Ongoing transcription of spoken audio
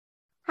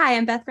Hi,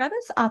 I'm Beth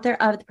Revis, author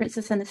of The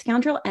Princess and the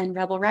Scoundrel and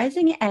Rebel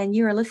Rising, and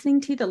you are listening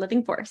to The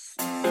Living Force.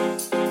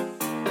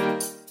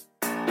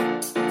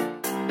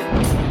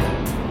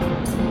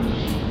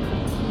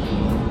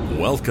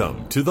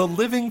 Welcome to the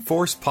Living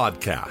Force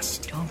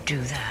Podcast. Don't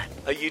do that.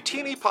 A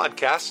Utini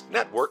Podcast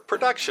Network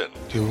production.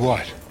 Do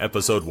what?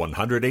 Episode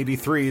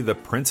 183, The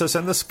Princess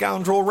and the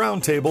Scoundrel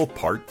Roundtable,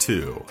 Part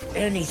 2.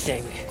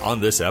 Anything. On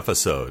this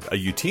episode, a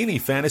Utini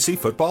fantasy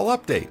football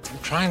update. I'm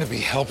trying to be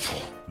helpful.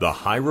 The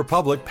High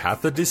Republic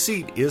Path of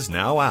Deceit is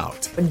now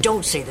out. But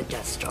don't say the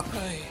Death Star.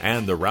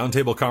 And the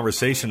roundtable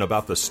conversation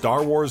about the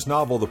Star Wars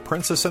novel The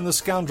Princess and the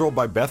Scoundrel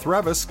by Beth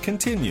Revis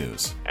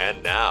continues.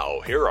 And now,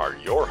 here are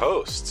your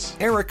hosts,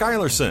 Eric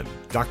Eilerson,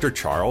 Dr.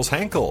 Charles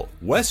Hankel,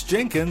 Wes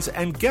Jenkins,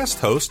 and guest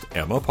host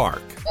Emma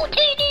Park.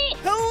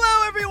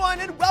 Hello, everyone,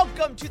 and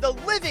welcome to the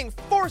Living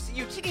Force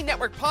Utini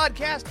Network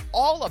podcast,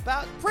 all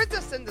about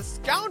Princess and the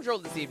Scoundrel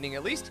this evening,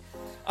 at least.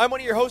 I'm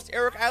one of your hosts,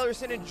 Eric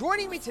Eilerson, and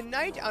joining me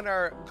tonight on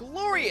our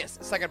glorious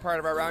second part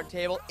of our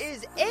roundtable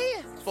is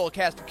a full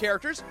cast of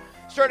characters,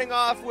 starting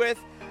off with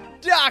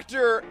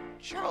Dr.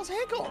 Charles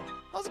Hankel.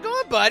 How's it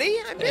going, buddy?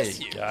 I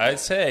miss you. Hey,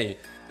 guys. Hey.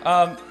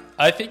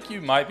 I think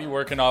you might be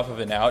working off of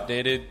an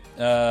outdated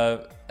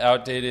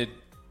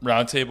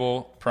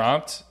roundtable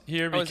prompt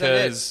here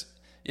because,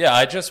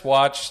 I just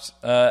watched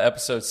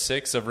episode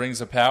 6 of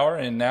Rings of Power,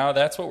 and now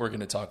that's what we're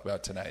going to talk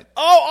about tonight.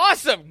 Oh,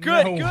 awesome.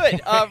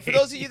 Good. For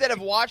those of you that have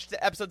watched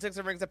episode 6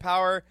 of Rings of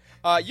Power,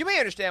 you may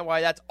understand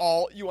why that's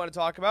all you want to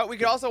talk about. We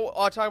could also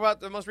talk about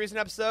the most recent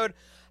episode,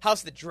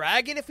 House of the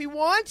Dragon, if we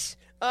want.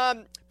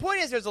 Point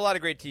is, there's a lot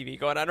of great TV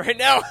going on right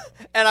now,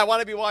 and I want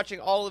to be watching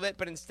all of it,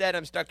 but instead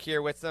I'm stuck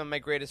here with some of my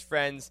greatest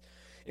friends,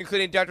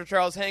 including Dr.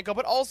 Charles Hankel,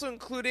 but also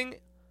including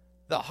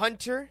the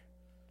Hunter,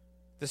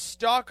 the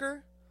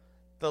Stalker,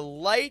 the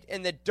Light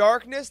in the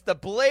Darkness, the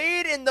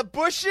Blade in the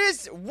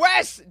Bushes,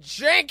 Wes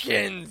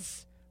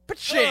Jenkins.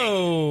 Pa-ching.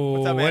 Hello,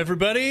 What's up, man?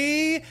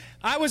 everybody.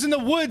 I was in the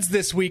woods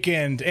this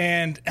weekend,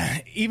 and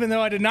even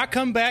though I did not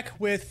come back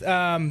with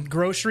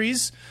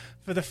groceries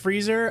for the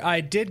freezer, I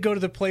did go to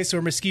the place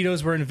where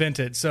mosquitoes were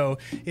invented. So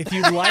if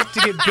you'd like to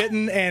get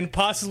bitten and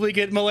possibly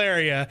get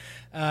malaria,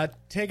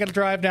 take a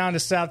drive down to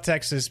South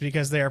Texas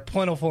because they are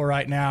plentiful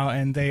right now,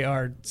 and they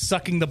are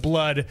sucking the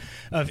blood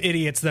of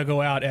idiots that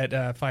go out at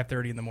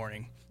 5:30 in the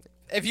morning.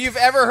 If you've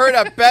ever heard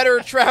a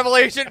better travel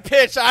agent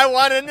pitch, I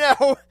want to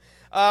know.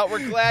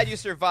 We're glad you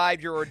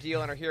survived your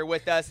ordeal and are here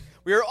with us.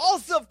 We are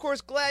also, of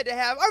course, glad to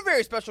have our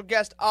very special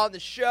guest on the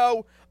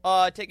show,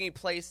 taking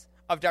place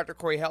of Dr.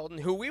 Corey Helton,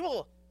 who we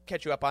will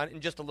catch you up on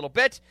in just a little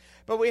bit.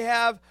 But we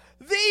have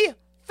the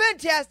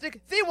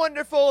fantastic, the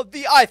wonderful,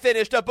 the I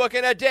finished a book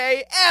in a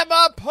day,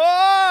 Emma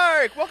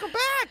Park. Welcome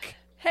back.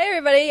 Hey,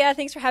 everybody. Yeah,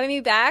 thanks for having me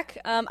back.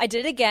 I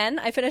did it again.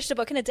 I finished a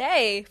book in a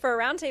day for a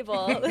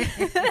roundtable.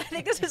 I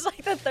think this is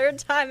like the third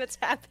time it's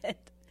happened.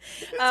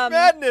 It's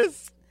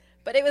madness.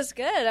 But it was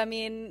good. I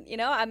mean,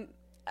 I'm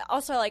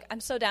also I'm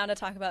so down to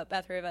talk about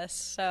Beth Revis.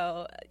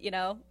 So,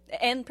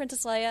 and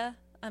Princess Leia.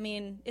 I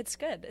mean, it's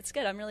good. It's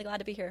good. I'm really glad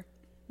to be here.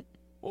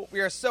 Well,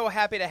 we are so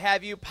happy to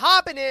have you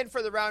popping in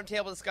for the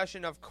roundtable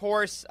discussion, of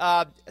course.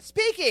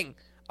 Speaking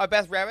of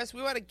Beth Revis,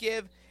 we want to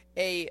give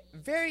a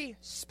very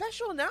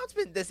special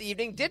announcement this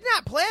evening. Did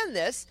not plan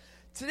this.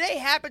 Today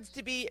happens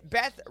to be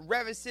Beth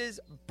Revis's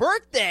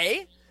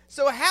birthday.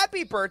 So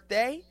happy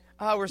birthday.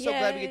 We're so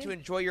glad we get to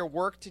enjoy your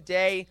work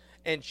today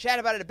and chat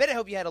about it a bit. I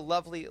hope you had a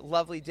lovely,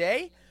 lovely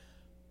day.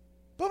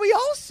 But we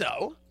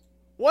also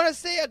want to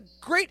say a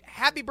great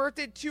happy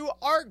birthday to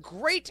our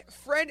great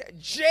friend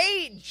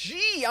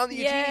JG on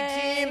the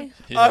Utini team,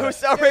 who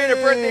celebrated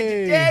her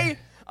birthday today.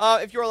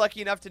 If you're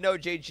lucky enough to know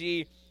JG,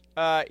 he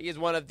is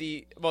one of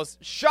the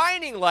most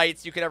shining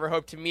lights you could ever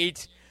hope to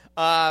meet.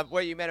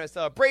 Whether you met him at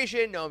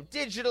Celebration, know him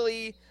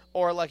digitally,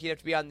 or lucky enough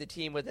to be on the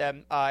team with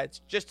him.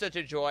 It's just such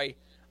a joy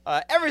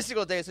every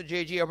single day. So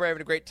JG, I hope you're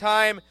having a great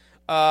time.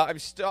 I'm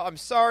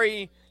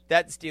sorry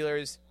that the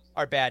Steelers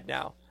are bad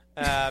now.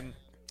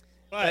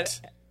 But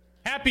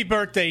happy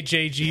birthday,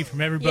 JG,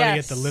 from everybody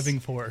at the Living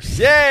Force.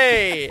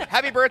 Yay!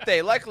 Happy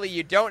birthday. Luckily,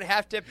 you don't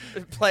have to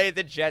play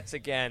the Jets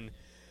again.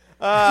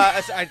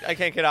 I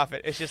can't get off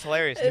it. It's just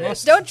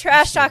hilarious. Don't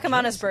trash talk him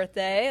on his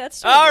birthday.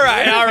 That's all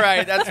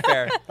right. That's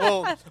fair.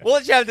 We'll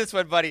let you have this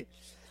one, buddy.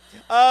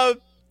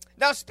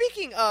 Now,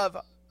 speaking of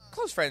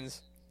close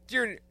friends,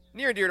 near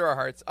and dear to our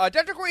hearts,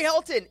 Dr. Corey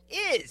Helton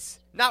is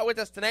not with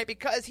us tonight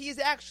because he's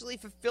actually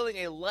fulfilling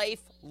a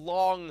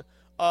lifelong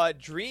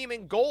dream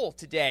and goal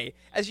today.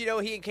 As you know,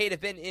 he and Kate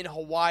have been in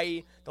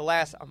Hawaii the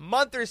last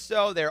month or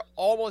so. They're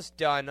almost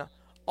done,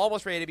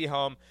 almost ready to be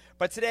home.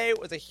 But today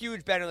was a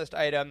huge banner list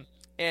item,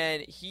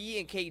 and he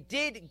and Kate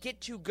did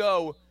get to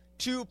go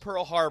to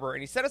Pearl Harbor.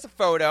 And he sent us a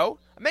photo,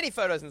 many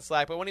photos in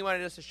Slack, but one he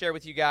wanted us to share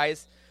with you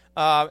guys.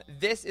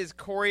 This is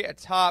Corey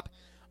atop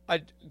a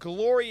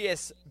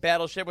glorious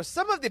battleship with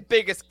some of the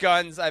biggest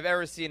guns I've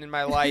ever seen in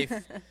my life.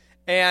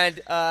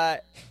 And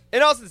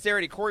in all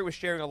sincerity, Corey was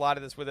sharing a lot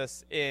of this with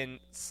us in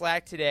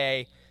Slack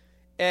today.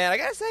 And I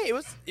got to say,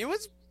 it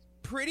was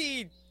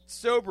pretty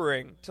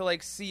sobering to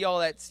like see all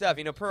that stuff.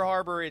 Pearl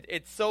Harbor,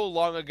 it's so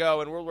long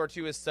ago, and World War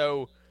II is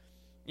so,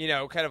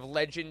 kind of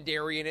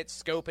legendary in its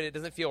scope, and it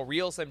doesn't feel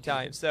real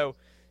sometimes. So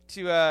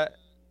to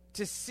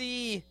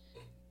see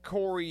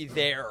Corey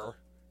there,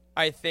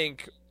 I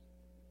think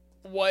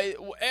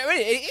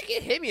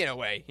it hit me in a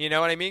way. You know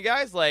what I mean,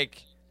 guys?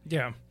 Like,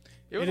 yeah,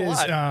 it was a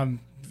lot.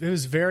 It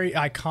was very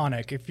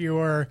iconic. If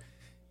you're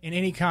in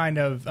any kind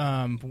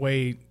of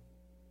way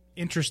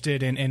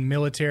interested in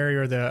military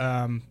or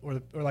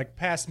or like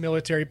past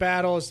military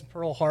battles,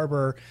 Pearl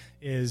Harbor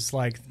is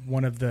like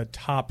one of the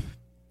top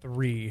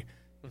 3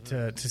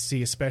 to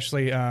see,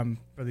 especially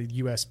for the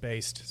U.S.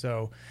 based.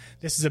 So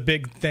this is a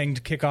big thing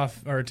to kick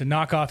off or to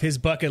knock off his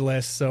bucket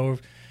list. So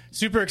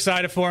super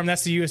excited for him.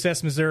 That's the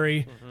USS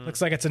Missouri.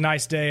 Looks like it's a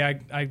nice day.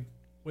 I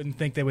wouldn't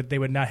think they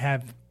would not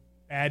have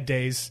bad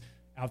days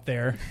out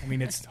there. I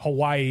mean, it's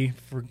Hawaii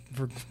for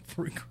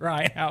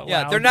crying out loud.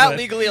 Yeah, they're not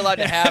legally allowed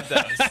to have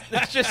those.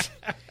 It's just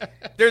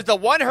there's the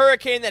one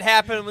hurricane that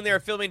happened when they were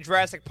filming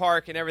Jurassic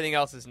Park, and everything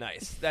else is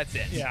nice. That's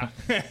it.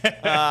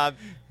 Yeah.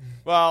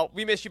 Well,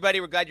 we miss you, buddy.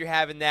 We're glad you're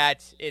having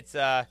that. It's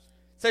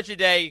such a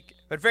day,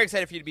 but very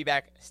excited for you to be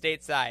back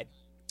stateside.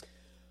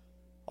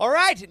 All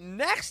right,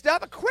 next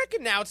up, a quick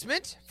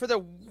announcement for the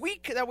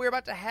week that we're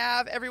about to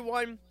have,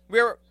 everyone.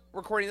 We're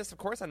recording this, of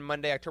course, on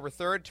Monday, October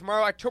 3rd.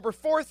 Tomorrow, October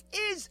 4th,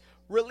 is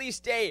release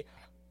day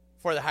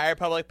for the High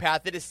Republic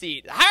Path to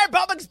Deceit. The High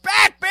Republic's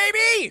back,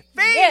 baby!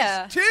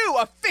 Phase 2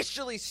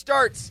 officially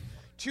starts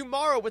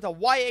tomorrow with a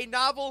YA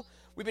novel.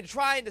 We've been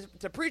trying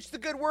to preach the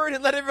good word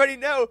and let everybody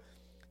know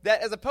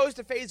that as opposed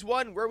to Phase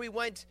 1, where we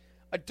went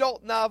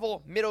adult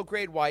novel, middle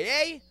grade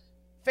YA,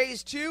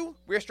 Phase 2,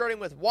 we're starting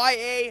with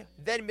YA,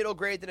 then middle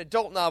grade, then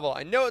adult novel.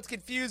 I know it's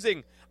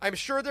confusing. I'm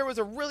sure there was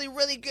a really,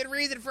 really good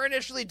reason for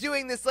initially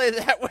doing this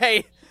that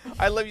way.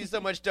 I love you so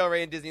much, Del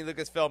Rey and Disney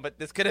Lucasfilm, but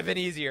this could have been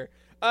easier.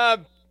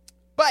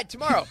 But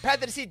tomorrow, Path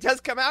to Deceit does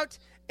come out,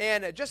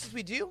 and just as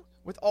we do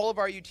with all of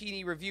our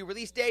UTN review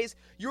release days,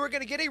 you are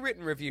going to get a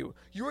written review.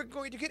 You are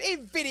going to get a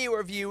video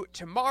review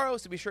tomorrow,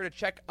 so be sure to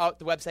check out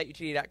the website,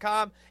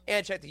 utn.com,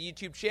 and check the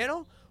YouTube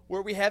channel,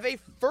 where we have a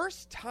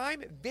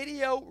first-time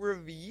video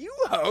review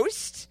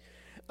host.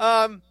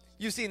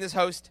 You've seen this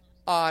host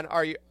on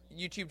our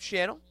YouTube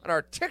channel, on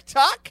our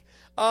TikTok.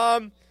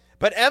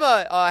 But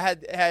Emma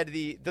had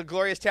the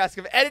glorious task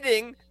of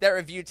editing that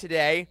review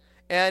today.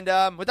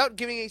 And without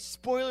giving any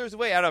spoilers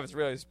away, I don't know if it's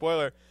really a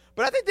spoiler,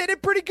 but I think they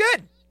did pretty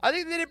good. I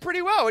think they did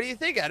pretty well. What do you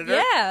think,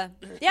 editor?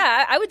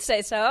 Yeah, I would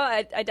say so.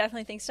 I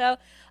definitely think so.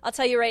 I'll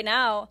tell you right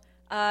now,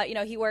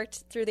 he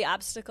worked through the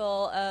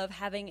obstacle of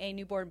having a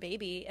newborn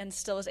baby and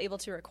still was able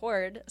to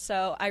record.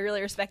 So I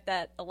really respect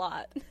that a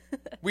lot.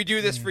 We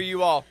do this for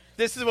you all.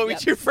 This is what we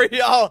do for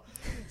y'all.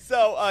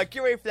 So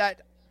get ready for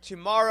that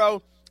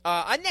tomorrow.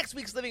 On next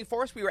week's Living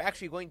Force, we were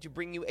actually going to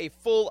bring you a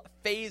full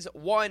Phase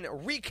 1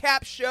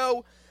 recap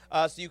show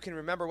so you can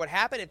remember what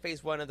happened in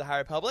Phase 1 of the High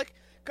Republic.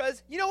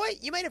 Because, you know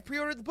what? You might have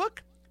pre-ordered the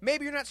book.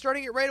 Maybe you're not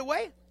starting it right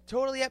away.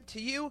 Totally up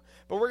to you.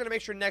 But we're going to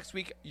make sure next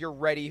week you're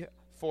ready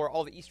for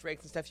all the Easter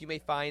eggs and stuff you may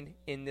find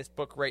in this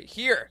book right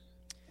here.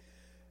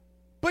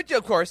 But,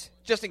 of course,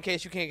 just in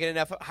case you can't get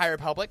enough High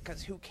Republic,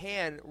 because who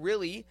can,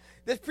 really?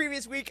 This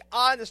previous week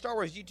on the Star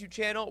Wars YouTube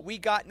channel, we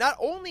got not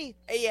only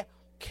a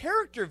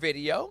character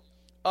video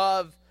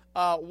of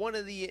one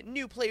of the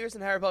new players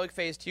in High Republic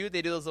Phase 2.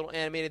 They do those little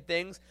animated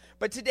things.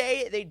 But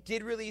today, they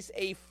did release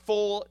a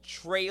full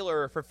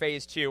trailer for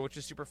Phase 2, which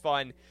is super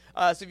fun.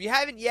 So if you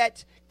haven't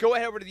yet, go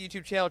ahead over to the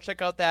YouTube channel,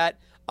 check out that.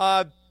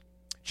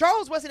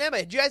 Charles, Wes, and Emma,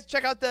 did you guys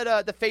check out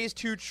the Phase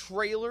 2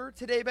 trailer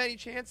today by any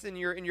chance in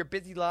your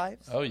busy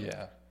lives? Oh,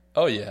 yeah.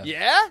 Oh, yeah.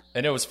 Yeah?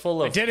 And it was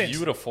full of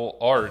beautiful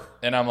art.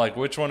 And I'm like,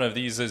 which one of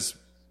these is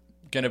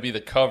going to be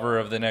the cover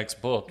of the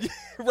next book?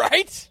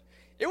 Right?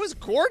 It was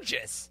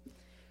gorgeous.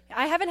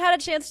 I haven't had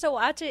a chance to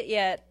watch it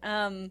yet,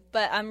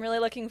 but I'm really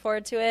looking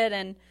forward to it.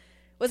 And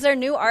was there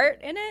new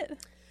art in it?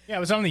 Yeah, it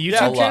was on the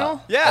YouTube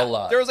channel. Yeah, a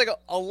lot. There was like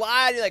a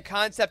lot of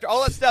concept,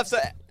 all that stuff. So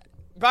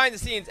behind the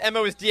scenes, Emma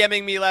was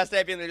DMing me last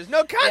night being like, there's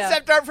no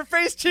concept art for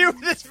Phase 2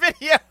 for this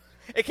video.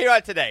 It came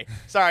out today.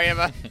 Sorry,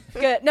 Emma.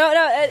 Good. No,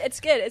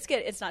 it's good. It's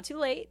good. It's not too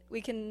late.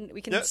 We can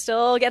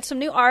still get some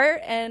new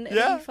art, and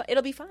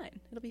it'll be fine.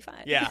 It'll be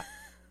fine. Yeah.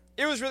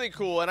 It was really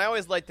cool, and I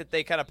always like that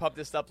they kind of pump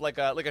this up like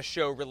a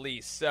show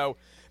release. So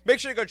make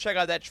sure to go check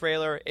out that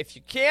trailer if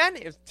you can.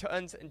 It was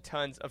tons and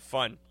tons of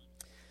fun.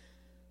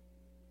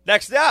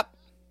 Next up,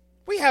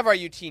 we have our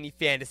UTN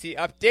Fantasy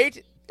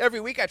Update. Every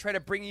week I try to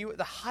bring you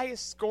the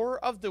highest score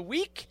of the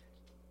week.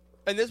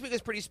 And this week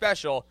is pretty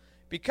special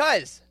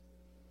because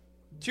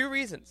two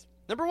reasons.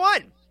 Number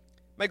one,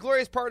 my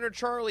glorious partner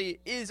Charlie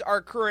is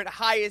our current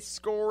highest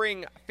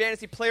scoring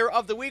fantasy player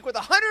of the week with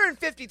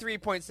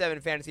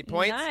 153.7 fantasy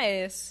points.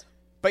 Nice.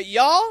 But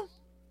y'all,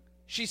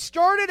 she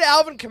started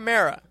Alvin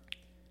Kamara,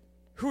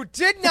 who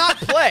did not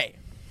play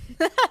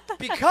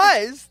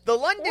because the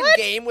London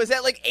game was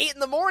at like 8 in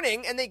the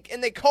morning, and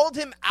they called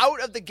him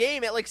out of the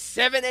game at like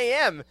 7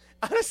 a.m.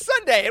 on a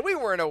Sunday, and we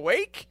weren't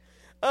awake.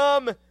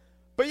 But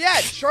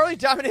yeah, Charlie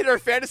dominated our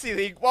fantasy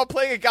league while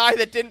playing a guy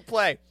that didn't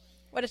play.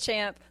 What a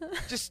champ.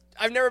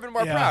 I've never been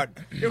more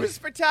proud. It was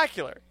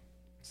spectacular.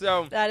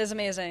 So that is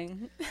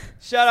amazing.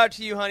 Shout out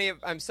to you, honey.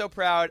 I'm so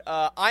proud.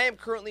 I am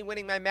currently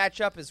winning my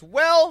matchup as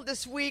well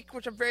this week,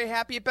 which I'm very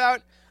happy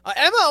about.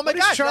 Emma, oh my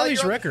gosh. What is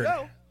Charlie's record?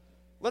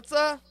 Let's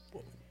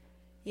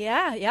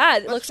Yeah.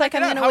 It looks like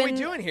I'm going to win. How are we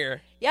doing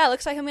here? Yeah, it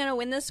looks like I'm going to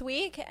win this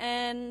week,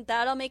 and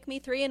that'll make me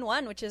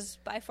 3-1, which is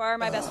by far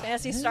my best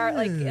fantasy start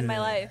in my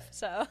life.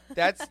 So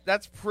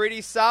that's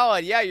pretty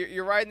solid. Yeah,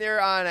 you're riding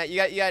there on.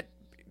 You got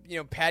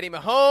Patty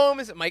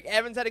Mahomes. Mike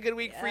Evans had a good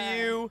week for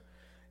you.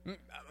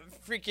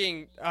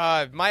 Freaking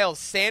Miles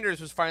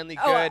Sanders was finally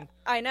good.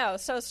 I know,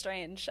 so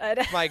strange.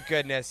 My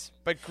goodness,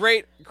 but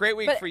great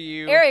week for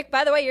you, Eric.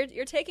 By the way,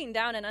 you're taking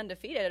down an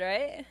undefeated,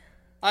 right?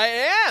 I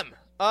am.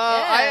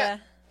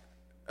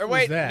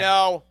 Wait,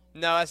 no,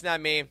 that's not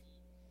me.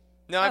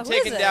 No, I'm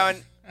taking down.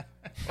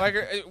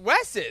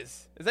 Wes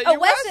is. Is that you,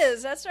 Wes?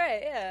 Wes? That's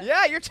right. Yeah.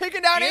 Yeah, you're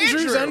taking down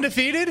Andrew's Andrew.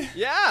 Undefeated.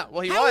 Yeah,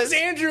 well, he How was. is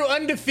Andrew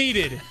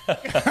undefeated?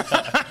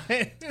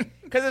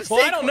 Because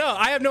I don't know.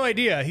 I have no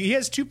idea. He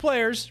has 2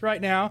 players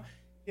right now.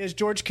 He has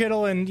George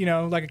Kittle and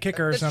like a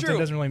kicker or something. True.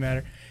 Doesn't really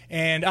matter.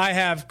 And I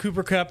have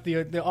Cooper Kupp,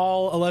 the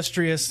all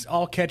illustrious,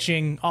 all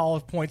catching,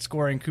 all point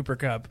scoring Cooper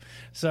Kupp.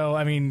 So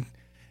I mean,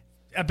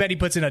 I bet he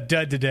puts in a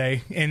dud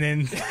today, and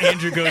then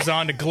Andrew goes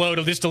on to gloat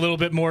just a little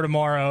bit more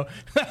tomorrow.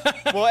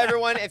 Well,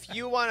 everyone, if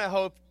you want to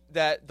hope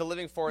that the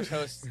Living Forest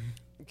hosts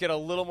get a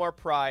little more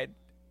pride,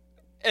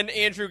 and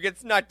Andrew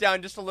gets knocked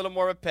down just a little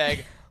more of a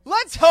peg,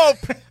 let's hope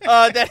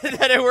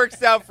that it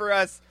works out for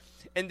us.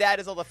 And that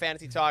is all the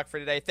fantasy talk for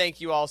today.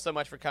 Thank you all so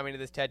much for coming to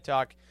this TED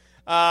Talk.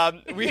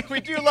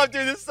 We do love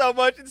doing this so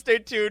much, and stay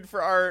tuned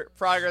for our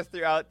progress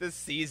throughout this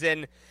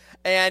season.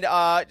 And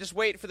just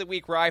wait for the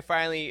week where I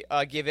finally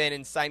give in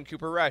and sign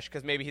Cooper Rush,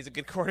 because maybe he's a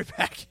good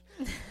quarterback.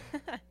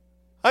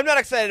 I'm not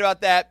excited about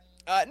that.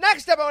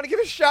 Next up, I want to give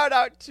a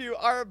shout-out to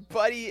our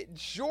buddy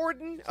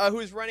Jordan,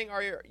 who's running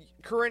our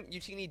current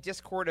Utini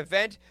Discord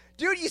event.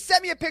 Dude, you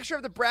sent me a picture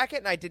of the bracket,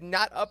 and I did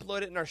not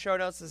upload it in our show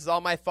notes. This is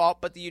all my fault.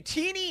 But the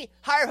Utini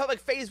High Republic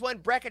Phase 1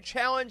 Bracket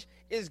Challenge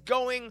is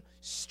going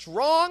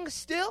strong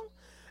still.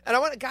 And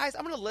I'm going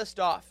to list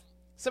off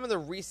some of the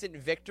recent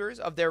victors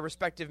of their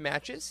respective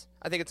matches.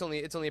 I think it's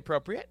only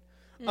appropriate.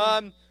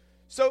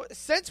 So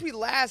since we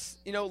last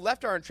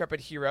left our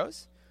intrepid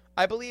heroes,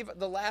 I believe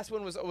the last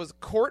one was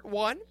Court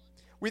 1.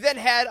 We then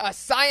had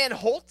Cyan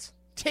Holt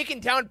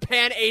taking down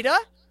Pan Ada,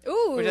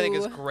 which I think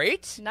is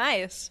great.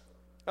 Nice.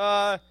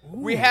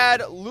 We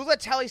had Lula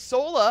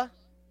Talisola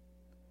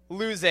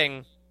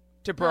losing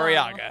to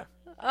Burriaga.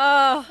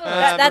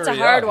 That's a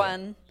hard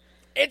one.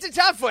 It's a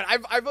tough one.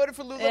 I voted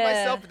for Lula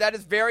myself, but that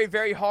is very,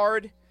 very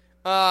hard.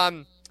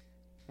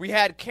 We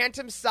had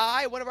Cantum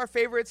Sai, one of our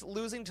favorites,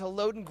 losing to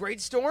Loden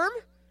Greatstorm.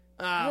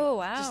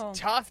 Wow.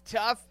 Just tough.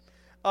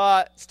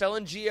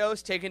 Stellan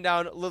Gios taking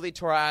down Lily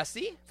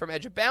Torasi from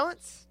Edge of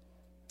Balance.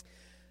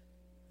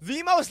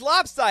 The most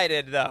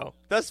lopsided, though,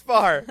 thus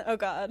far, oh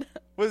God,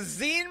 was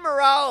Zine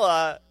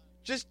Morala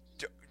just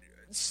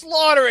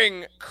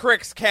slaughtering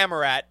Crix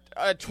Camerat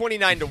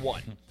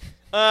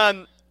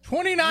 29-1.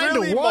 29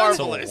 really to 1.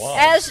 marvelous.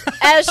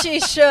 As she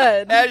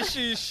should. As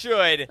she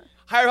should.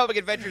 High Republic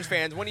Adventures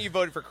fans, one of you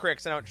voted for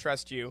Crix. I don't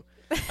trust you.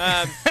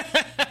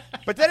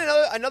 But then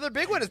another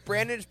big one is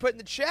Brandon just put in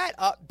the chat.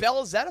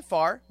 Bell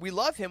Zetafar, we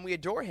love him, we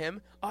adore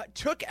him,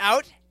 took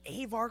out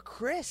Avar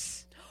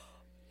Chris.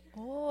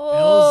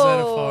 Bell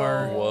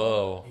Zetafar.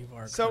 Whoa.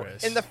 Avar So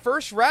Chris. in the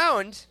first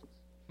round,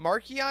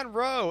 Markion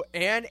Rowe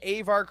and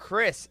Avar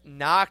Chris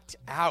knocked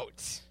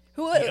out.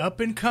 Who the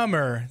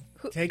up-and-comer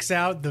takes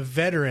out the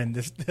veteran.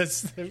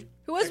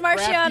 who was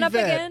Marcion up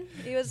vet. again?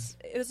 He was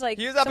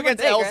up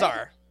against big, Elzar.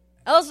 Right?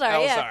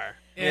 Elzar, yeah.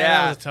 Yeah,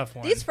 that was a tough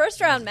one. These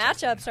first-round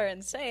matchups are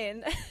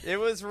insane. It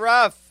was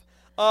rough.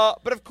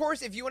 But, of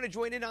course, if you want to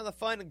join in on the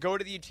fun, go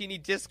to the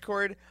Utini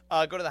Discord,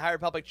 go to the High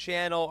Republic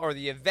channel or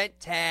the event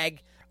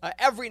tag.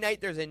 Every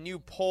night there's a new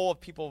poll of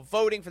people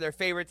voting for their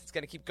favorites. It's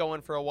going to keep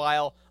going for a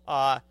while.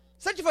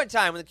 Such a fun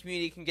time when the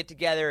community can get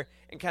together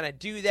and kind of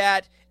do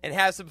that and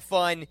have some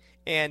fun.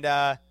 And,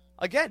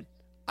 again,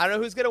 I don't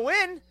know who's going to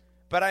win,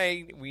 but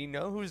we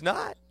know who's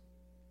not.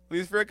 At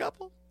least for a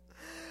couple.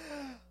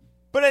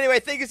 But anyway,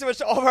 thank you so much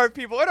to all of our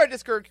people in our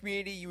Discord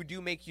community. You do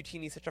make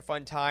Utini such a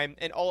fun time.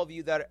 And all of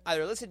you that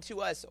either listen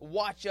to us,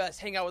 watch us,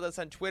 hang out with us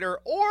on Twitter,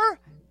 or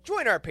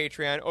join our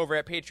Patreon over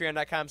at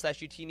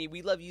patreon.com/Utini.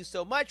 We love you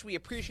so much. We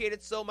appreciate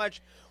it so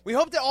much. We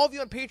hope that all of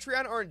you on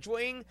Patreon are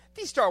enjoying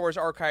the Star Wars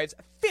Archives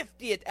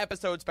 50th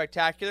episode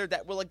spectacular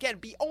that will, again,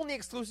 be only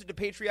exclusive to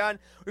Patreon.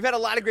 We've had a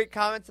lot of great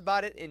comments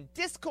about it in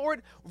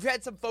Discord. We've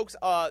had some folks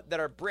that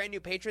are brand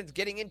new patrons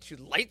getting into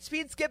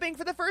Lightspeed skipping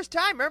for the first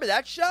time. Remember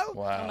that show?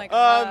 Wow. Oh, my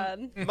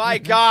God. My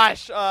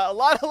gosh. A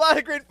lot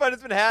of great fun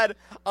has been had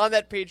on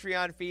that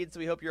Patreon feed, so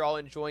we hope you're all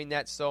enjoying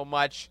that so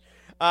much.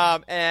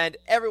 And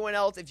everyone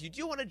else, if you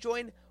do want to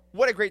join,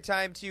 what a great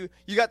time, too.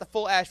 You got the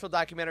full Asheville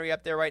documentary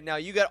up there right now.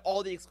 You got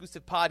all the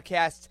exclusive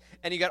podcasts,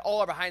 and you got all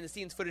our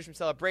behind-the-scenes footage from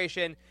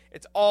Celebration.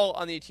 It's all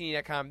on the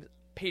Utini.com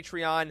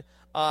Patreon,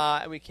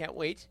 and we can't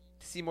wait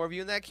to see more of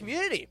you in that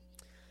community.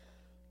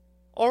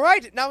 All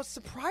right, now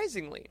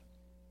surprisingly,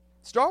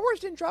 Star Wars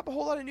didn't drop a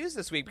whole lot of news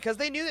this week because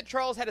they knew that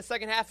Charles had a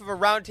second half of a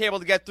roundtable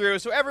to get through.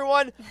 So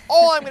everyone,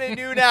 all I'm going to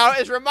do now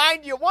is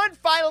remind you one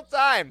final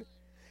time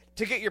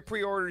to get your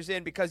pre-orders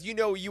in because you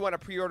know you want to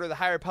pre-order the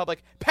High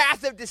Republic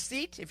Path of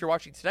Deceit. If you're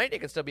watching tonight, it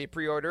can still be a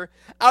pre-order.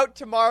 Out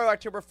tomorrow,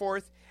 October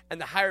 4th, and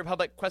the High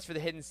Republic Quest for the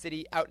Hidden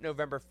City out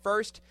November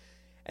 1st.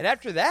 And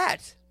after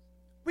that,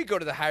 we go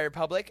to the High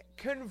Republic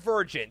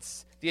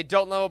Convergence, the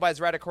adult novel by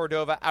Zrata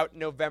Cordova, out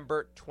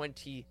November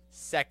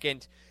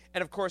 22nd.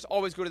 And, of course,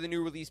 always go to the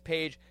new release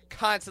page,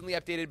 constantly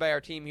updated by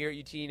our team here at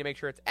UT to make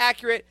sure it's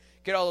accurate.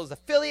 Get all those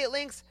affiliate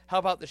links,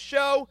 help out the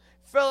show,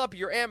 fill up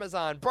your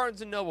Amazon,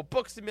 Barnes & Noble,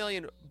 Books A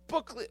Million,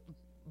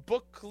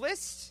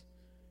 Booklist?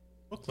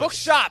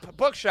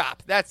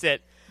 Bookshop. That's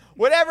it.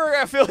 Whatever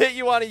affiliate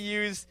you want to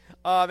use,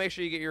 make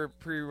sure you get your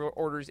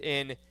pre-orders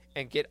in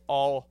and get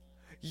all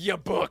your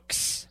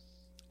books.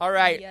 All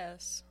right.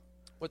 Yes.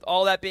 With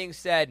all that being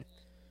said,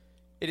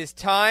 it is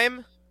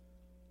time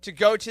to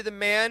go to the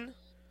man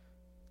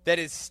that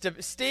is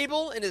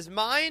stable in his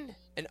mind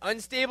and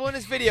unstable in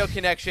his video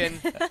connection.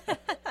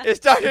 It's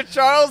Dr.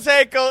 Charles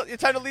Hankel.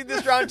 It's time to lead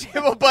this round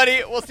table,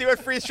 buddy. We'll see what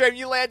freeze frame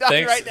you land on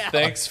right now.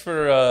 Thanks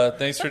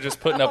for just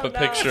putting up a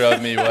picture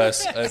of me,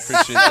 Wes. I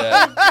appreciate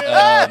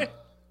that.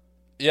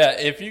 Yeah,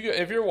 if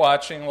you're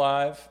watching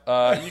live,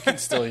 you can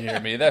still hear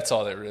me. That's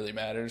all that really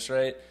matters,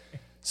 right?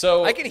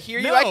 So I can hear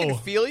you. I can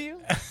feel you.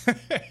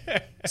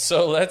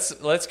 So let's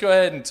go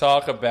ahead and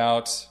talk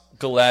about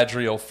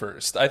Galadriel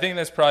first. I think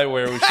that's probably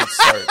where we should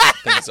start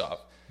things off.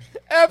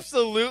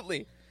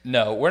 Absolutely.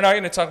 No, we're not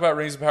going to talk about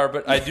Rings of Power,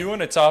 but I do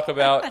want to talk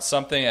about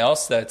something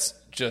else that's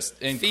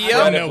just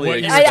incredibly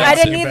expensive. I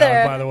didn't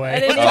either. By the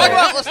way,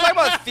 Let's talk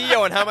about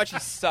Theo and how much he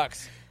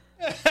sucks.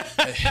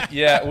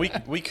 Yeah,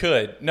 we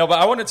could. No, but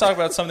I want to talk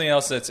about something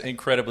else that's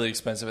incredibly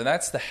expensive, and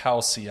that's the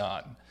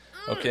Halcyon.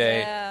 Okay?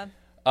 Yeah.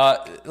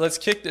 Let's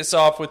kick this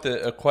off with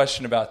a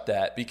question about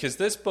that, because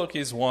this book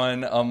is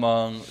one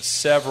among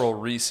several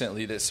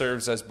recently that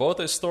serves as both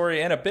a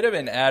story and a bit of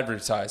an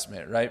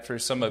advertisement, right, for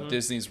some of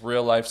Disney's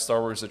real-life Star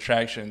Wars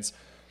attractions.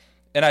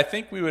 And I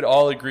think we would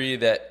all agree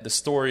that the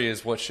story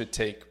is what should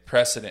take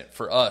precedent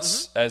for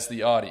us as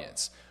the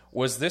audience.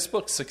 Was this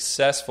book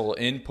successful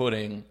in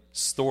putting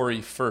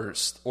story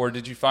first, or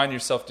did you find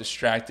yourself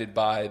distracted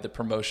by the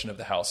promotion of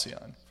the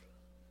Halcyon?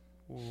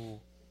 Ooh.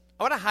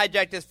 I want to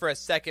hijack this for a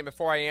second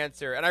before I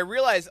answer. And I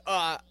realize,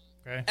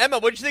 okay. Emma,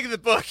 what did you think of the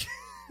book?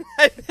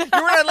 You were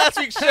on last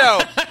week's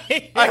show.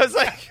 I was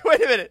like,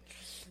 wait a minute.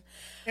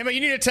 Emma, you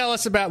need to tell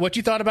us about what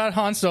you thought about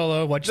Han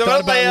Solo, what you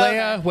thought about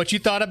Leia, what you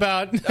thought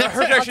about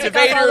her connection to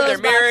Vader, their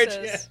marriage,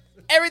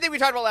 everything we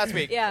talked about last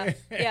week. Yeah,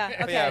 okay.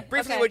 Yeah,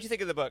 briefly, what did you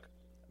think of the book?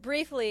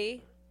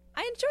 Briefly,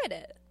 I enjoyed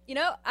it. You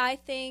know, I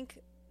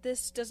think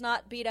this does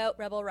not beat out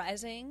Rebel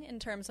Rising in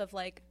terms of,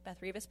 like, Beth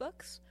Revis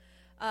books,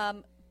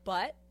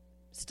 but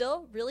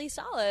still really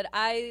solid.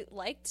 I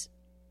liked,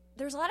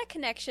 there's a lot of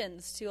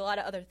connections to a lot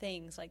of other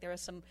things. Like, there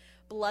was some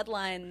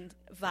Bloodline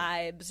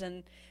vibes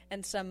and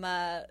some,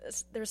 there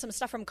was some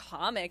stuff from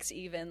comics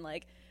even.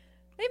 Like,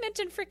 they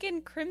mentioned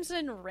freaking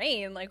Crimson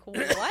Reign. Like,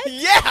 what?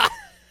 Yeah!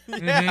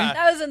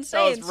 That was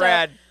insane. That was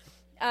rad.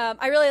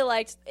 I really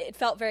liked, it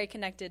felt very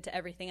connected to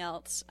everything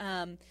else.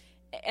 And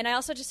I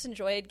also just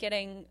enjoyed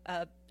getting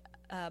a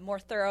more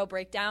thorough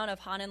breakdown of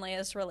Han and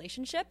Leia's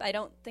relationship. I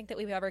don't think that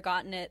we've ever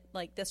gotten it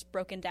like this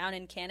broken down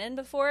in canon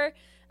before.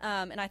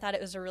 And I thought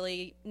it was a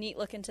really neat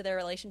look into their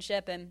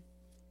relationship. And,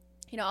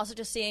 you know, also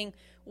just seeing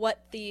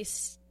what the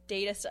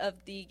status of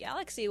the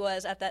galaxy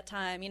was at that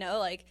time, you know,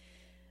 like,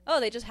 oh,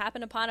 they just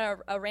happened upon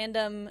a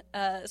random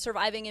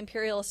surviving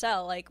Imperial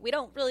cell. Like, we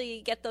don't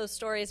really get those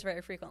stories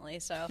very frequently.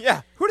 So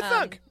yeah, who'd have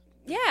thunk?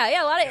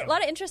 Yeah, a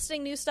lot of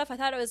interesting new stuff. I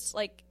thought it was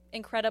like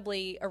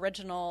incredibly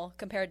original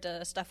compared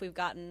to stuff we've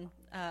gotten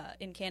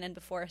in canon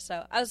before.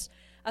 So I was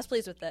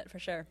pleased with it for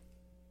sure.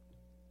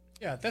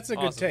 Yeah, that's a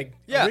good take.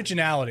 Yeah.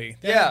 Originality.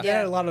 They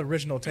had a lot of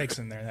original takes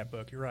in there in that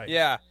book. You're right.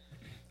 Yeah.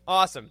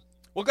 Awesome.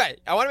 Well, good.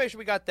 I want to make sure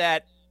we got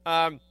that.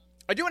 I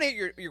do want to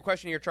hit your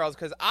question here, Charles,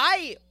 because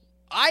I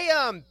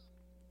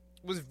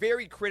was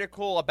very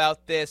critical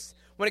about this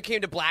when it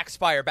came to Black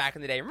Spire back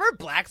in the day. Remember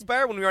Black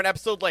Spire when we were on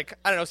episode,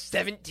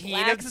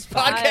 17 of this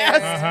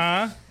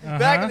podcast?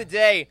 Back in the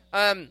day.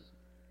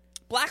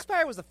 Black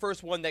Spire was the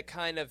first one that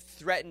kind of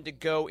threatened to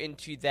go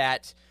into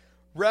that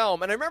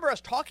realm. And I remember us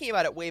talking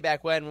about it way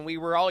back when we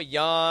were all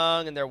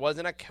young and there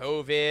wasn't a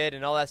COVID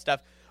and all that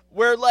stuff.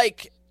 Where,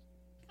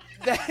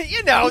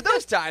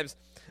 those times.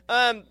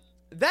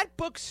 That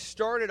book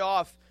started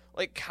off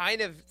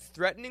kind of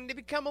threatening to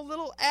become a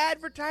little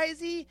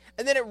advertisey,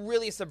 and then it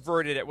really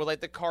subverted it with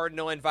the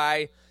Cardinal and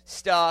Vi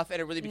stuff, and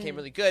it really became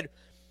really good.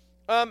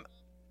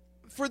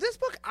 For this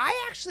book,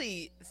 I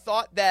actually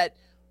thought that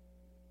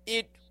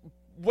it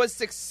was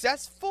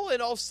successful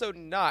and also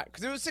not,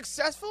 because it was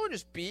successful in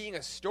just being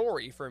a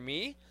story for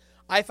me.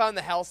 I found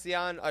the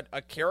Halcyon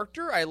a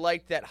character. I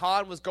liked that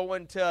Han was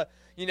going to,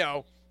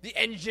 the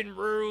engine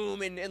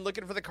room and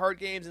looking for the card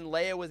games, and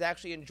Leia was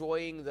actually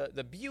enjoying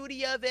the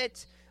beauty of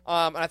it.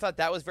 And I thought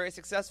that was very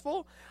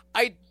successful.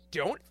 I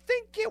don't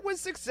think it was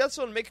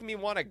successful in making me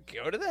want to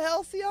go to the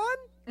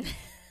Halcyon.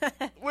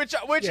 Which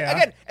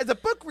again, as a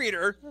book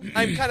reader,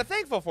 I'm kind of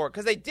thankful for it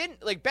because they didn't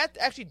Beth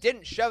actually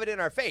didn't shove it in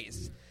our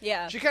face.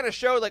 Yeah, she kind of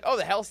showed like, oh,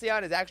 the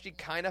Halcyon is actually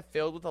kind of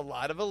filled with a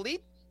lot of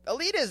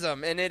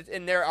elitism,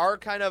 and there are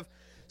kind of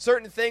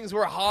certain things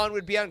where Han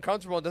would be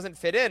uncomfortable and doesn't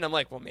fit in. I'm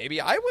like, well, maybe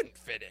I wouldn't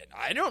fit in.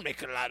 I don't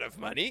make a lot of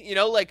money,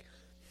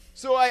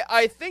 So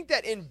I think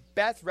that in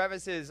Beth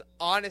Revis's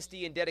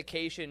honesty and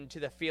dedication to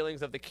the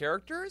feelings of the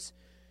characters,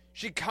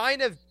 she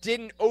kind of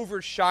didn't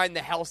overshine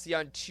the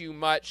Halcyon too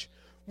much.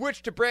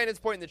 Which, to Brandon's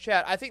point in the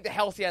chat, I think the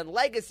Halcyon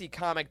Legacy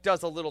comic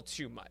does a little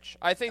too much.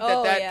 I think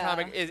that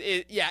comic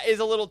is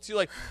a little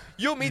too,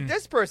 you'll meet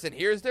this person,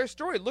 here's their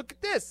story, look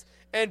at this.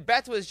 And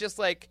Beth was just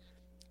like,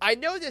 I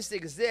know this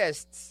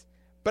exists,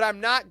 but I'm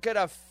not going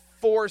to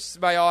force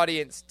my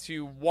audience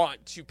to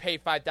want to pay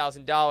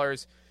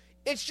 $5,000.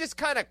 It's just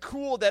kind of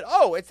cool that,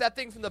 it's that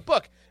thing from the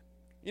book.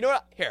 You know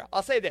what? Here,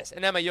 I'll say this,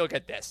 and Emma, you'll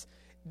get this.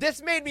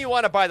 This made me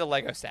want to buy the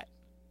Lego set.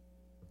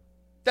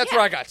 That's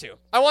where I got to.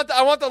 I want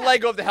the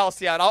Lego of the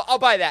Halcyon. I'll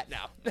buy that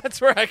now. That's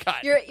where I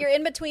got. You're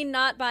in between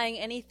not buying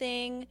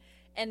anything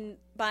and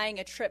buying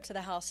a trip to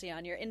the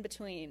Halcyon. You're in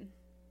between.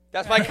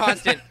 That's my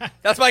constant.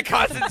 That's my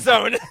constant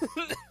zone.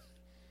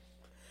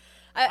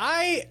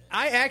 I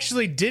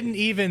actually didn't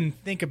even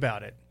think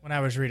about it when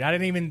I was reading. I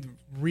didn't even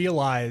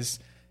realize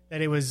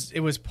that it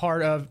was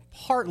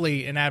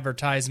partly an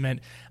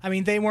advertisement. I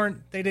mean, they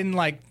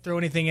didn't throw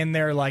anything in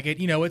there like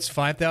it's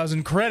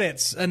 5,000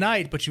 credits a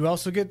night, but you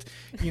also get,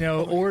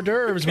 hors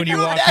d'oeuvres when you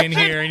walk in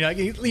here, and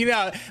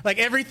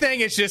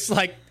everything is just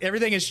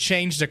everything has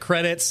changed to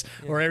credits,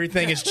 or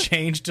everything has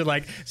changed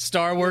to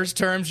Star Wars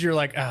terms. You're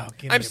like, oh,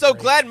 give me I'm so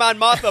break. glad Mon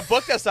Mothma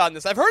booked us on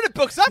this. I've heard it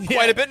books up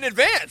quite a bit in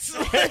advance.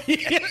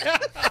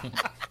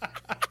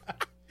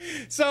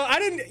 So I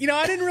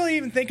didn't really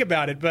even think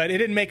about it, but it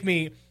didn't make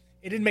me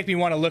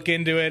want to look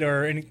into it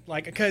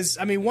because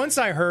once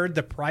I heard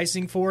the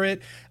pricing for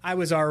it, I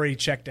was already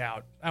checked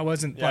out. I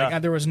wasn't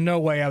there was no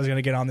way I was going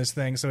to get on this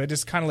thing. So it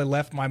just kind of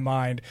left my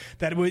mind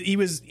that he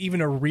was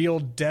even a real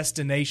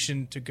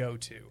destination to go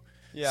to.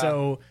 Yeah.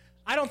 So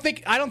I don't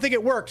think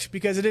it worked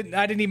because I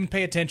didn't even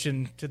pay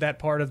attention to that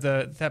part of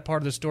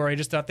the story. I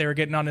just thought they were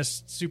getting on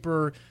this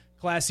super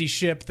classy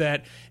ship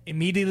that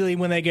immediately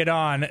when they get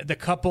on, the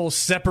couple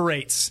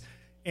separates.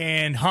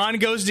 And Han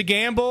goes to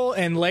gamble,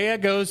 and Leia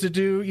goes to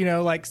do,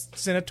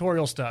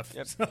 senatorial stuff.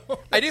 Yep. So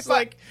I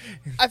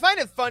find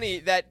it funny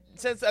that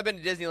since I've been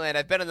to Disneyland,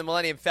 I've been on the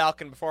Millennium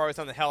Falcon before I was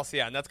on the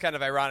Halcyon. That's kind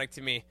of ironic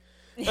to me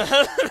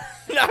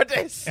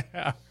nowadays.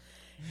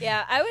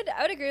 Yeah, I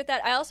would agree with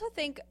that. I also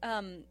think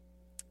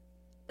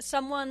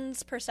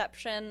someone's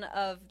perception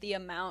of the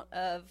amount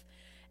of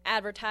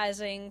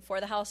advertising for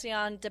the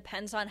Halcyon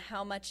depends on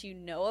how much you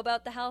know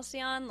about the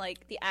Halcyon,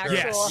 the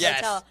actual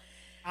hotel.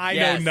 I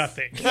know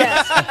nothing.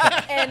 Yes.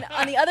 And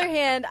on the other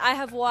hand, I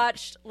have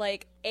watched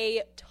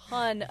a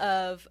ton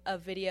of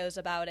videos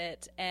about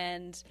it,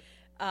 and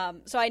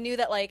so I knew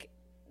that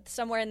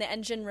somewhere in the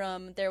engine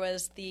room there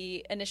was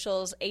the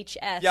initials HS.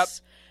 Yep.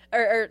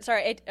 Or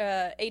sorry,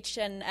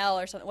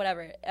 HNL or something,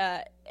 whatever.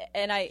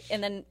 And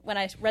then when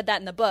I read that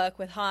in the book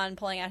with Han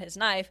pulling out his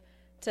knife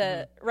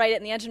to write it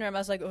in the engine room, I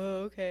was like,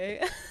 oh,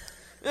 okay.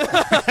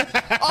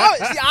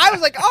 I was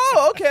like,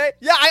 oh, okay.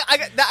 Yeah,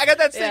 I got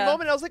that same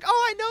moment. I was like,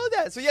 oh, I know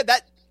that. So,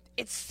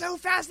 it's so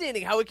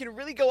fascinating how it can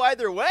really go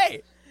either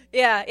way.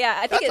 Yeah.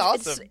 I think That's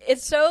awesome.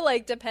 It's so,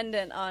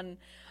 dependent on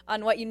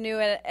what you knew.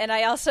 And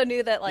I also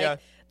knew that,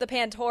 the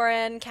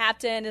Pantoran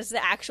captain is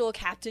the actual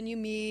captain you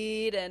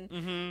meet and,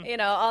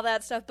 all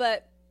that stuff.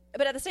 But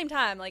at the same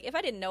time, if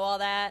I didn't know all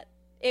that,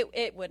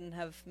 it wouldn't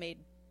have made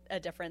a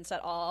difference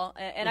at all.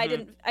 And I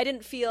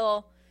didn't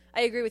feel...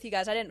 I agree with you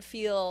guys. I didn't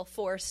feel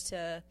forced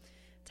to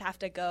have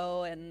to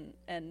go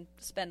and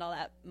spend all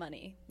that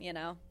money.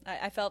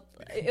 I felt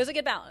it was a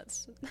good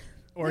balance.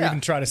 Or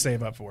even try to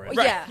save up for it.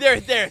 Right. Yeah,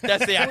 there.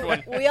 That's the act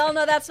one. We all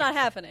know that's not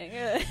happening.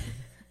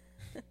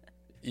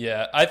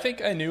 Yeah, I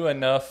think I knew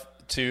enough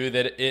too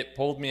that it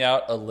pulled me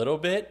out a little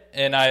bit,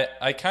 and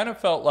I kind of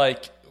felt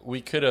like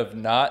we could have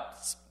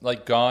not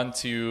gone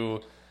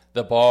to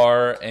the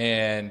bar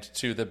and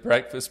to the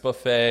breakfast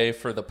buffet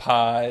for the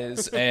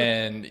pies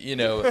and,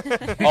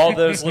 all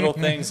those little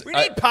things. We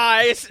need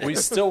pies. We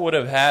still would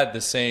have had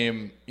the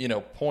same,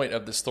 point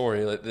of the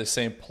story, the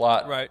same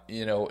plot. Right.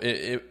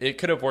 It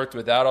could have worked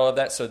without all of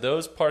that. So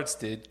those parts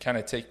did kind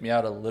of take me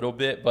out a little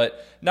bit,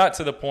 but not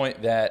to the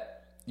point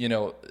that,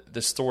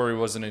 the story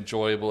wasn't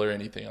enjoyable or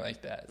anything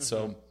like that. Mm-hmm.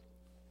 So,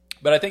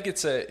 but I think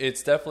it's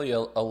definitely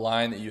a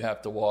line that you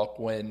have to walk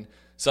when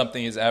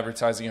something is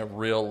advertising a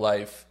real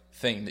life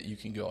thing that you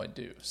can go and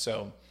do.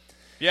 So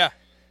yeah.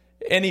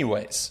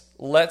 Anyways,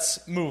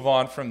 let's move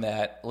on from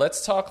that.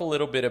 Let's talk a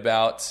little bit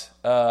about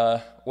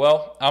I'm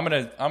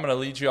gonna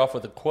lead you off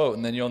with a quote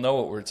and then you'll know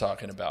what we're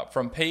talking about.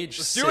 From page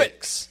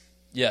 6.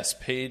 Yes,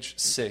 page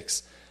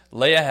 6.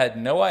 Leia had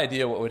no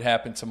idea what would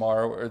happen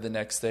tomorrow or the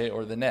next day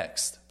or the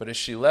next. But as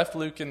she left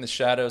Luke in the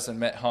shadows and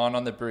met Han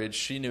on the bridge,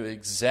 she knew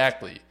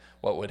exactly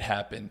what would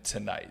happen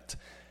tonight.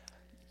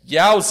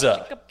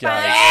 Yowza,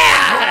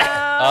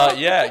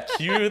 guys.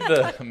 Cue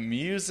the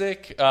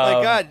music.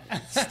 My God.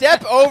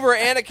 Step over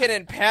Anakin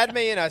and Padme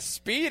in a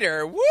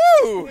speeder.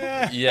 Woo!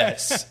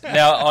 Yes.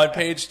 Now, on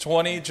page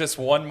 20, just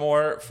one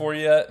more for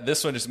you.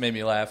 This one just made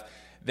me laugh.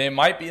 They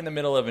might be in the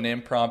middle of an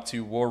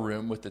impromptu war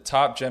room with the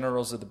top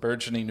generals of the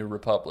burgeoning New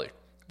Republic.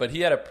 But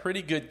he had a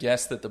pretty good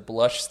guess that the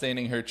blush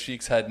staining her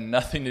cheeks had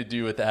nothing to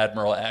do with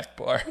Admiral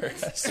Akbar.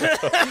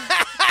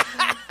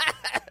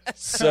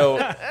 So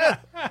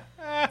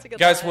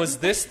guys, was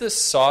this the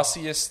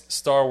sauciest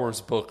Star Wars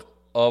book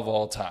of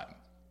all time?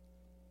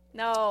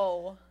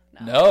 No.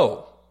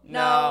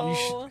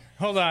 Hold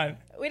on.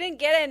 We didn't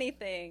get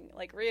anything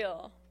like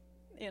real.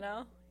 You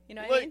know what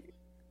I mean?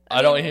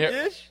 I don't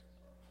hear.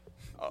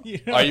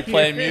 Are you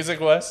playing music,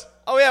 Wes?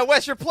 Oh, yeah,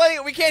 Wes, you're playing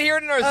it. We can't hear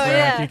it in our Zoom.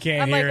 Yeah. You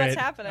can't I'm hear like, what's it.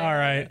 happening? All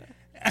right.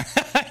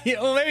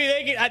 Well, maybe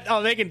they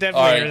can. They can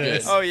definitely All right, hear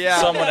this. good. Oh, yeah.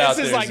 Someone out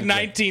This is there like is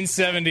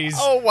 1970s.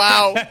 Oh,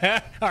 wow.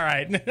 All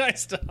right.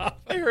 Nice stuff.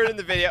 I heard it in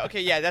the video.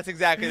 Okay, yeah, that's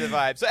exactly the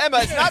vibe. So, Emma,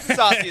 it's not the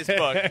sauciest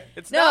book.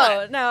 It's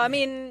No. not. I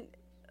mean,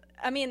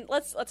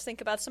 let's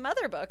think about some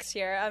other books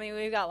here. I mean,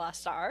 we've got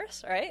Lost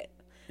Stars, right?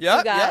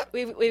 Yep.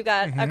 We've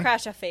got A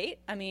Crash of Fate.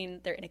 I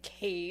mean, they're in a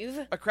cave.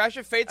 A Crash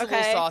of Fate's a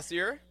little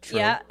saucier. True.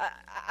 Yeah,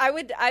 I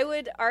would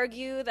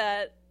argue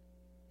that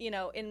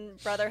in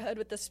Brotherhood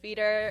with the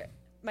speeder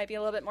might be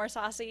a little bit more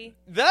saucy.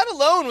 That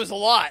alone was a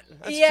lot.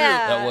 That's true.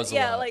 That was a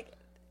lot. Like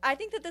I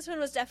think that this one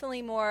was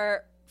definitely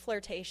more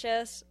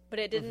flirtatious, but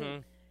it didn't.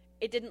 Mm-hmm.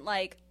 It didn't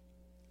like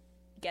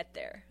get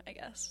there, I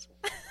guess.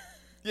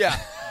 Yeah,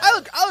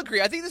 I'll agree.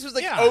 I think this was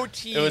like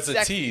OT. It was a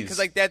sexy, tease. because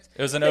like that's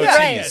It was an Yeah. OT.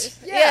 Right.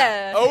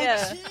 Yeah.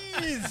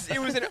 OTs. It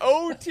was an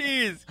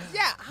OTs.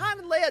 Yeah, Han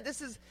and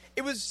Leia.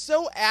 It was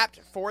so apt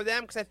for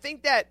them because I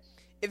think that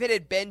if it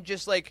had been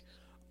just like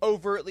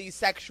overtly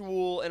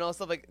sexual and all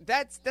stuff like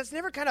that's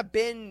never kind of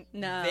been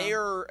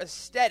their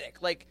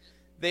aesthetic. Like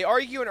they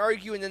argue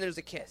and then there's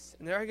a kiss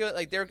and they argue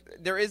like there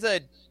is a,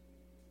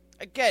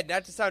 again,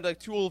 not to sound like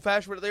too old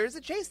fashioned, but there is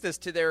a chasteness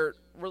to their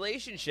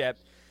relationship.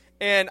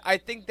 And I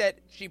think that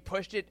she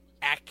pushed it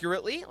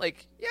accurately.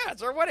 Like, yeah,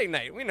 it's our wedding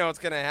night. We know what's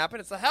going to happen.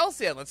 It's a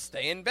halcyon. Let's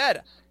stay in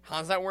bed.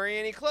 Han's not wearing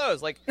any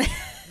clothes. Like,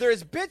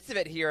 there's bits of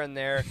it here and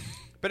there,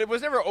 but it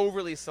was never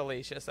overly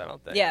salacious, I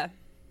don't think. Yeah.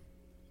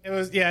 It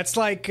was. Yeah, it's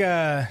like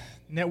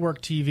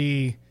network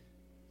TV,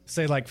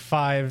 say like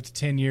 5 to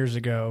 10 years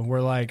ago,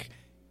 where like,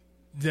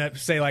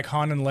 say like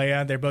Han and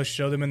Leia, they both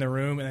show them in the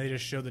room and they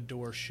just show the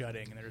door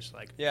shutting and they're just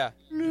like, yeah,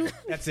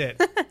 that's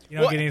it. You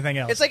don't get anything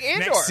else. It's like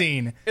Andor. Next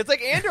scene. It's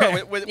like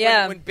Andor when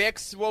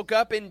Bix woke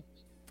up in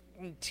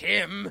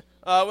Tim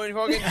when he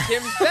woke in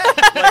Tim's bed.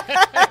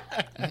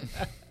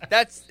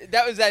 Like,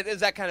 that was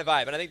that kind of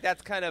vibe, and I think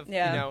that's kind of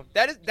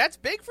that's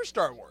big for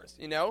Star Wars.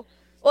 Well,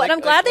 and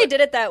I'm glad they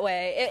did it that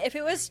way. If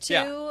it was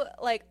too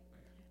like.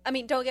 I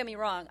mean, don't get me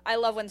wrong. I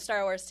love when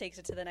Star Wars takes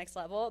it to the next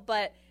level,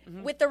 but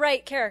with the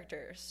right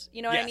characters.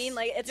 You know what I mean?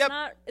 Like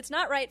it's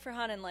not right for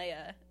Han and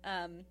Leia,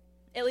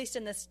 at least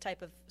in this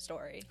type of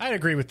story. I'd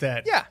agree with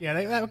that.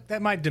 Yeah,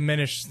 that might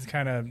diminish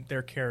kind of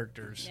their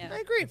characters. Yeah. I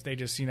agree. If they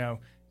just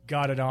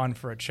got it on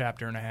for a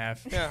chapter and a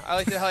half. Yeah, I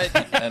like how it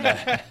chapter and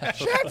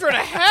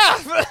a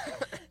half.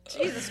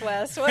 Jesus,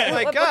 Wes, what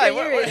my book God, are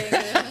you reading?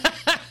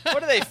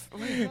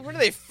 What are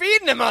they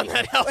feeding him on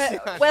that halcyon?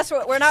 Wes,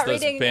 we're not Those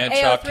reading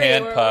Banchock AO3.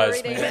 hand We're pies,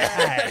 reading man.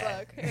 that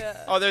book.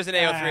 Yeah. Oh, there's an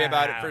AO3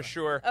 about it for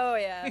sure. Oh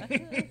yeah.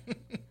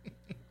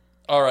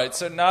 All right,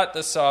 so not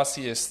the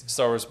sauciest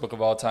Star Wars book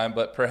of all time,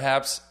 but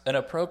perhaps an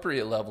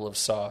appropriate level of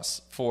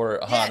sauce for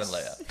Han and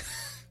Leia.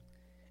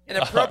 An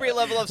appropriate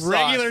level of sauce.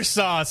 Regular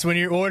sauce. When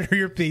you order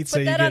your pizza, Put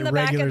you that get on the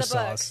back regular of the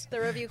sauce. book.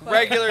 The review quote.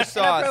 Regular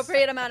sauce. An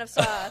appropriate amount of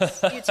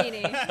sauce.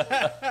 Utini.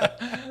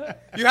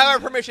 You have our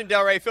permission,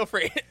 Del Rey. Feel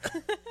free.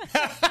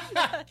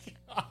 That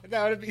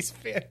would be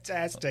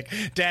fantastic.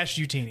 Dash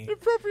Utini.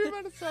 Appropriate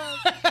amount of sauce.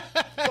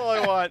 That's all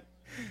I want.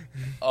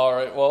 All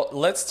right, well,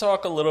 let's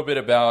talk a little bit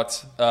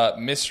about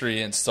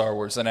mystery in Star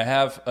Wars. And I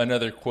have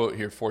another quote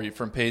here for you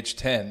from page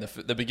 10.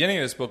 The beginning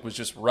of this book was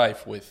just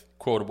rife with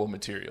quotable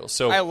material.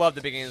 So I love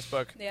the beginning of this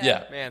book.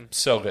 Yeah, man.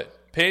 So good.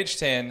 Page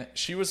 10,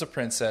 she was a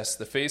princess,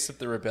 the face of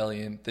the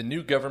rebellion, the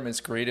new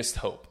government's greatest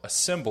hope, a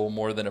symbol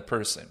more than a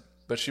person.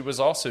 But she was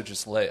also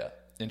just Leia,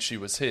 and she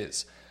was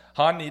his.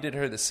 Han needed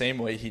her the same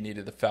way he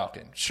needed the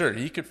Falcon. Sure,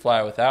 he could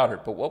fly without her,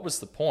 but what was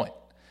the point?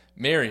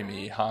 Marry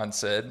me, Han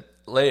said.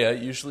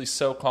 Leia, usually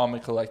so calm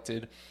and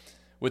collected,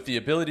 with the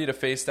ability to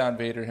face down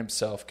Vader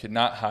himself, could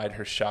not hide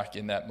her shock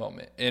in that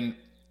moment. And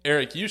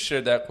Eric, you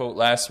shared that quote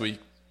last week.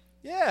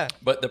 Yeah.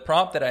 But the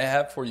prompt that I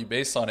have for you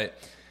based on it,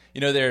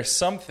 there are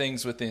some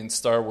things within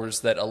Star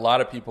Wars that a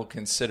lot of people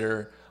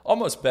consider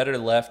almost better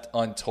left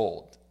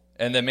untold.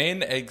 And the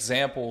main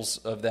examples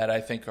of that,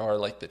 I think, are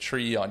like the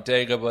tree on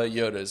Dagobah,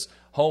 Yoda's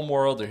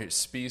homeworld, or his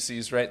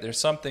species, right? There's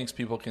some things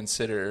people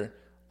consider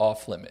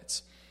off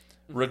limits.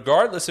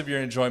 Regardless of your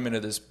enjoyment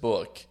of this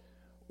book,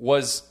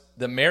 was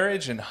the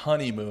marriage and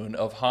honeymoon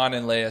of Han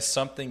and Leia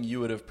something you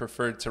would have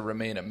preferred to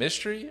remain a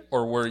mystery?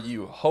 Or were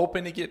you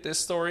hoping to get this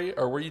story?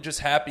 Or were you just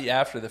happy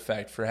after the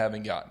fact for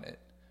having gotten it?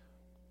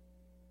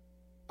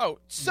 Oh,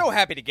 so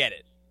happy to get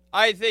it.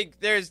 I think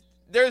there's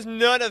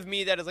none of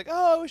me that is like,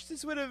 oh, I wish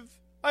this would have.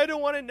 I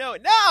don't want to know.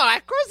 No,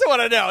 of course I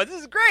want to know.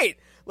 This is great.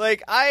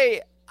 Like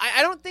I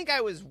don't think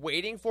I was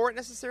waiting for it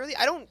necessarily.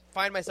 I don't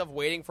find myself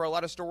waiting for a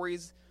lot of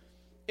stories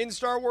in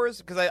Star Wars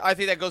because I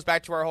think that goes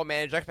back to our whole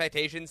managed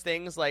expectations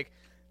things. Like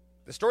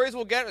the stories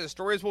we'll get are the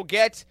stories we'll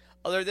get.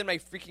 Other than my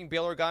freaking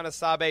Bail Organa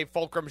Sabe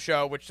Fulcrum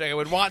show, which I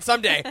would want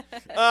someday.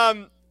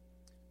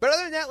 But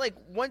other than that, like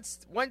once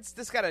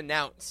this got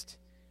announced,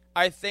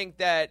 I think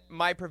that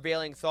my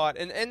prevailing thought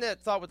and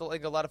that thought with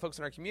like a lot of folks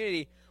in our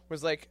community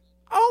was like,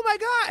 oh my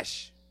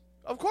gosh,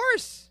 of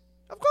course,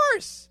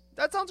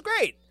 that sounds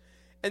great.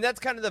 And that's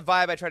kind of the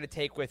vibe I try to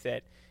take with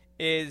it,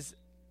 is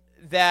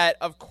that,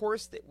 of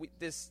course,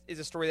 this is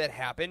a story that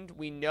happened.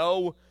 We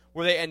know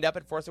where they end up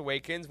at Force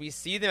Awakens. We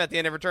see them at the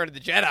end of Return of the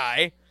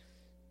Jedi.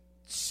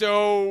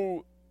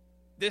 So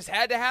this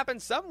had to happen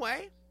some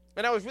way.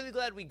 And I was really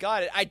glad we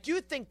got it. I do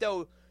think,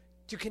 though,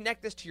 to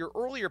connect this to your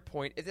earlier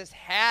point, if this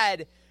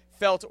had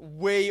felt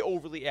way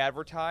overly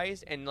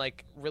advertised and,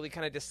 like, really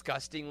kind of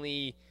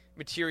disgustingly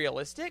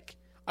materialistic,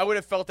 I would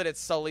have felt that it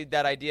sullied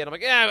that idea. And I'm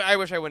like, I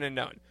wish I wouldn't have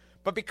known.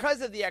 But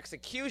because of the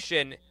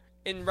execution,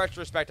 in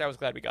retrospect, I was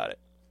glad we got it.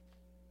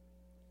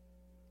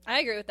 I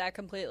agree with that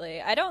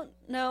completely. I don't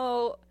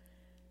know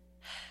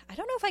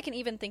if I can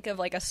even think of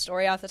like a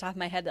story off the top of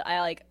my head that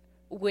I like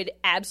would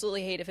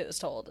absolutely hate if it was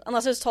told,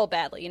 unless it was told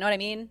badly. You know what I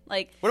mean?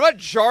 Like, what about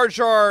Jar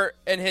Jar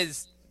and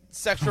his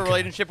sexual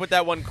relationship with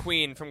that one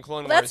queen from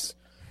Clone Wars?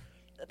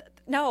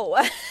 No.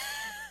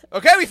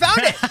 Okay, we found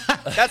it.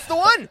 That's the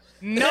one.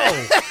 No.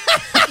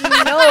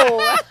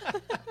 No.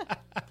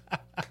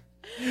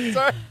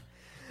 Sorry.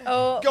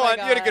 Oh, Go my on.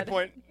 God. You had a good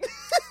point.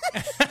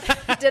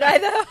 Did I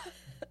though?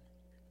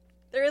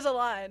 There is a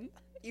line.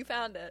 You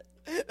found it.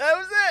 That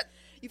was it.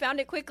 You found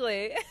it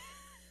quickly.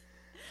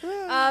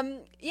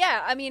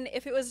 Yeah, I mean,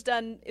 if it was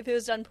done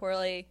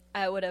poorly,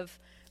 I would have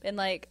been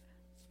like,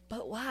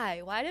 but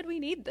why? Why did we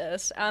need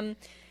this?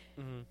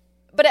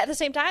 But at the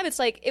same time, it's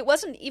like, it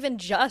wasn't even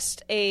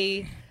just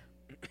a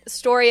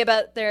story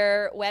about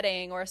their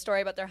wedding or a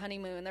story about their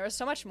honeymoon. There was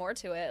so much more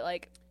to it.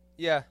 Like,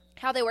 Yeah.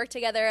 how they worked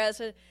together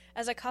as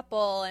a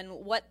couple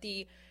and what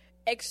the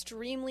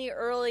extremely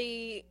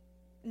early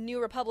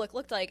New Republic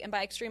looked like. And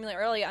by extremely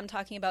early, I'm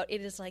talking about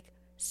it is like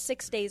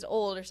 6 days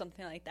old or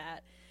something like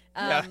that.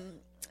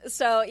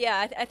 So,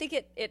 yeah, I think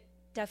it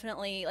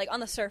definitely, like,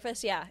 on the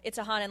surface, yeah, it's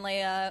a Han and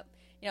Leia,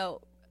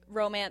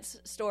 romance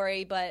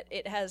story, but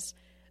it has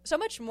so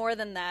much more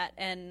than that,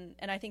 and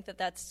I think that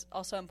that's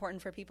also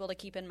important for people to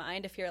keep in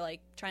mind if you're,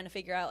 like, trying to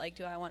figure out, like,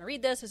 do I want to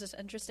read this? Is this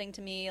interesting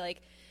to me?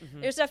 Like,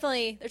 there's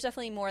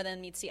definitely more than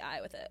meets the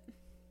eye with it.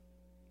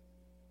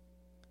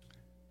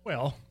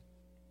 Well,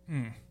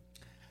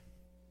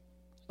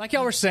 like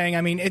y'all were saying,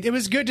 I mean, it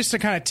was good just to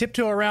kind of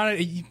tiptoe around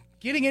it.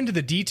 Getting into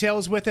the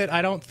details with it,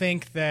 I don't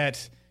think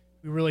that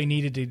we really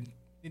needed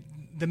to.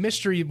 The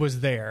mystery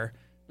was there,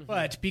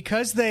 but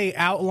because they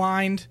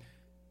outlined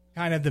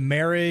kind of the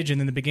marriage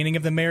and then the beginning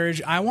of the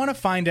marriage, I want to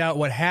find out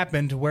what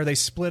happened to where they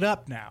split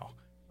up now.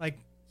 Like,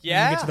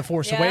 when we get to the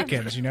Force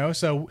Awakens,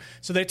 So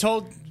they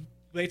told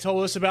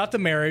us about the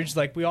marriage.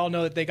 Like, we all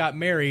know that they got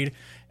married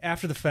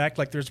after the fact.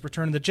 Like, there's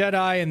Return of the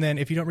Jedi, and then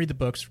if you don't read the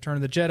books, Return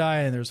of the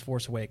Jedi, and there's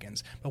Force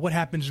Awakens. But what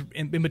happens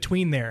in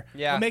between there?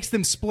 Yeah. What makes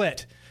them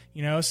split?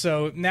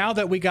 So now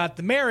that we got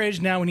the marriage,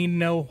 now we need to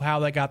know how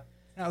they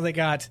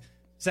got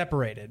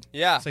separated.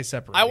 Yeah. I'll say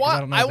separated. I 'cause want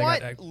don't know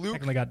if they Luke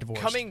technically got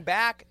divorced. coming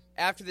back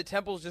after the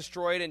temple's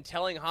destroyed and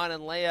telling Han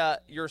and Leia,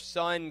 your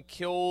son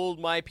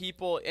killed my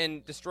people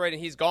and destroyed,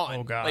 and he's gone.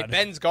 Oh, God. Like,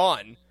 Ben's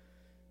gone.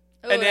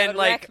 Ooh, And then, that would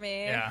like, wreck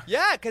me.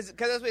 Yeah, because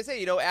that's what I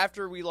say.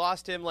 After we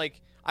lost him,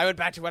 like, I went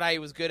back to what I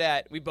was good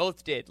at. We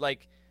both did.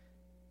 Like,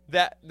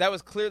 that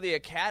was clearly a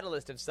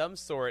catalyst of some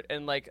sort.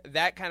 And, like,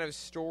 that kind of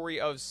story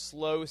of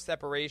slow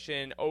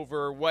separation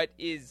over what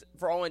is,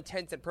 for all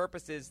intents and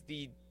purposes,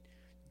 the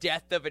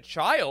death of a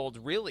child,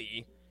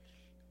 really,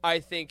 I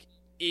think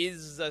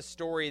is a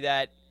story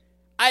that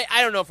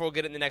I don't know if we'll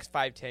get it in the next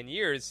 5-10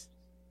 years,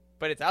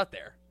 but it's out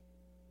there,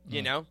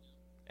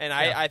 And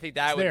I think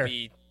that would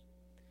be,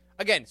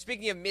 again,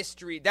 speaking of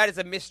mystery, that is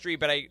a mystery,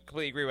 but I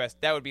completely agree with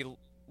that would be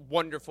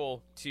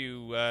wonderful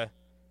to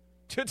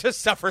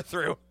suffer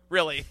through,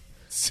 really.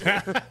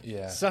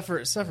 Yeah.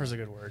 Suffer's a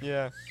good word.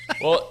 Yeah.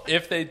 Well,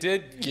 if they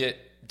did get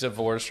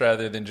divorced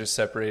rather than just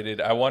separated,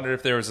 I wonder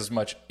if there was as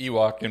much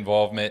Ewok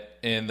involvement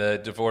in the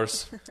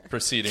divorce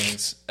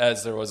proceedings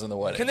as there was in the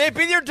wedding. Can they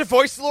be your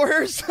divorce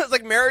lawyers? It's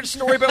like Marriage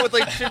Story, but with,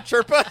 like,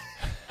 Chirpa.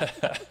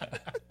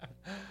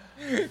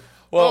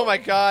 Well, oh, my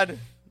God.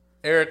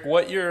 Eric,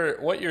 what you're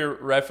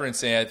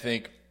referencing, I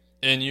think,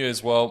 and you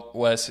as well,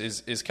 Wes,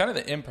 is kind of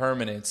the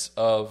impermanence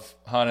of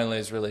Han and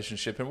Leia's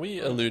relationship. And we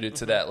alluded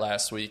to that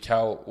last week,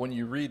 how when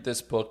you read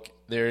this book,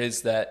 there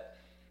is that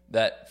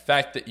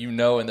fact that in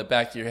the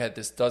back of your head,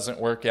 this doesn't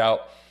work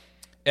out.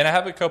 And I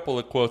have a couple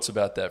of quotes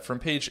about that. From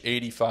page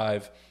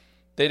 85,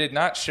 they did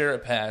not share a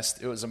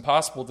past. It was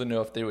impossible to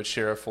know if they would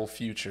share a full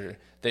future.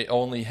 They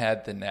only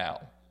had the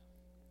now.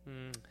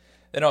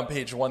 Then on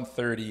page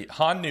 130,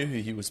 Han knew who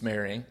he was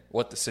marrying,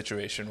 what the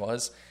situation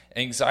was.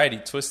 Anxiety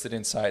twisted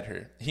inside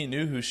her. He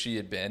knew who she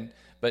had been,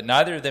 but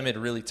neither of them had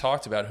really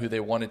talked about who they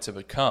wanted to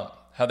become,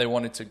 how they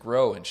wanted to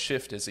grow and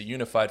shift as a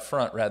unified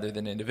front rather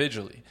than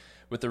individually.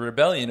 With the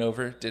rebellion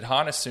over, did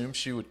Han assume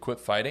she would quit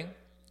fighting?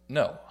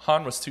 No,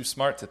 Han was too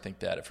smart to think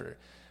that of her.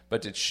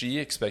 But did she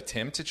expect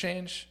him to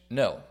change?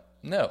 No.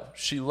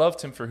 She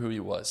loved him for who he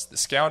was, the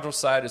scoundrel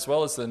side as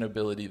well as the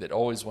nobility that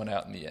always won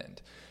out in the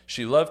end.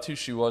 She loved who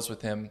she was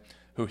with him,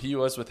 who he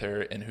was with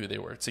her, and who they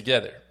were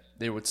together.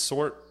 They would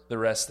sort the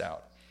rest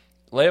out.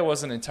 Leia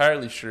wasn't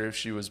entirely sure if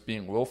she was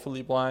being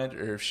willfully blind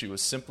or if she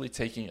was simply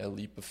taking a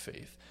leap of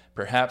faith.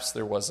 Perhaps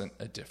there wasn't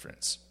a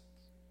difference.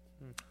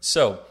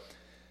 So,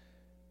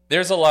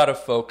 there's a lot of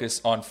focus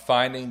on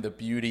finding the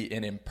beauty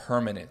in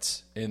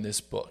impermanence in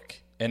this book.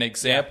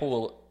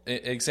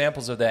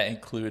 Examples of that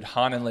include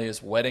Han and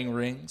Leia's wedding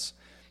rings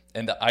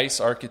and the ice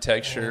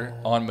architecture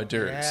on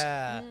Maduras.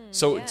 Yeah.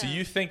 So do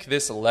you think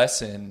this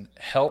lesson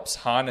helps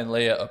Han and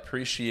Leia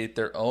appreciate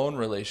their own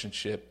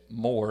relationship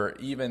more,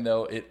 even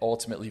though it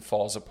ultimately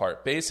falls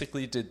apart?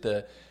 Basically, did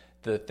the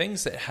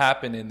things that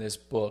happen in this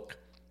book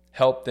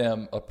help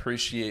them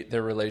appreciate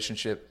their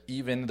relationship,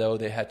 even though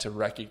they had to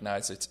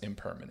recognize its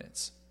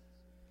impermanence?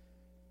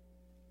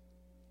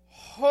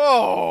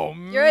 Oh,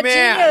 You're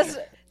man. a genius.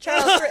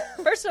 Charles,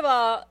 first of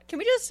all, can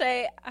we just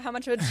say how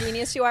much of a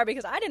genius you are?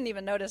 Because I didn't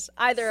even notice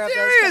either of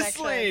those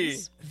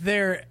connections.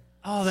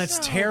 That's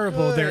So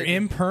terrible. good. Their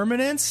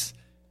impermanence.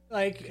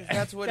 Like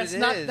That's what it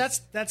not,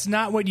 is. That's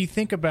not what you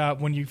think about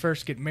when you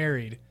first get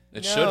married.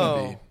 It No.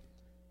 shouldn't be.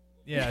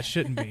 Yeah, it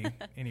shouldn't be.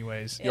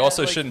 Anyways. You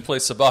also shouldn't play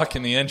sabacc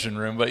in the engine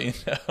room, but you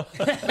know.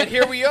 But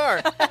here we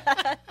are.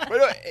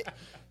 But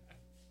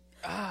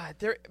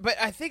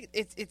I think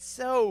it's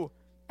so.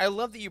 I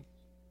love that you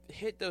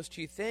hit those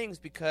two things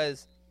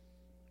because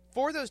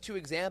for those two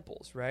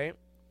examples, right?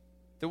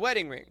 The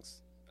wedding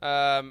rings.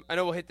 I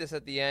know we'll hit this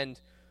at the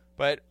end,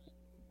 but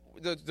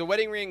the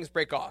wedding rings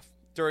break off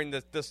during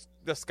the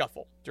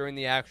scuffle during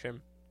the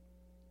action,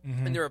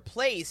 and they're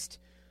replaced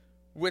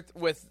with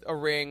a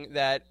ring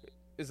that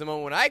is the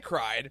moment when I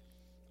cried,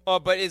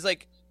 but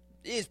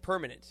is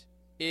permanent,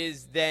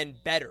 is then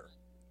better,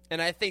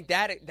 and I think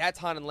that's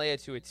Han and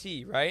Leia to a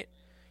T, right?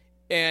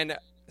 And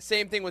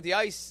same thing with the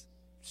ice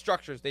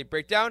structures. They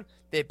break down,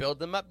 they build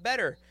them up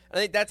better. I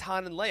think that's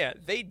Han and Leia.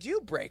 They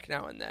do break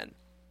now and then,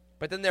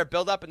 but then they're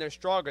built up and they're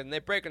stronger, and they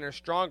break and they're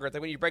stronger. It's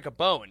like when you break a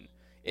bone,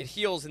 it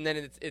heals and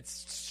then it's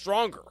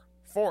stronger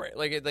for it.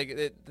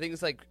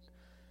 Things like.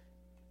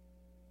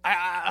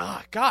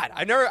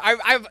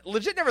 I've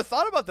legit never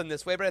thought about them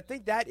this way, but I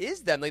think that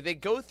is them. Like, they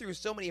go through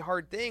so many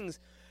hard things,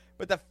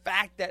 but the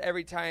fact that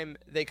every time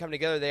they come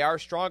together, they are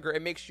stronger,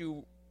 it makes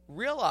you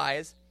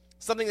realize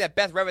something that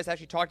Beth Revis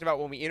actually talked about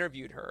when we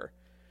interviewed her,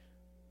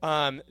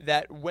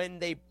 that when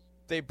they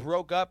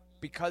broke up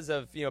because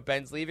of,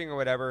 Ben's leaving or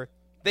whatever,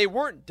 they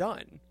weren't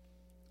done.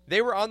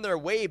 They were on their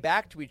way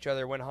back to each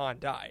other when Han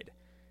died.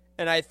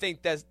 And I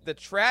think that the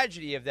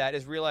tragedy of that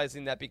is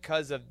realizing that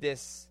because of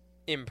this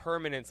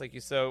impermanence, like you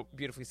so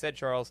beautifully said,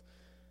 Charles,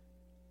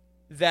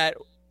 that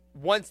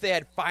once they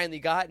had finally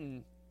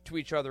gotten to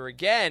each other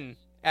again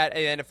at the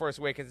end of Force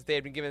Awakens, if they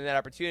had been given that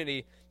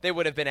opportunity, they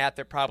would have been at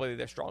probably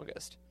their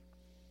strongest.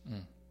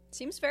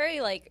 Seems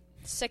very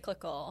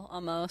cyclical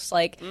almost.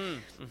 Like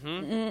they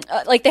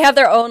have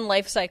their own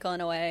life cycle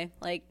in a way.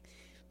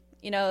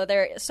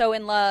 They're so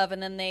in love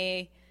and then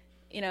they,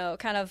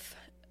 kind of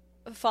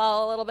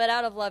fall a little bit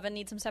out of love and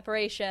need some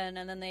separation,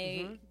 and then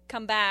they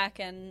come back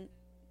and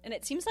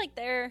it seems like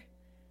they're,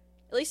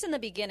 at least in the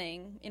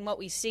beginning, in what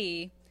we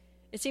see,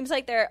 it seems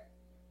like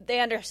they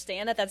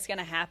understand that that's going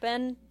to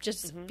happen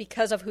just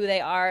because of who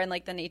they are and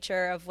the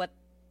nature of what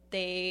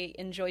they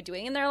enjoy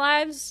doing in their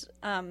lives,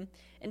 and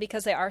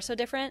because they are so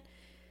different.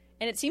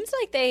 And it seems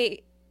like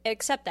they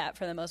accept that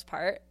for the most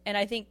part. And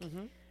I think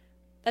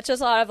that shows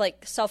a lot of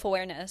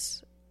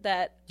self-awareness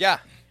that,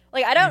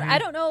 I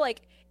don't know,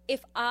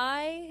 if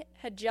I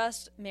had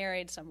just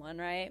married someone,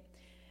 right?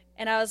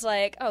 And I was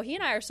like, oh, he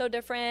and I are so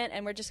different,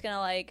 and we're just going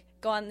to,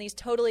 go on these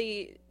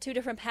totally two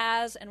different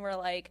paths, and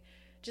we're,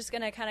 just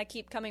going to kind of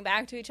keep coming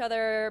back to each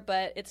other,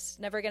 but it's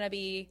never going to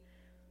be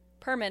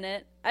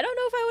permanent. I don't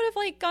know if I would have,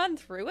 like, gone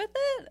through with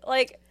it.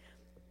 Like,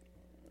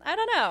 I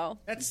don't know.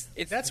 That's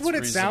It's what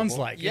it sounds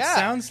reasonable. like. Yeah.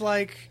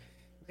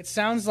 It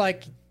sounds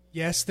like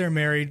yes, they're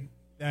married.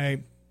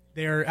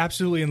 They're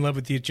absolutely in love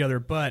with each other,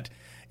 but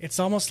it's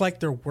almost like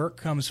their work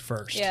comes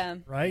first. Yeah.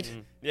 Right?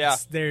 Yeah.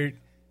 They're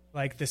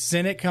like the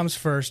Senate comes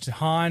first.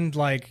 Han,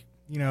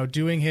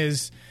 doing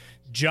his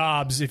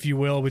jobs, if you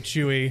will, with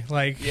Chewie.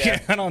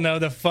 I don't know,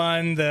 the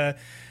fun, but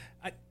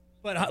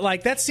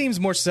that seems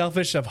more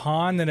selfish of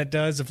Han than it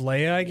does of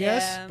Leia, I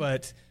guess. Yeah.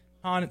 But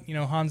Han,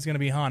 Han's gonna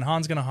be Han.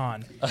 Han's gonna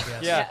Han. Yes.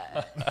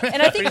 Yeah.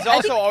 And I think But he's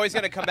also always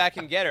going to come back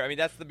and get her. I mean,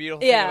 that's the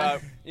beautiful Yeah.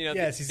 thing about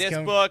Yes, he's this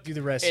come book. do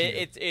the rescue.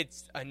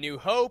 It's a New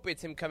Hope.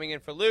 It's him coming in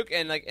for Luke,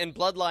 and in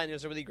Bloodline,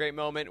 there's a really great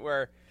moment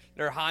where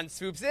Han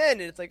swoops in,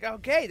 and it's like,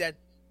 okay,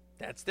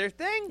 that's their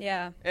thing.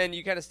 Yeah. And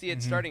you kind of see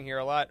it starting here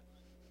a lot.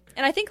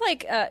 And I think,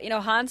 like,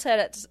 Han said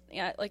it's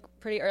like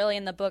pretty early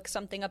in the book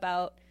something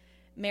about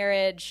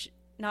marriage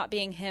not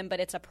being him, but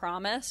it's a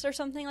promise or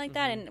something like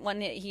that, and one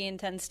that he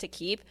intends to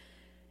keep.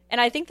 And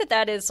I think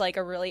that is like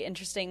a really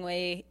interesting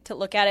way to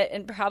look at it,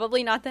 and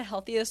probably not the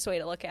healthiest way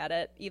to look at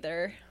it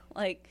either.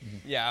 Like,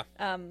 yeah.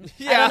 I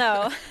don't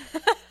know.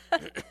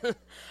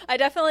 I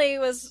definitely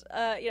was,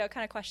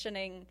 kind of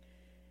questioning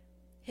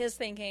his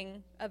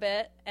thinking a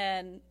bit,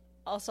 and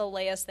also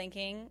Leia's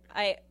thinking.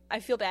 I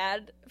feel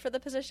bad for the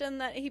position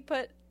that he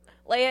put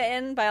Leia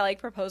in by like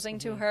proposing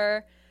to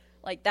her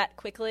like that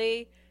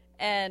quickly,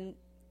 and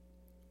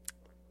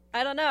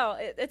I don't know.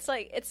 It's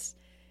like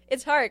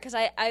it's hard because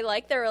I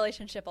like their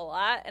relationship a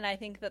lot, and I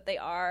think that they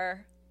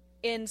are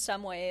in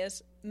some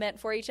ways meant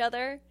for each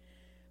other.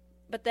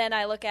 But then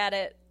I look at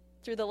it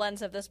through the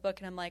lens of this book,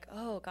 and I'm like,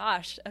 oh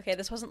gosh, okay,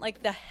 this wasn't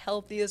like the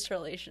healthiest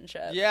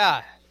relationship.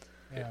 Yeah.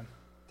 Yeah.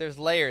 There's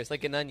layers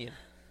like an onion.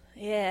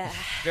 Yeah.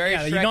 Very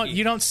Shrekky.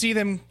 you don't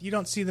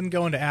see them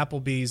going to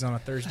Applebee's on a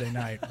Thursday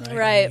night, right?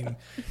 Right. I mean,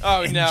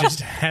 Oh no.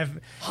 just have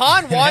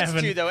Han wants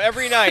having- to though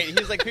every night.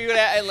 He's like, "Can we go to?"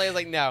 And Leia's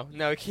like, "No."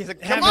 He's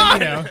like, "Come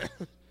on."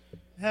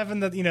 Having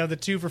the the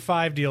 2 for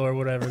 $5 deal or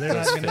whatever. They're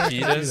not going to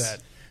do fajitas?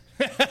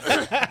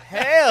 that.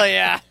 Hell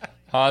yeah.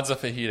 Han's a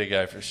fajita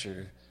guy for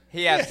sure.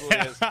 He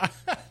absolutely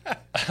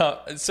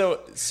is.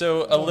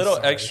 So a little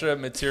sorry. extra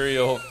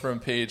material from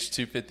page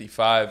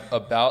 255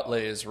 about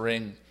Leia's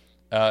ring.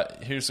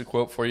 Here's a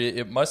quote for you.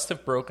 It must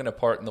have broken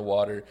apart in the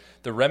water,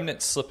 the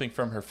remnant slipping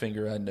from her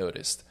finger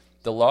unnoticed.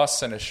 The loss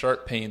sent a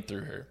sharp pain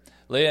through her.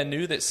 Leia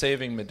knew that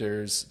saving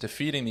Madurs,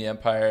 defeating the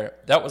Empire,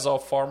 that was all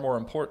far more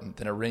important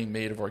than a ring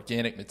made of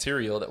organic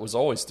material that was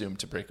always doomed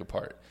to break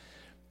apart.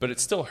 But it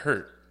still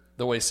hurt,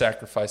 the way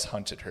sacrifice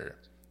hunted her.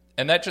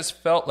 And that just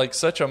felt like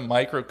such a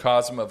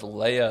microcosm of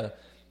Leia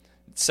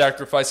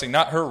sacrificing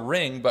not her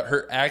ring, but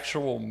her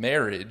actual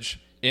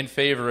marriage in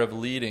favor of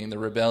leading the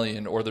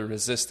rebellion or the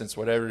resistance,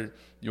 whatever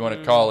you want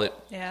to call it,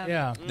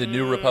 Yeah. the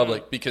New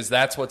Republic, because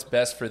that's what's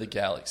best for the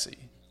galaxy.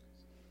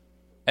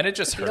 And it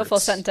just Beautiful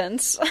hurts.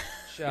 sentence.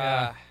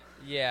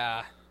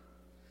 Yeah.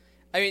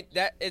 I mean,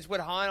 that is what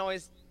Han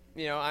always.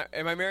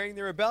 Am I marrying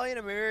the rebellion?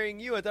 Am I marrying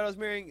you? I thought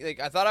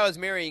I was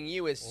marrying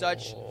you. Is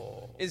such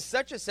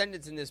a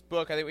sentence in this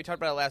book. I think we talked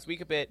about it last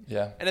week a bit.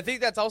 Yeah. And I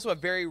think that's also a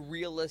very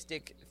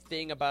realistic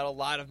thing about a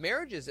lot of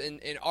marriages in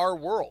our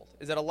world.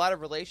 Is that a lot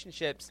of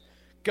relationships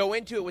go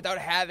into it without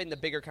having the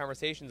bigger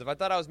conversations. If I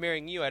thought I was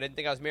marrying you, I didn't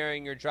think I was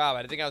marrying your job.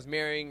 I didn't think I was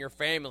marrying your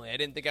family. I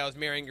didn't think I was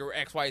marrying your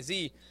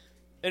XYZ.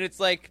 And it's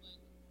like,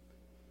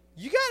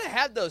 you gotta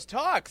have those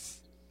talks,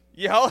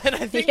 And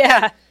I think,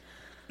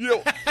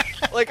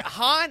 like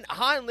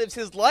Han lives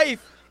his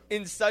life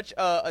in such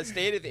a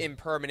state of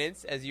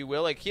impermanence, as you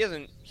will. Like he's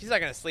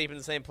not gonna sleep in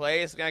the same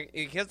place.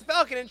 He has the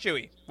Falcon and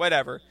Chewie,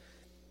 whatever.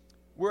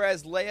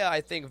 Whereas Leia,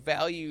 I think,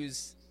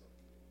 values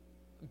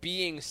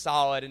being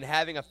solid and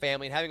having a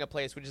family and having a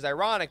place, which is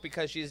ironic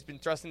because she's been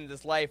thrust into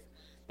this life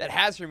that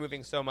has her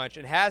moving so much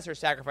and has her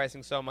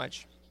sacrificing so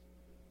much.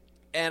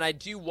 And I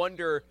do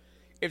wonder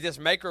if this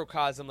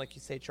microcosm, like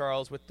you say,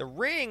 Charles, with the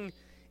ring,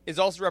 is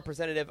also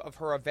representative of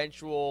her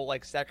eventual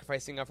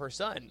sacrificing of her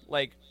son.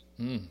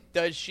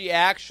 Does she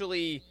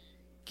actually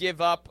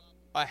give up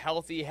a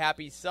healthy,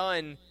 happy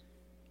son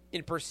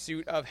in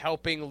pursuit of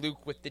helping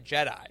Luke with the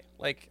Jedi?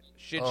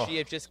 Should she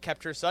have just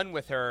kept her son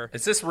with her?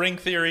 Is this ring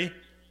theory?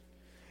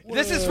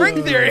 This is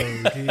ring theory.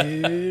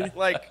 Dude.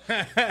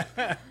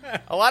 A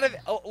lot of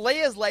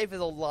Leia's life is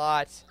a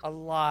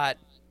lot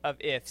of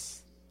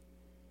ifs.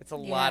 It's a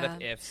lot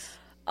of ifs.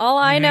 All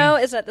I know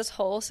is that this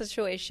whole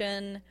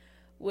situation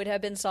would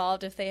have been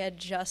solved if they had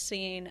just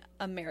seen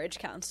a marriage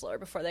counselor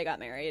before they got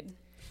married.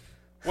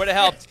 Would have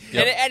helped.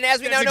 Yep. And as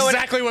we That's now know,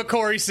 exactly what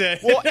Corey said.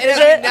 and as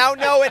we now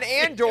know in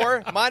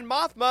Andor, Mon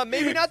Mothma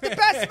maybe not the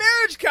best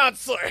marriage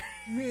counselor.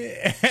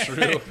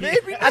 True.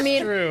 Maybe not. I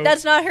mean, true.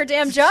 that's not her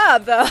damn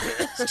job, though.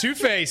 It's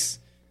Two-Face.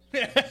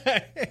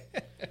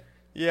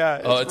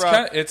 Yeah.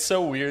 It's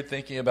so weird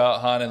thinking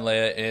about Han and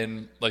Leia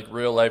in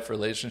real life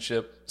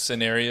relationship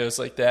scenarios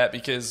like that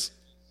because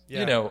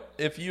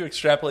if you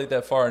extrapolate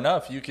that far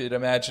enough, you could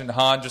imagine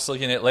Han just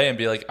looking at Leia and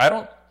be like, I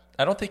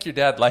don't think your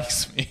dad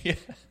likes me.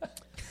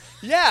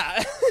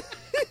 Yeah.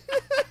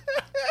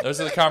 Those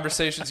are the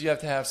conversations you have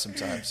to have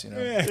sometimes, It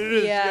is. You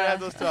Yeah. gotta have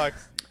those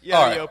talks. All Be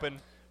right. open.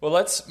 Well,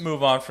 let's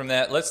move on from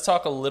that. Let's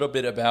talk a little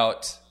bit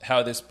about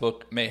how this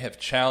book may have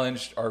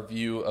challenged our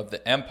view of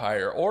the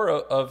Empire or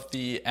of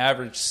the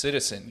average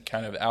citizen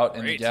kind of out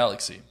in the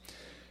galaxy.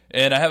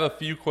 And I have a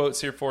few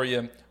quotes here for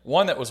you.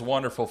 One that was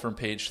wonderful from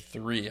page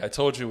 3. I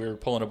told you we were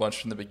pulling a bunch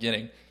from the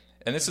beginning.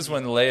 And this is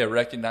when Leia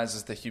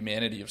recognizes the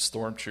humanity of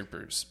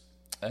stormtroopers.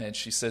 And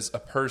she says, a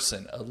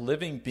person, a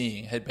living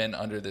being, had been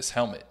under this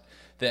helmet.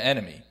 The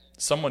enemy.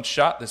 Someone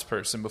shot this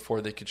person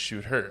before they could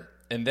shoot her.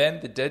 And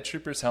then the dead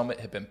trooper's helmet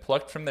had been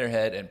plucked from their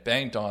head and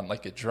banged on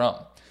like a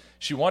drum.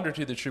 She wondered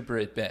who the trooper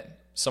had been.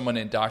 Someone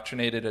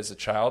indoctrinated as a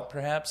child,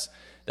 perhaps?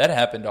 That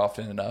happened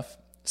often enough.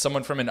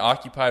 Someone from an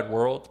occupied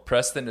world,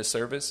 pressed into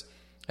service?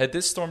 Had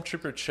this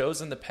stormtrooper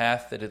chosen the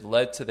path that had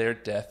led to their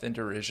death and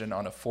derision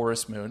on a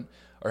forest moon?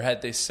 or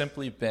had they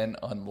simply been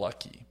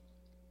unlucky?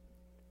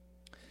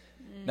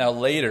 Now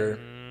later,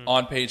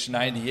 on page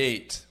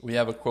 98, we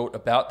have a quote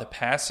about the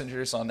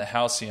passengers on the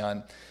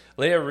Halcyon.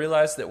 Leia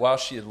realized that while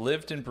she had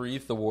lived and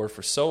breathed the war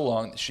for so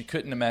long that she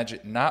couldn't imagine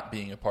not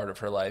being a part of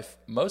her life,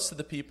 most of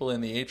the people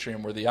in the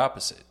atrium were the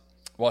opposite.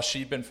 While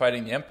she'd been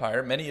fighting the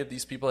Empire, many of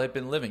these people had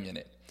been living in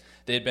it.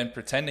 They had been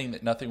pretending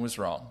that nothing was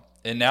wrong.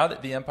 And now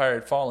that the Empire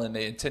had fallen,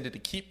 they intended to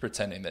keep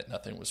pretending that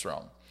nothing was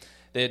wrong.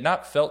 They had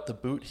not felt the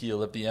boot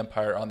heel of the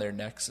Empire on their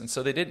necks, and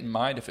so they didn't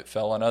mind if it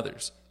fell on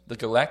others. The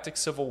Galactic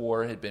Civil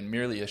War had been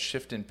merely a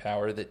shift in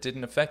power that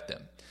didn't affect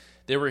them.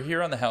 They were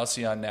here on the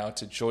Halcyon now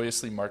to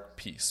joyously mark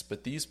peace,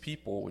 but these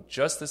people would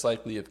just as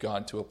likely have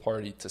gone to a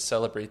party to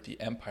celebrate the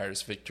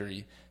Empire's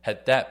victory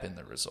had that been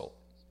the result.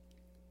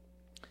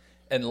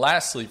 And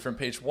lastly, from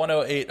page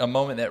 108, a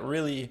moment that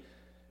really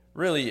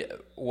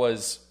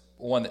was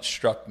one that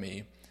struck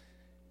me.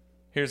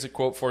 Here's a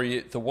quote for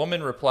you. The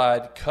woman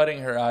replied,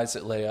 cutting her eyes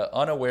at Leia,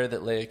 unaware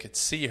that Leia could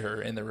see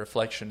her in the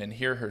reflection and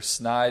hear her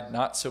snide,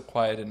 not so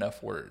quiet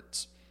enough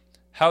words.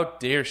 How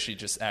dare she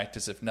just act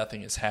as if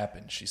nothing has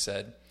happened, she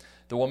said.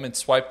 The woman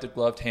swiped a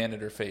gloved hand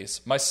at her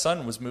face. My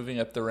son was moving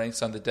up the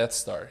ranks on the Death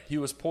Star. He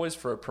was poised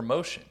for a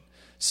promotion.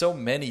 So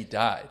many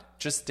died,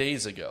 just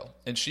days ago,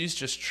 and she's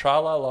just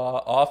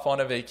tra-la-la off on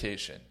a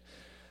vacation.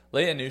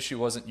 Leia knew she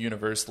wasn't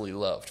universally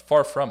loved.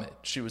 Far from it.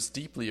 She was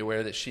deeply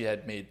aware that she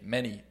had made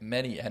many,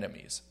 many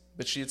enemies.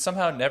 But she had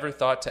somehow never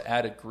thought to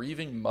add a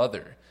grieving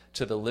mother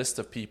to the list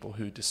of people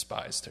who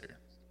despised her.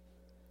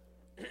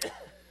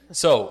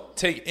 So,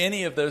 take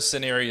any of those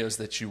scenarios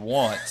that you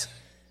want.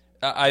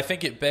 I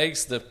think it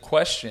begs the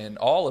question,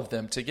 all of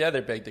them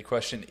together beg the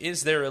question,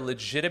 is there a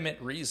legitimate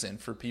reason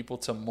for people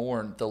to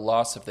mourn the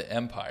loss of the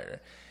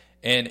Empire?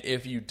 And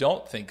if you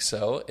don't think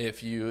so,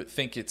 if you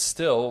think it's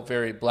still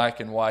very black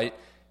and white,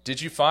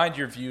 did you find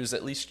your views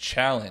at least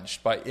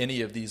challenged by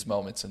any of these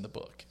moments in the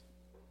book?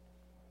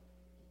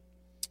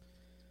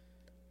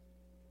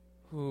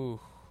 Ooh.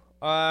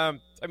 I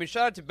mean,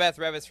 shout out to Beth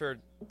Revis for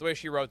the way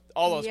she wrote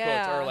all those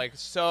quotes are like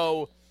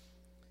so.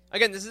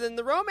 Again, this is in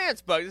the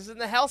romance book. This is in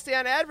the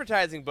Halcyon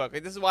advertising book.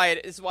 Like, this is why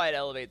it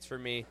elevates for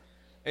me,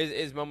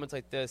 is moments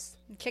like this.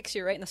 It kicks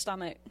you right in the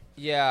stomach.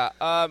 Yeah.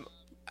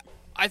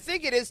 I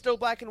think it is still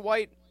black and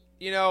white.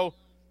 You know,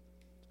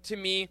 to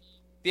me,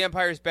 the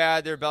Empire's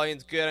bad. The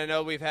Rebellion's good. I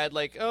know we've had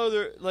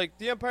the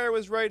Empire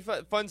was right,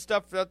 fun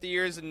stuff throughout the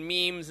years and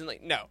memes and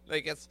no,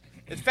 it's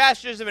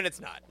fascism and it's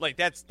not.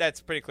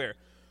 That's pretty clear.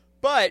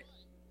 But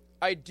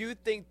I do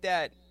think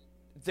that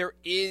there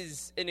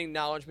is an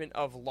acknowledgement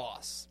of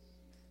loss,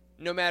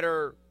 no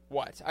matter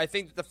what. I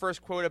think that the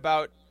first quote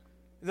about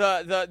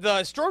the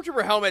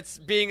Stormtrooper helmets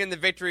being in the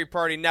victory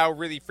party now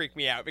really freaked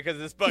me out because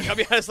of this book. I'll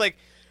be honest,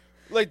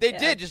 they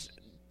did just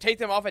take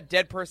them off a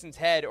dead person's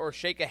head or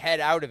shake a head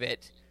out of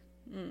it.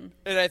 And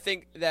I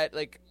think that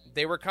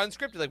they were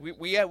conscripted.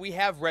 We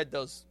have read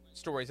those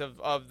stories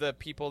of the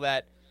people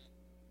that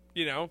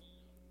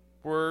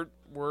were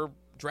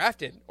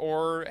drafted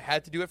or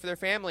had to do it for their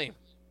family.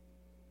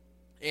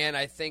 And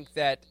I think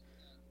that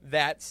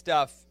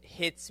stuff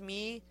hits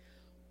me,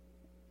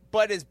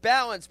 but is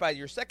balanced by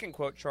your second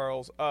quote,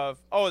 Charles, of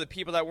the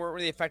people that weren't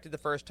really affected the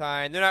first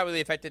time, they're not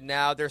really affected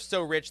now. They're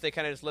so rich they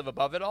kind of just live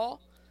above it all.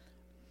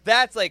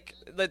 That's like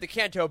the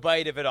Canto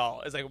bite of it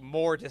all is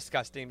more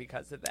disgusting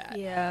because of that.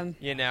 Yeah.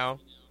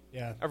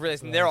 Yeah. I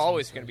realize they're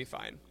always going to be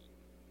fine.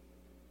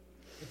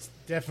 It's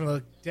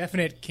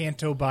definite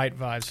Canto bite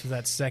vibes for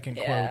that second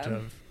quote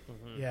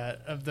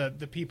of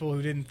the people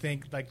who didn't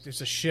think there's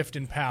a shift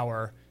in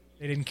power.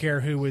 They didn't care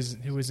who was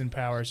in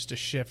power. It's just a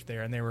shift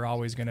there, and they were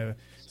always going to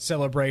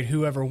celebrate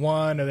whoever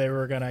won, or they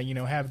were going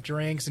to have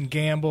drinks and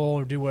gamble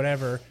or do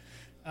whatever.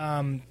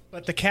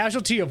 But the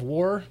casualty of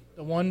war,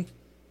 the one.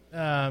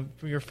 For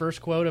your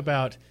first quote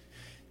about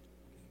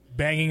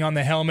banging on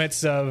the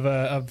helmets of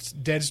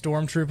dead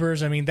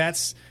stormtroopers, I mean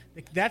that's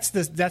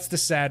the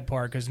sad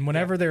part, because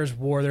whenever there's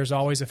war, there's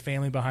always a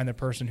family behind the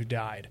person who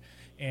died,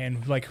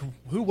 and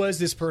who was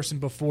this person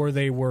before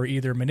they were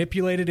either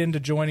manipulated into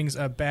joining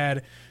a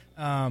bad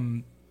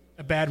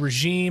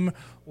regime,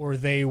 or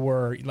they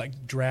were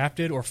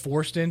drafted or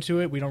forced into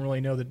it. We don't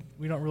really know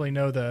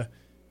the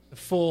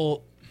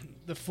full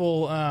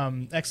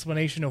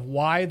explanation of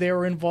why they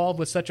were involved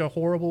with such a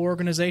horrible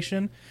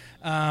organization.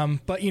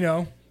 But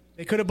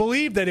they could have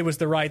believed that it was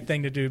the right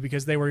thing to do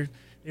because they were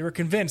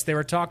convinced, they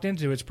were talked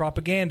into it's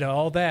propaganda,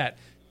 all that.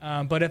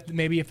 But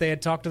if they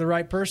had talked to the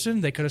right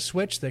person, they could have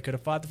switched. They could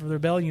have fought for the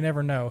rebellion. You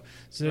never know.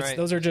 So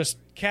those are just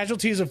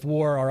casualties of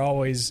war are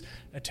always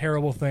a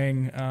terrible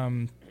thing.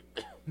 And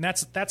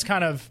that's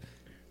kind of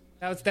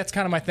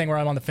my thing where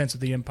I'm on the fence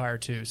with the Empire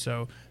too.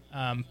 So,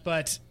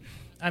 but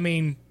I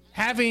mean,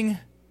 having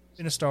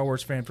been a Star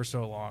Wars fan for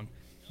so long,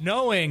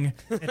 knowing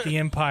that the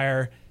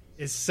Empire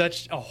is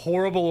such a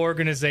horrible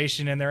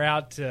organization and they're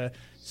out to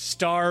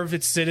starve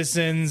its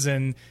citizens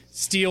and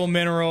steal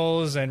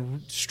minerals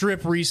and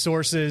strip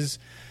resources.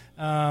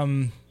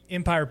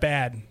 Empire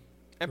bad.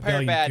 Empire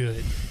Rebellion bad.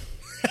 Good.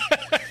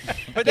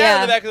 Put that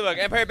on the back of the book.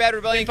 Empire bad,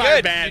 Rebellion Empire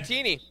good. bad.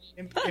 Utini.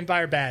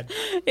 Empire bad.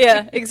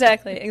 Yeah,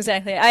 exactly.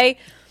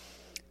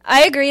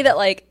 I agree that,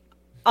 like,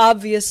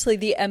 obviously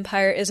the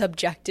Empire is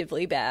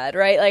objectively bad,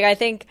 right? Like, I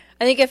think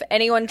if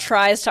anyone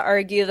tries to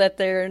argue that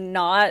they're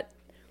not,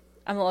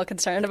 I'm a little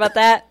concerned about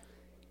that.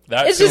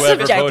 That's just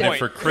whoever subjective. voted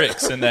for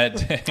Crix in that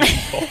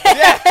poll.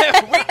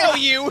 Yeah, we know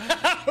you.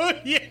 Oh,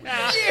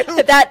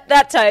 yeah.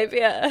 that type,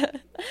 yeah.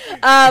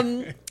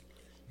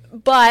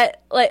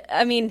 But, like,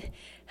 I mean,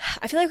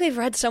 I feel like we've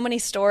read so many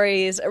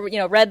stories, or,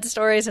 read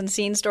stories and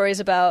seen stories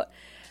about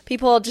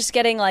people just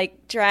getting,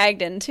 like,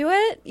 dragged into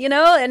it,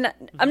 and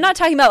I'm not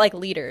talking about, like,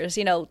 leaders.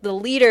 The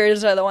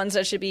leaders are the ones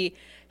that should be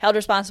held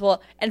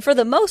responsible. And for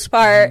the most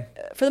part,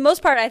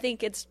 I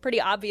think it's pretty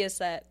obvious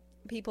that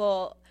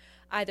people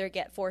either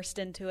get forced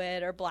into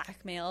it or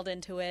blackmailed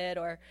into it,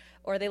 or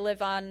they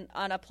live on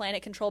a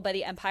planet controlled by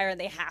the Empire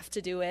and they have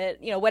to do it,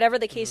 whatever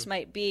the case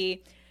might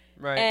be.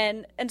 Right.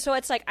 And so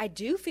it's like, I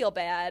do feel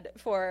bad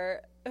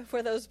for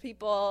those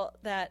people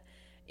that,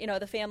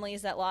 the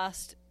families that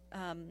lost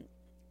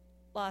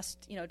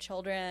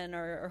children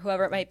or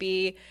whoever it might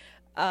be,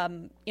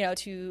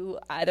 to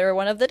either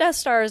one of the Death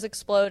Stars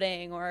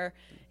exploding or,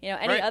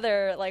 any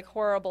other, like,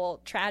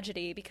 horrible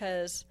tragedy,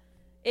 because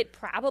it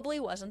probably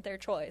wasn't their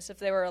choice if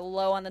they were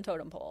low on the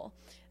totem pole.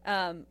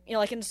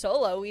 Like in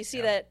Solo, we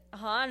see that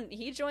Han,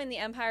 he joined the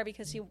Empire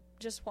because he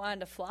just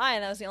wanted to fly,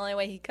 and that was the only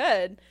way he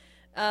could.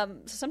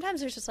 So sometimes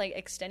there's just, like,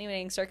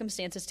 extenuating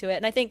circumstances to it.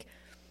 And I think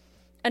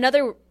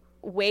another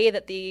way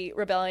that the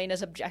rebellion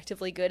is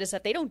objectively good is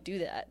that they don't do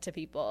that to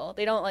people.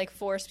 They don't, like,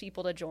 force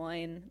people to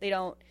join. They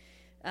don't,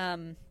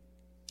 they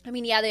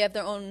have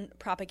their own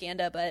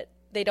propaganda, but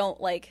they don't,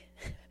 like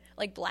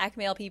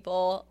blackmail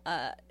people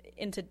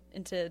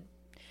into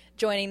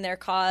joining their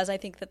cause. I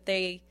think that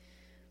they're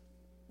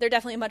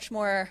definitely much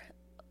more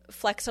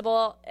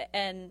flexible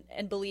and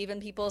believe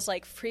in people's,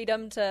 like,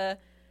 freedom to,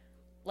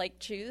 like,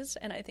 choose,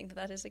 and I think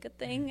that is a good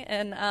thing.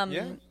 And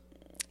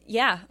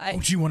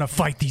Don't you want to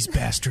fight these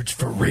bastards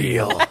for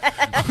real? Look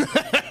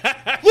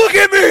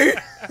at me.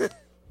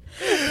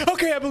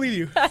 Okay, I believe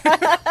you.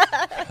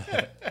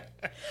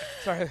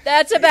 Sorry.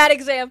 That's a bad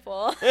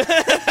example.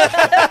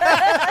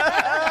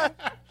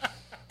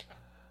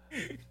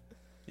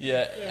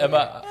 Yeah,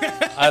 Emma,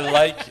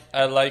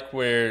 I like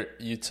where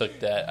you took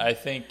that. I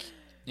think,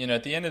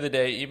 at the end of the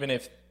day, even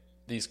if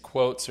these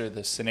quotes or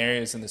the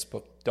scenarios in this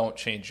book don't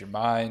change your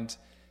mind,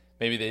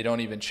 maybe they don't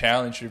even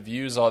challenge your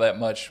views all that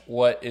much,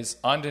 what is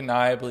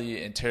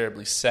undeniably and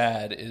terribly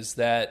sad is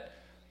that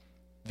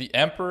the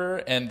Emperor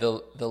and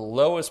the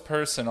lowest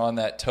person on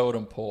that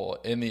totem pole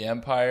in the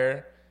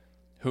Empire,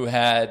 who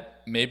had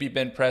maybe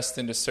been pressed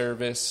into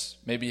service,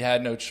 maybe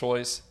had no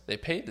choice, they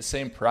paid the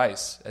same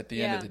price at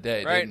the end of the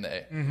day, didn't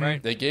they? Mm-hmm.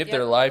 Right. They gave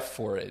their life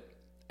for it,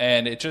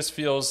 and it just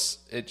feels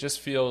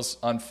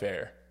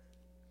unfair.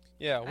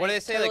 Yeah. What do they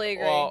say? Totally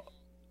agree. Well,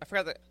 I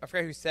forgot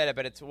who said it,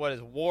 but it's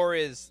war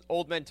is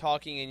old men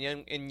talking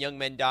and young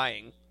men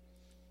dying,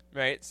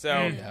 right?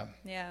 So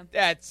Yeah.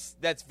 that's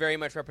very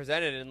much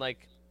represented, and,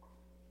 like,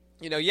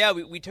 we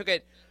took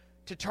it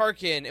to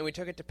Tarkin, and we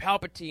took it to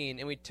Palpatine,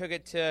 and we took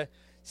it to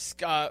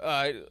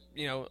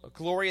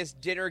glorious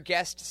dinner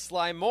guest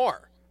Sly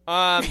Moore.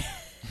 But,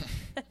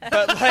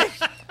 like,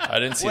 I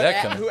didn't see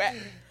that coming.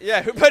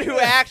 Who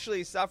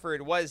actually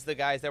suffered was the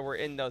guys that were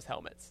in those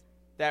helmets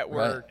that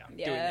were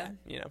doing that,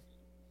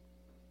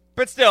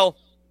 But still,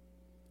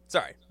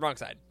 sorry, wrong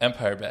side.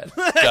 Empire bad.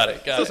 Got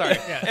it. So sorry.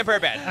 Empire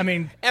bad. I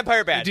mean,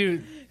 Empire bad.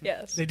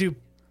 They do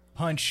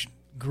punch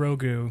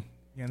Grogu.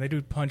 Yeah, they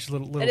do punch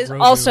little It is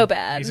Grogu. also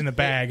bad. He's in the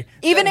bag.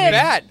 Even if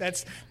bad.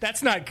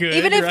 That's not good.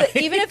 even if right?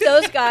 even if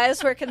those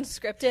guys were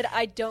conscripted,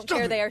 I don't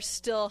care. They are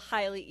still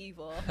highly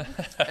evil.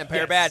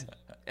 Empire bad.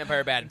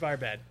 Empire bad. Empire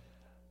bad.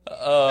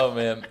 Oh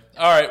man!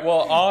 All right.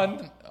 Well,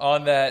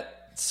 on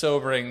that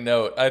sobering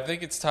note, I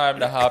think it's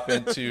time to hop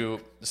into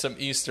some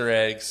Easter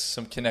eggs,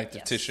 some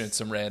connective tissue, and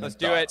some random Let's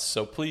do thoughts. it.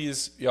 So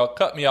please, y'all,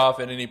 cut me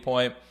off at any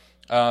point.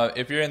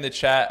 If you're in the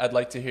chat, I'd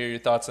like to hear your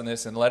thoughts on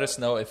this, and let us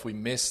know if we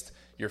missed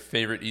your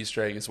favorite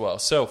Easter egg as well.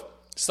 So,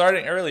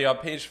 starting early on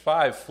page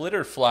 5,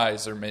 flitter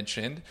flies are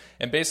mentioned,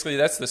 and basically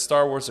that's the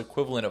Star Wars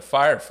equivalent of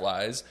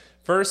fireflies.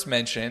 First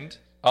mentioned,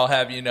 I'll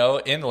have you know,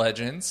 in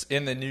Legends,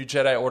 in the New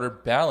Jedi Order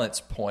Balance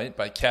Point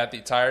by Kathy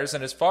Tyers,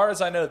 and as far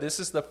as I know, this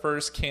is the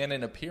first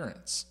canon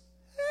appearance.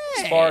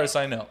 As far as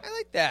I know. I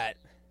like that.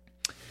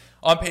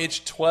 On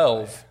page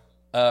 12,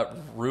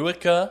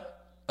 Ruica,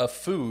 a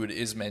food,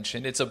 is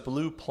mentioned. It's a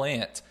blue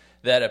plant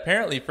that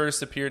apparently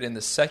first appeared in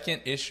the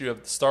second issue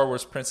of the Star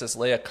Wars Princess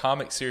Leia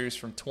comic series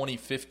from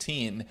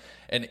 2015.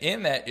 And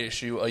in that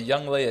issue, a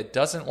young Leia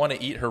doesn't want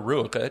to eat her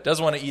Ruica,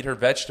 doesn't want to eat her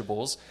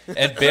vegetables,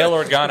 and Bail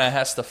Organa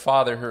has to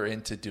father her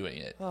into doing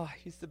it. Oh,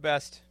 he's the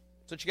best.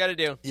 That's what you got to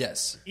do.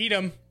 Yes. Eat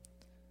him.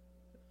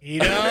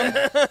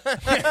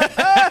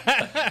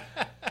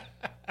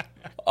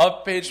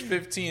 On page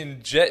 15,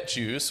 Jet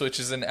Juice, which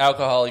is an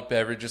alcoholic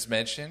beverage, is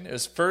mentioned. It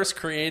was first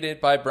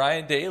created by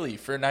Brian Daley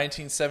for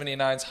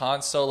 1979's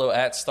Han Solo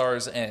at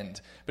Star's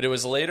End, but it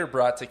was later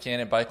brought to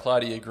canon by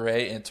Claudia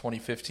Gray in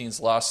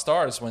 2015's Lost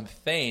Stars when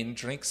Thane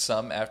drinks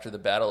some after the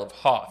Battle of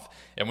Hoth.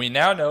 And we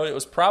now know it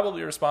was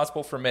probably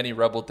responsible for many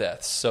Rebel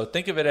deaths. So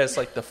think of it as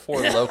like the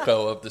Four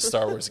Loko of the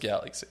Star Wars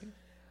galaxy.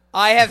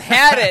 I have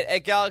had it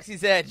at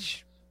Galaxy's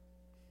Edge.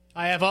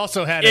 I have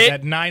also had it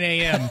at 9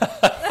 a.m.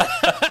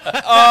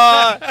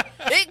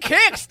 It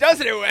kicks,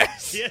 doesn't it,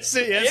 Wes? Yes,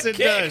 it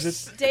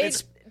does.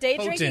 Day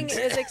potent. drinking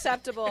is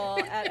acceptable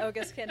at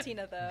Oga's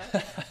Cantina, though.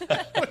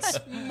 It's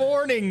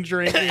morning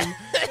drinking.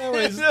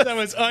 That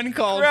was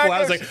uncalled for. I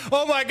was like,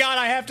 oh my God,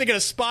 I have to get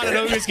a spot at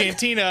Oga's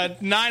Cantina.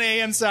 9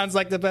 a.m. sounds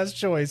like the best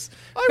choice.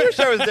 I wish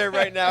I was there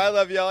right now. I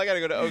love y'all. I got to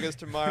go to Oga's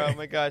tomorrow. Oh,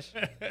 my gosh.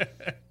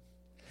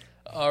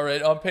 All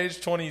right, on page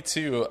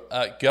 22,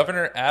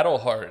 Governor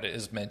Adelhard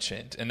is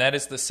mentioned, and that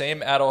is the same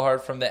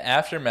Adelhard from the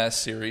Aftermath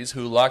series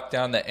who locked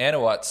down the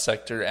Anahuac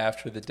sector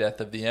after the death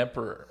of the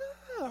Emperor.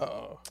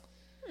 Oh.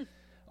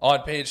 On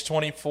page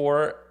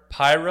 24,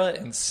 Pyra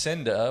and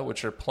Cinda,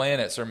 which are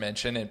planets, are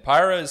mentioned, and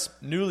Pyra is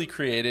newly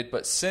created,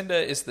 but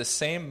Cinda is the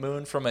same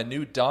moon from A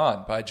New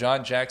Dawn by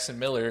John Jackson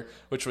Miller,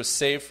 which was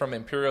saved from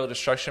Imperial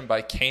destruction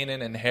by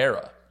Kanan and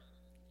Hera.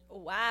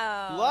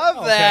 Wow.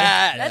 Love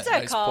that. That's Yeah, a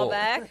nice pull.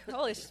 callback.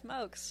 Holy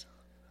smokes.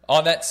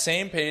 On that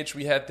same page,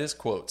 we have this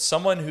quote,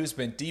 someone who's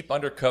been deep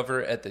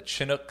undercover at the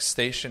Chinook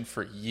station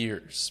for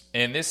years.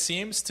 And this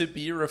seems to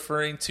be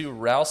referring to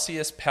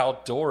Ralcius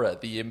Paldora,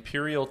 the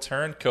Imperial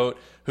turncoat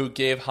who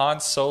gave Han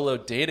Solo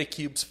data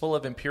cubes full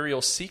of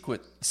Imperial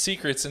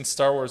secrets in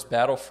Star Wars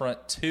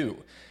Battlefront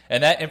 2.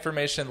 And that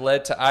information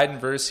led to Iden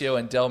Versio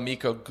and Del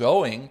Meeko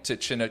going to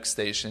Chinook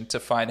Station to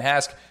find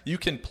Hask. You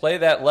can play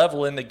that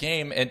level in the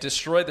game and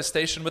destroy the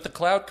station with a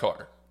cloud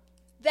car.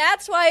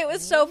 That's why it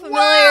was so familiar.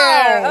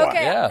 Wow.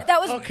 Okay, Yeah.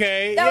 that was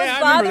Okay, that yeah, I was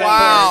remember bothering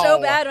that me part.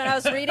 so bad when I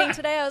was reading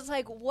today. I was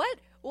like,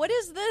 what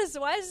is this?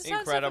 Why does it sound so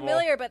Incredible.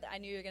 familiar? But I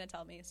knew you were going to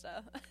tell me, so.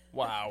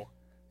 Wow.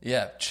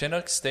 Yeah,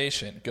 Chinook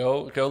Station.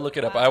 Go look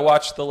it up. I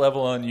watched the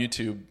level on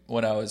YouTube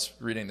when I was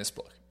reading this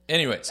book.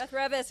 Anyways. Beth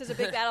Revis is a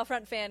big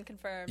Battlefront fan,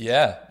 confirmed.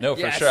 Yeah, no,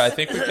 for Yes. sure. I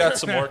think we've got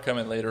some more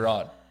coming later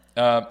on.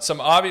 Some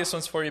obvious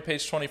ones for you,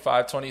 page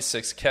 25,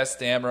 26. Kes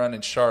Dameron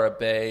and Shara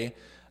Bay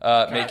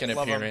make an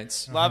love 'em.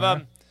 appearance. Love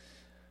them.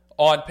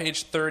 On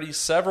page 30,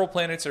 several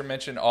planets are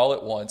mentioned all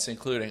at once,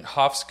 including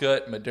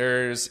Hofskut,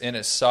 Madurs,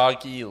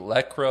 Inisagi,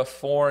 Lekra,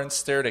 Forn,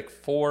 Sterdic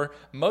 4.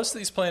 Most of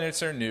these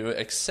planets are new,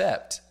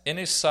 except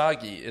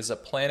Inisagi is a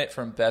planet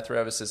from Beth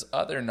Revis's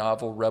other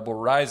novel, Rebel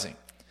Rising.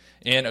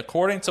 And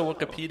according to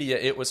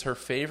Wikipedia, it was her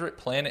favorite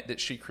planet that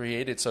she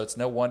created, so it's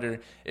no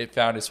wonder it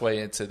found its way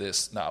into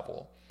this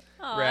novel.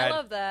 Oh, Rad. I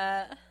love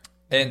that.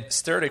 And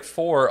Sterdic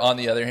 4, on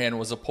the other hand,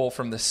 was a pull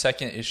from the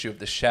second issue of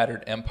the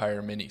Shattered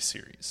Empire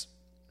miniseries.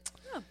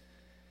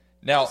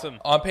 Now, Awesome.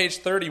 on page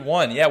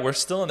 31, yeah, we're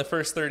still in the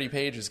first 30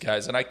 pages,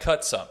 guys, and I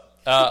cut some.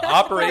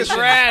 Operation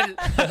Rad.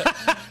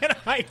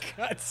 I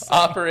cut some.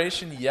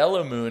 Operation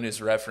Yellow Moon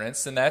is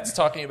referenced, and that's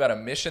talking about a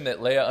mission that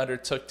Leia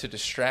undertook to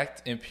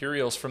distract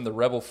Imperials from the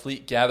Rebel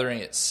fleet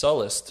gathering at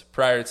Sullust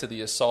prior to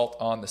the assault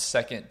on the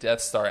second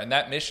Death Star. And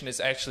that mission is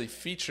actually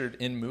featured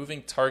in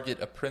Moving Target,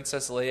 a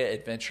Princess Leia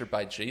adventure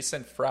by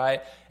Jason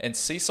Fry and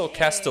Cecil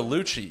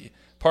Castellucci,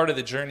 part of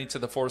the Journey to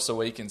the Force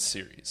Awakens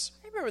series.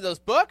 I remember those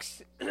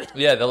books.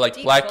 Yeah, they're like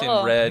Deep black pull.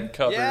 and red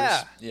covers.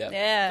 Yeah.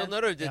 Yeah. Phil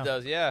Noto did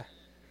those, yeah.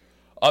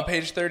 On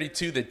page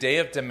 32, the Day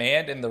of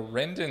Demand and the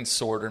Rendon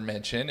Sword are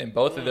mentioned, and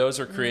both of those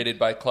were created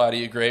by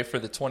Claudia Gray for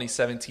the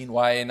 2017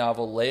 YA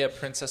novel Leia,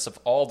 Princess of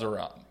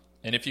Alderaan.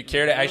 And if you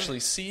care to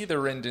actually see the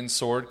Rendon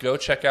Sword, go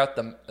check out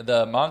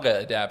the manga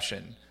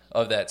adaptation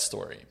of that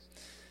story.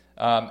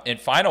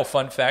 And final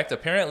fun fact,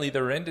 apparently the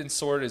Rendon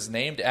Sword is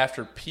named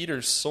after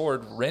Peter's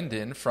sword,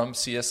 Rendon, from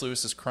C.S.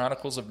 Lewis's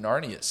Chronicles of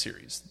Narnia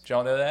series. Did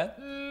y'all know that?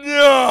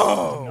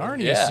 No.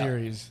 Narnia Yeah.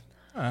 series.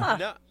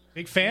 No.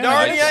 Big fan.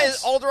 Narnia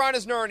is Alderaan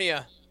is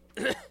Narnia.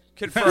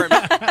 Confirmed.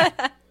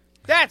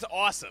 That's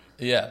awesome.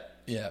 Yeah,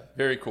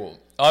 very cool.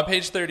 On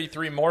page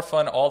 33, more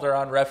fun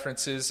Alderaan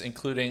references,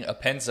 including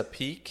Apenza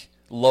Peak.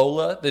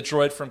 Lola, the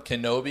droid from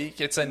Kenobi,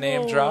 gets a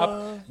name drop.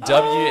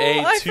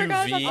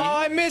 WA2V. Oh,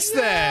 I missed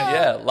that.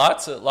 Yeah,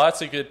 lots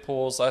of good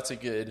pulls, lots of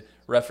good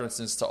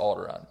references to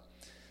Alderaan.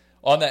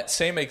 On that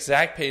same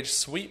exact page,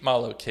 sweet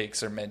mallow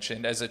cakes are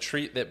mentioned as a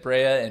treat that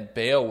Brea and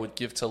Bail would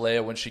give to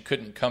Leia when she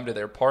couldn't come to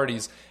their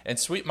parties. And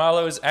sweet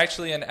mallow is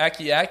actually an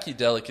aki-aki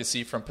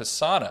delicacy from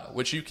Pisana,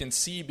 which you can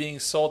see being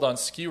sold on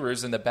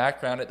skewers in the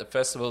background at the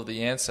Festival of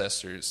the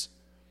Ancestors.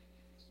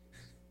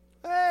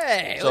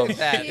 Hey, So, look at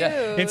that.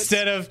 yeah.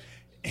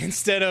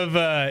 Instead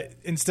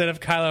of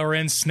Kylo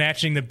Ren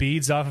snatching the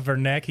beads off of her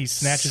neck, he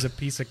snatches a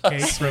piece of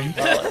cake from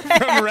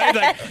Red.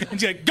 And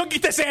she's like, "Go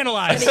get this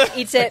analyzed. And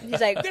he eats it. He's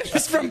like,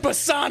 It's from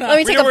Basana. let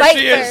me take a where bite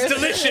she is. first.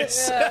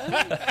 Delicious."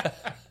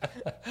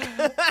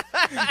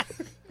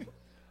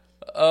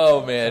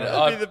 Oh, man.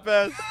 That'd be the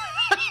best.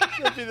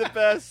 That'd be the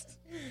best.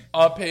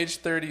 On page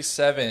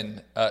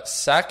 37,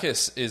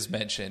 Sakis is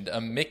mentioned,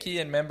 a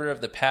Mickey member of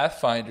the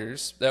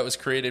Pathfinders that was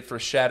created for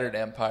Shattered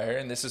Empire,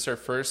 and this is her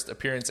first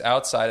appearance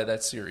outside of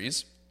that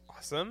series.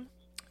 Awesome.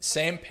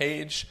 Same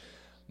page,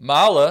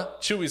 Mala,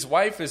 Chewie's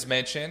wife, is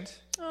mentioned.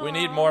 Aww. We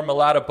need more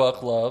Mulata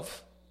Buck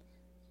love.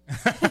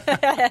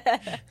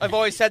 I've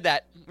always said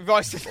that. We've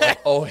always said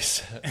that.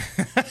 Always.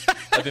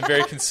 I've been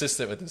very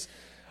consistent with this.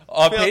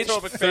 On page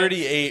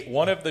 38,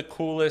 one of the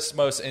coolest,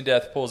 most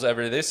in-depth pulls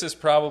ever. This is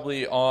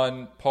probably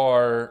on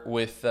par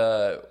with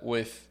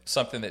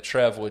something that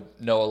Trev would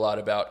know a lot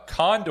about.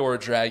 Condor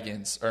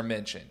dragons are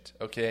mentioned,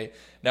 okay?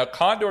 Now,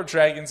 condor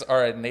dragons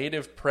are a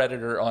native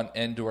predator on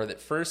Endor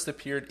that first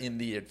appeared in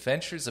The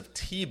Adventures of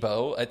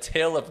Teebo, A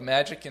Tale of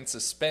Magic and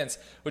Suspense,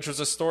 which was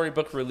a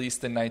storybook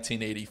released in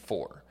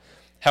 1984.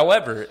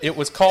 However, it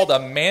was called a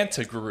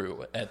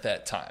mantigrue at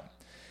that time.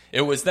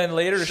 It was then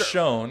later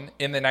shown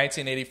in the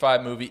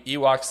 1985 movie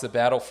Ewoks: The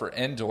Battle for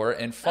Endor.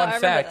 And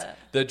fun fact,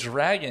 the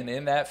dragon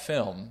in that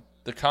film,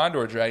 the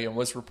Condor dragon,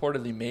 was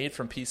reportedly made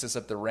from pieces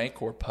of the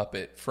Rancor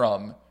puppet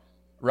from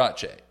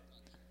Ratche.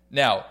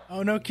 Now,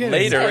 no kidding.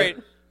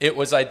 Later, it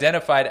was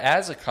identified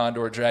as a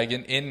Condor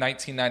dragon in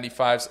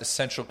 1995's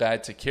Essential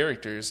Guide to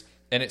Characters,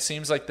 and it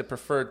seems like the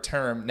preferred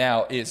term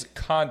now is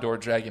Condor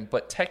dragon,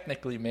 but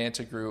technically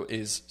mantigrue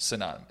is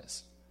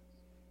synonymous.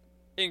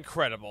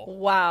 Incredible.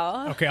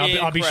 Wow. Okay,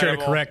 I'll be sure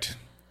to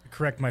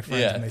correct my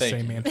friends when they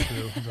say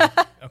mantigrue.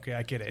 Okay,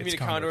 I get it. You mean a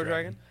condor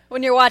dragon?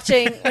 When you're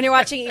watching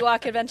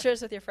Ewok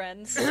Adventures with your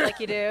friends, like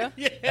you do.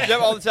 Yeah,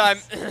 all the time.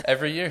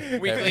 Every year.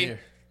 Weekly. Every year.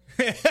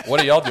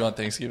 What do y'all do on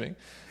Thanksgiving?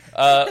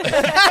 On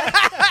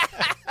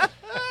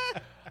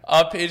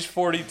page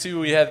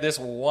 42, we have this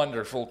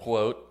wonderful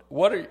quote.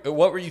 What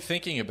were you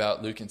thinking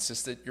about, Luke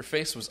insisted. Your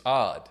face was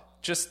odd.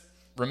 Just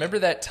remember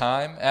that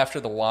time after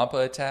the Wampa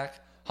attack?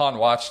 Han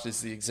watched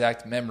as the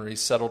exact memory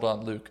settled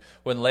on Luke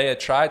when Leia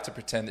tried to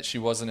pretend that she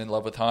wasn't in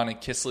love with Han and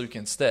kissed Luke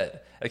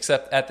instead.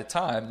 Except at the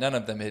time, none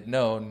of them had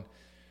known.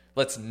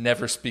 Let's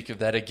never speak of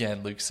that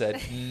again, Luke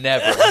said.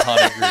 Never, Han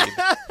agreed.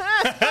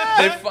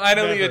 They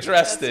finally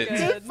addressed it.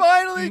 They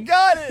finally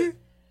got it.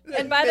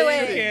 And by the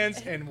way,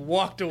 hands and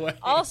walked away.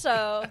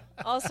 Also,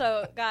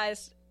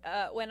 guys,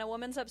 when a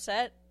woman's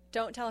upset,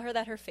 don't tell her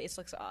that her face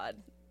looks odd.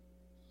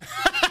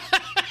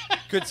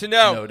 Good to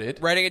know.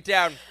 Noted. Writing it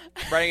down.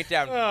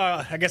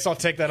 I guess I'll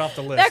take that off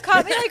the list. That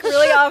caught me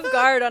really off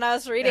guard when I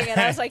was reading it.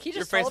 I was like, he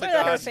just Your told her face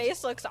that her looked odd.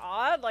 face looks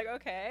odd? Like,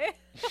 okay.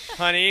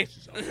 Honey.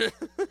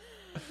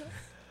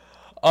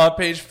 On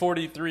page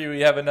 43,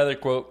 we have another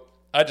quote.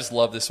 I just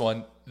love this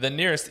one. The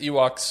nearest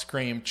Ewoks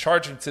scream,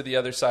 charging to the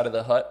other side of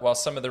the hut, while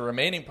some of the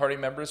remaining party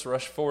members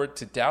rush forward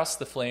to douse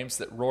the flames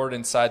that roared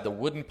inside the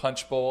wooden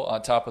punch bowl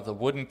on top of the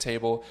wooden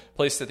table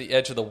placed at the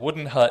edge of the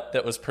wooden hut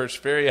that was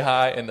perched very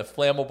high in the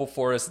flammable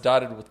forest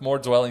dotted with more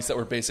dwellings that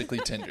were basically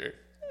tinder.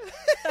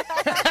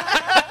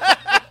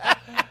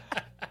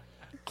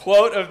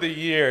 Quote of the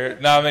year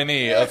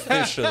nominee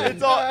officially.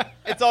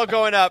 It's all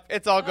going up.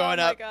 It's all going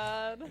up. Oh,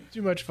 my God.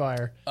 Too much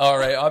fire. All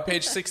right, on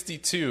page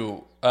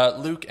 62,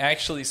 Luke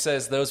actually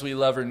says, "Those we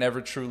love are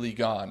never truly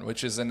gone,"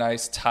 which is a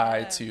nice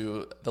tie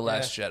to The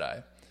Last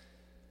Jedi.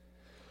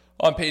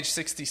 On page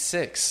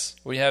 66,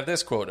 we have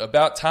this quote.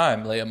 "About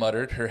time," Leia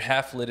muttered, her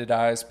half-lidded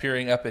eyes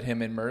peering up at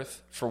him in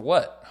mirth. "For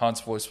what?"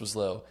 Han's voice was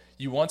low.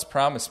 "You once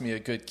promised me a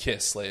good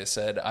kiss," Leia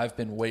said. "I've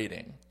been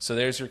waiting." So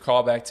there's your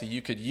callback to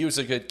 "You could use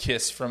a good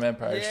kiss" from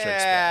Empire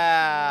Strikes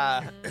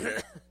Back. Yeah.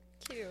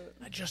 Cute.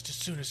 I just as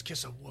soon as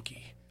kiss a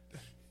Wookiee.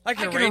 I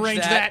can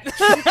arrange that.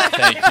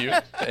 Thank you.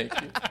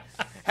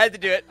 Had to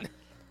do it.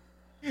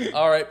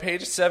 All right,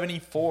 page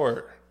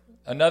 74.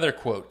 Another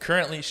quote.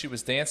 "Currently, she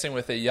was dancing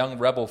with a young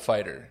rebel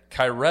fighter.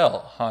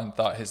 Kyrell," Han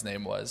thought his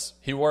name was.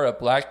 "He wore a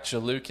black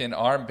Jalukan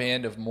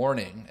armband of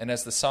mourning, and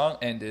as the song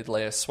ended,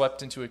 Leia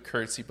swept into a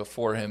curtsy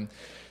before him,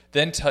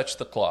 then touched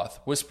the cloth,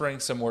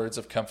 whispering some words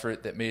of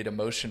comfort that made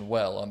emotion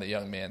well on the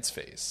young man's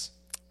face."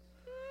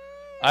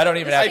 I don't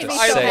even have to makes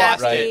me so say it,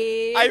 happy.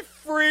 right? I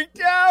freaked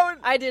out.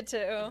 I did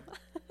too.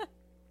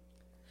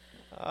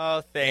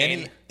 Oh,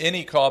 Thane.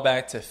 Any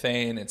callback to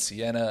Thane and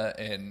Sienna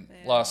and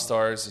Lost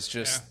Stars is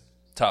just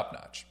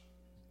top-notch.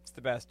 It's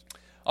the best.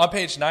 On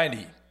page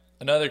 90,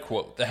 another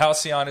quote. "The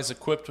Halcyon is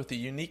equipped with a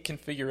unique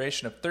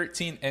configuration of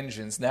 13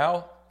 engines,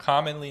 now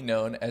commonly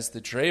known as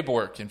the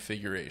Drabor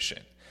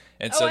configuration."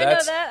 And so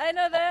that's, I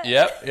know that.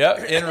 Yep,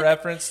 in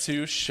reference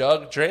to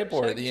Shug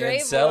Drabor, Shug the Drabor.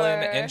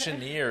 Anzellan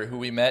engineer who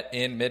we met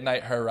in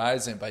Midnight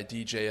Horizon by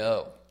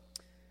DJO.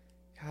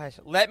 Gosh,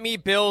 let me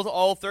build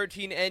all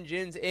 13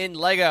 engines in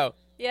Lego.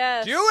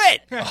 Yes. Do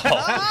it! Come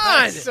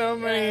on! So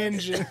many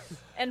engines.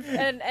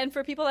 And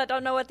for people that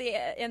don't know what the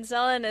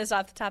Anzellan is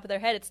off the top of their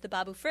head, it's the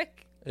Babu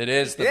Frick. It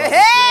is the Hey!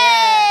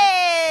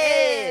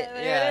 There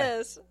it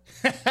is.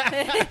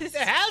 The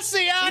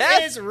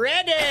Halcyon is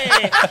ready.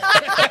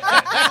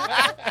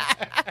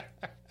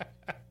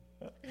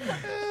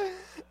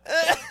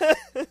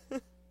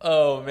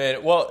 Oh,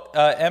 man. Well,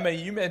 Emma,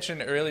 you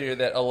mentioned earlier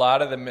that a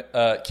lot of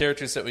the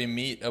characters that we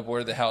meet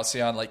aboard the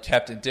Halcyon, like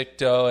Captain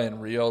Dicto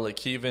and Riola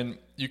Kevin,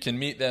 you can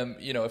meet them,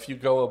 if you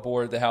go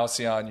aboard the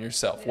Halcyon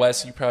yourself. Yeah.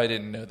 Wes, you probably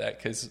didn't know that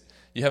because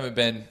you haven't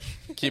been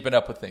keeping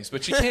up with things,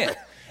 but you can.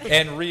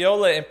 And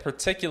Riola in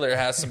particular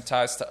has some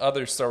ties to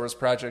other Star Wars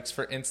projects.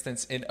 For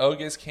instance, in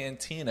Oga's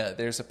Cantina,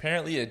 there's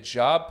apparently a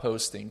job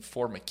posting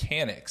for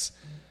mechanics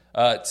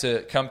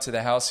to come to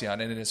the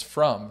Halcyon, and it is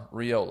from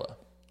Riola.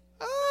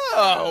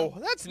 Oh,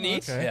 that's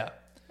neat. Okay. Yeah.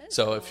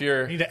 So if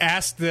you're, we need to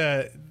ask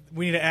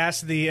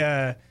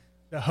the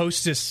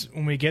hostess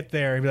when we get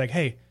there. Be like,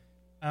 hey,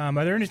 are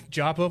there any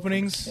job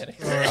openings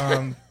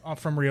from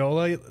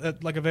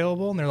Riola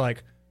available? And they're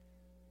like,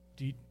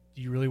 do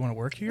you really want to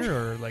work here?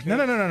 Or like,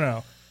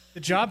 no. The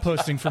job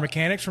posting for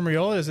mechanics from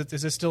Riola, is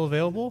it still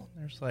available?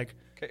 They're just like,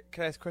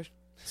 can I ask a question?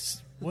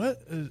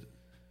 What? Do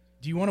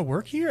you want to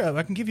work here?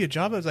 I can give you a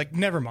job. I was like,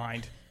 never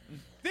mind.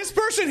 This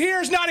person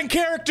here is not in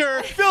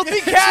character.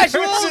 Filthy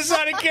casuals. This is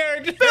not in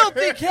character.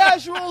 Filthy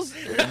casuals.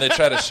 And they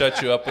try to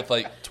shut you up with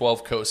like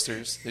 12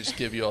 coasters. They just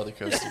give you all the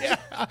coasters.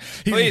 Yeah.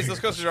 Please, those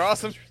coasters are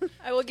awesome.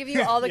 I will give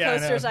you all the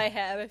coasters I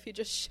have if you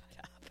just shut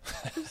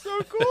up.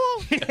 So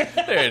cool.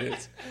 There it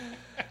is.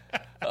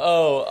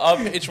 Oh,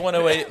 on page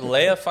 108,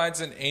 Leia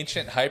finds an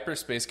ancient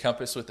hyperspace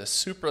compass with a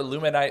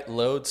supraluminite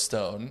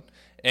lodestone.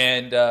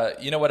 And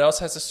you know what else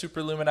has a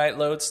supraluminite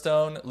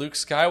lodestone? Luke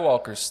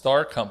Skywalker's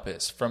star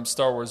compass from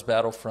Star Wars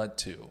Battlefront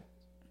 2.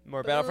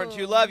 More Battlefront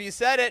 2 love. You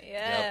said it.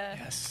 Yeah. Yep.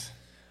 Yes.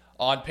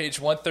 On page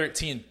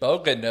 113,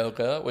 Boga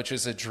Noga, which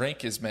is a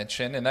drink, is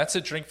mentioned. And that's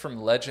a drink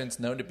from Legends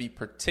known to be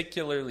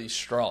particularly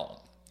strong.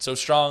 So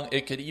strong,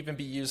 it could even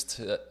be used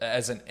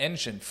as an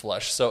engine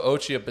flush. So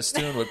Ochia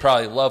Bastoon would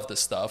probably love the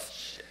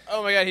stuff.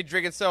 Oh my God, he'd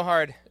drink it so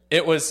hard.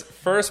 It was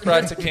first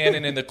brought to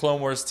canon in the Clone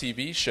Wars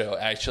TV show,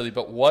 actually,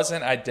 but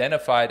wasn't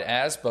identified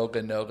as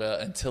Boga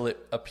Noga until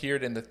it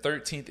appeared in the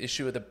 13th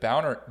issue of the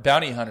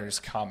Bounty Hunters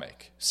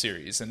comic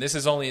series. And this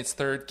is only its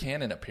third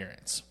canon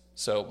appearance.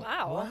 So,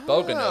 wow.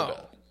 Boga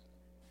Noga.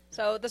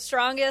 So the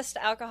strongest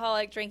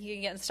alcoholic drink you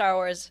can get in Star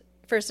Wars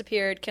first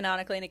appeared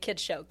canonically in a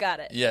kids show.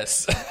 Got it.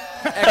 Yes.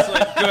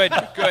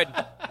 Excellent. Good.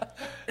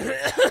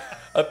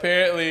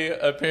 Apparently,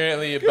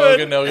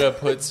 Boga Noga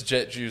puts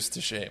jet juice to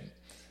shame.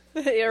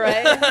 You're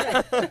right.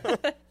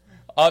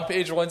 On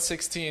page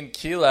 116,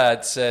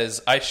 Keelad says,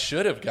 I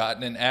should have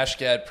gotten an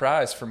Ashgad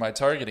prize for my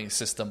targeting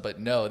system, but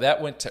no,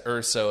 that went to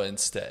Urso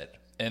instead.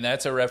 And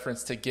that's a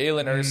reference to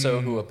Galen Urso,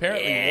 who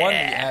apparently won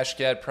the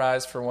Ashgad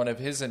prize for one of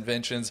his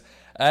inventions,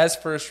 as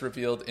first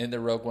revealed in the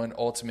Rogue One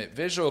Ultimate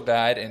Visual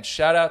Guide. And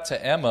shout out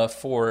to Emma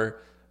for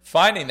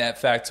finding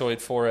that factoid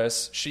for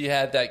us. She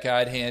had that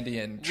guide handy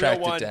and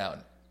tracked it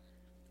down.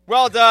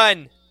 Well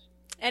done.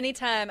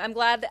 Anytime. I'm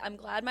glad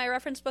my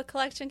reference book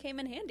collection came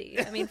in handy.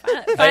 I mean,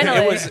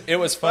 finally. It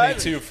was funny,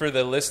 too, for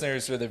the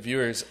listeners or the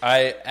viewers.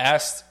 I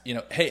asked,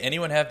 hey,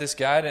 anyone have this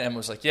guide? And Emma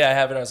was like, yeah, I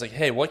have it. I was like,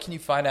 hey, what can you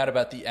find out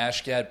about the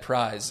Ashgad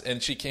prize?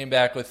 And she came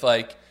back with,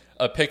 like,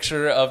 a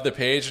picture of the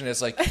page, and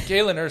it's like,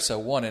 Galen Urso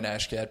won an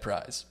Ashgad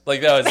prize.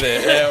 Like, that was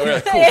it. Yeah, we're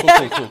like,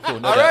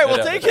 cool. All right,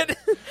 we'll take it.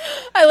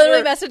 I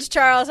literally messaged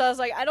Charles. I was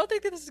like, I don't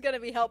think that this is going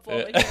to be helpful.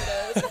 But here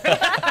it is.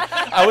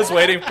 I was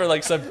waiting for,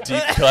 like, some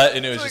deep cut,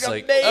 and it was just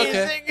like,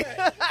 amazing.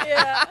 Okay.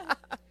 Yeah.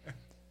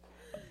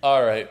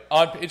 All right.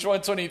 On page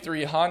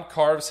 123, Han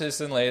carves his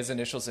and Leia's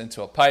initials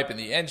into a pipe in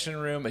the engine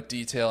room, a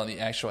detail in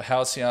the actual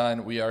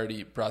Halcyon. We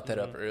already brought that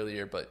up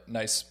earlier, but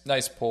nice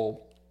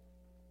pull.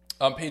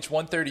 On page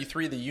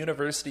 133, the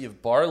University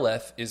of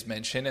Barleth is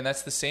mentioned, and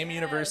that's the same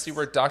university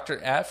where Dr.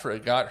 Aphra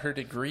got her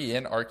degree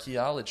in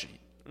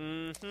archaeology.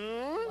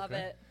 Mm-hmm. Love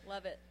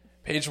it.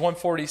 Page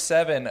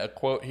 147, a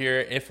quote here,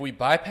 if we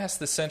bypass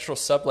the central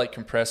sublight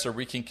compressor,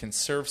 we can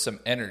conserve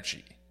some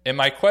energy. And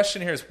my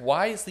question here is,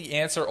 why is the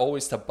answer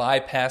always to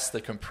bypass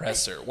the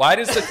compressor? Why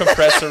does the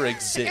compressor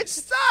exist? It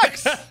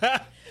sucks!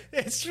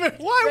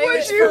 Why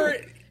would you?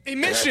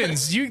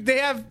 Emissions. They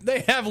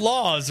have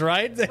laws,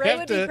 right? Ray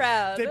would be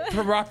proud.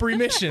 Proper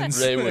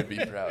emissions. Ray would be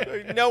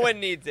proud. No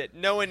one needs it.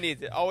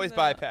 Always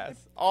bypass.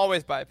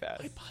 Always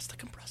bypass. Bypass the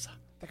compressor.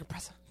 The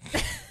compressor.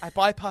 I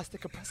bypassed the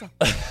compressor.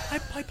 I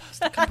bypassed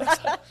the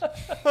compressor.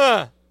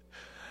 Huh.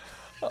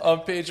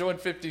 On page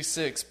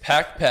 156,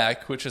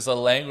 Pac, which is a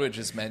language,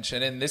 is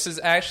mentioned, and this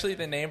is actually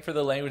the name for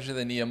the language of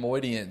the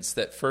Neomoidians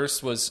that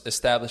first was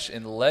established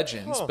in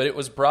Legends, but it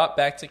was brought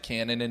back to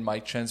canon in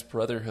Mike Chen's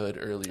Brotherhood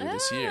earlier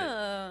this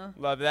year.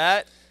 Love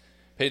that.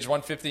 Page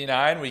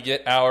 159, we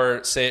get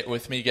our, say it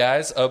with me,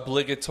 guys,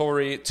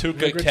 obligatory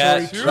Tuca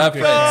Cat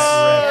reference.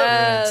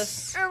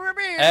 Yes.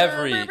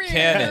 Every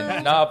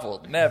canon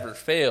novel never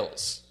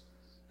fails.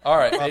 All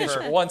right, page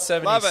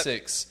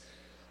 176,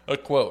 a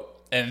quote.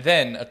 And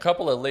then a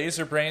couple of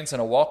laser brains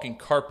and a walking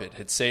carpet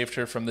had saved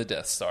her from the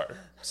Death Star.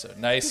 So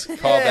nice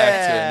callback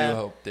to A New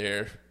Hope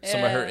there.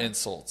 Some of her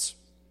insults.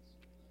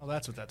 Oh,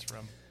 that's what that's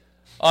from.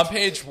 On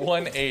page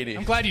 180.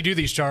 I'm glad you do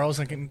these, Charles.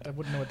 I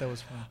wouldn't know what that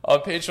was from.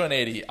 On page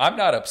 180, I'm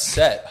not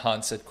upset,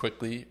 Han said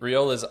quickly.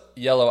 Riola's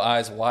yellow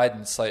eyes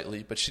widened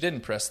slightly, but she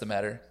didn't press the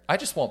matter. I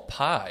just want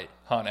pie,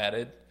 Han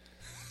added.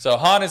 So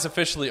Han is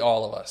officially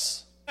all of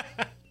us.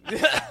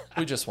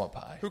 We just want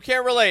pie. Who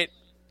can't relate?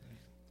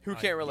 Who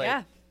can't relate?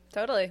 Yeah,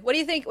 totally. What do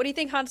you think? What do you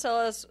think Han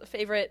Solo's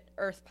favorite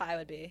Earth pie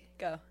would be?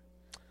 Go.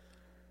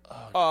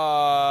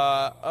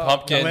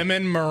 Pumpkin.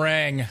 Lemon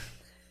meringue.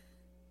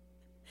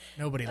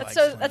 Nobody likes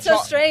That's so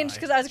strange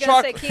because I was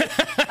gonna say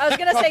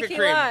Chocolate key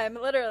cream. lime,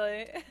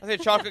 literally. I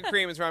think chocolate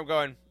cream is where I'm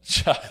going.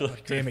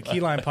 Chocolate. Damn it, key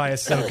lime pie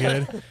is so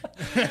good.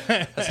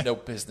 Has no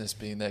business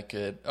being that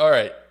good. All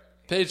right,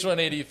 page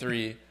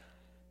 183.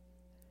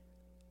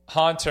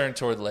 Han turned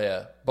toward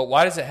Leia. But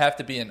why does it have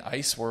to be an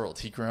ice world?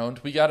 He groaned.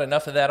 We got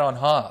enough of that on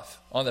Hoth.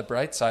 On the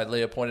bright side,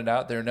 Leia pointed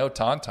out, there are no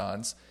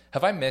tauntauns.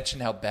 Have I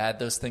mentioned how bad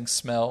those things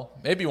smell?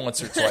 Maybe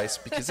once or twice,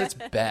 because it's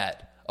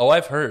bad. Oh,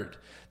 I've heard.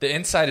 The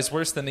inside is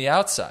worse than the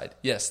outside.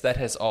 Yes, that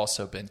has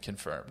also been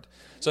confirmed.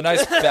 So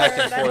nice back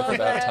and forth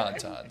about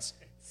tauntauns.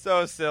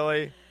 So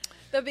silly.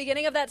 The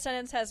beginning of that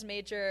sentence has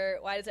major,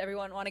 why does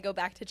everyone want to go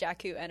back to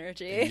Jakku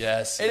energy?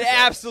 Yes. It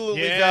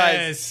absolutely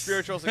Yes. does.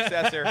 Spiritual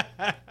successor.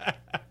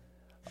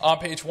 On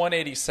page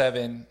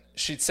 187,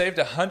 she'd saved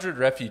 100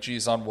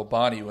 refugees on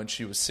Wabani when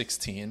she was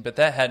 16, but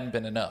that hadn't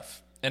been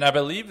enough. And I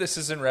believe this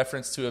is in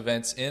reference to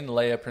events in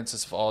Leia,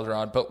 Princess of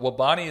Alderaan, but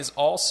Wabani is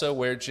also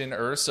where Jyn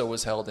Erso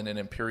was held in an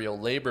Imperial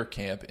labor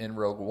camp in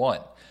Rogue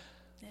One.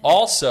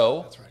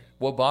 Also,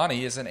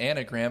 Wabani is an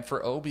anagram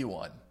for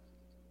Obi-Wan.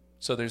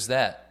 So there's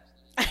that.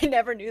 I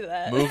never knew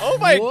that. Oh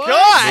my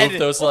God! Move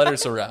those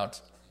letters around.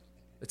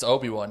 It's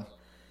Obi-Wan.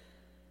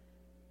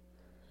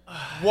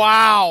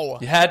 Wow.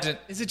 You had to.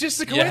 Is it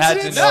just a You had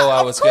coincidence? to know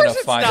I Of was going course to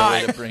it's find a not.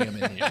 way to bring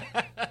him in here.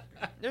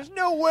 There's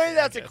no way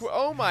that's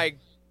oh my.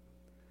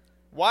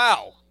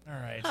 Wow. All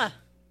right.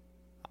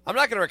 I'm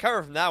not going to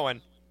recover from that one.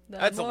 The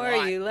That's a more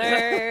lot. you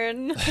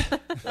learn.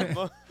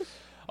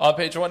 On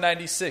page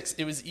 196,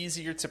 it was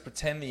easier to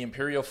pretend the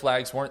Imperial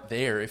flags weren't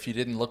there if you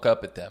didn't look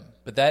up at them,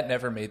 but that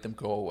never made them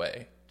go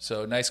away.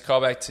 So nice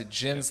callback to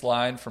Jin's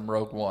line from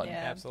Rogue One.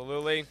 Yeah.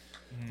 Absolutely.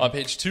 On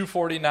page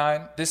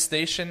 249, this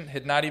station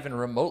had not even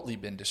remotely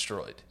been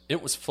destroyed.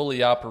 It was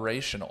fully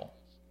operational.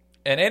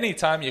 And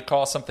anytime you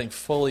call something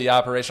fully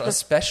operational,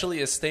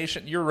 especially a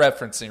station, you're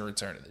referencing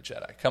Return of the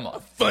Jedi. Come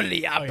on.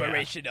 Fully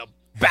operational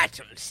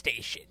battle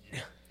station.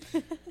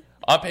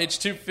 On page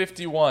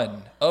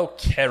 251, oh,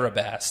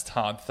 Carabast,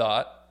 Han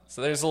thought.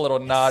 So there's a little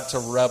nod to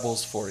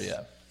Rebels for you.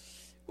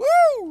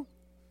 Woo!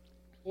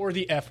 Or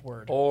the F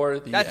word. Or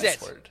the That's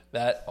S it. word.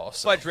 That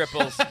also. Fudge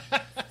ripples.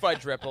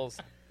 Fudge ripples.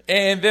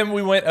 And then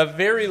we went a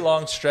very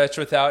long stretch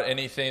without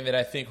anything that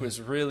I think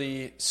was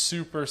really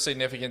super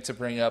significant to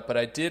bring up. But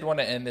I did want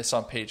to end this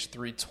on page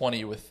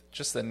 320 with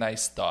just a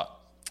nice thought.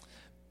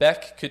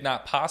 Beck could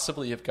not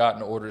possibly have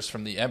gotten orders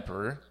from the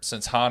Emperor,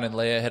 since Han and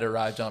Leia had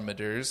arrived on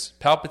Madurs.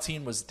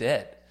 Palpatine was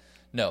dead.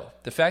 No,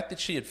 the fact that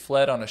she had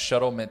fled on a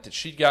shuttle meant that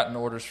she'd gotten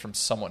orders from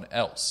someone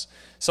else.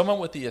 Someone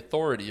with the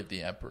authority of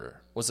the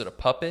Emperor. Was it a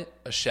puppet,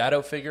 a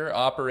shadow figure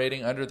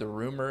operating under the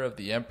rumor of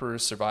the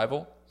Emperor's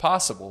survival?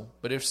 Possible,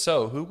 but if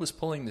so, who was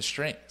pulling the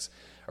strings?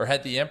 Or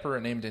had the Emperor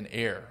named an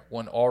heir,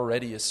 one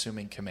already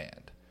assuming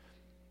command?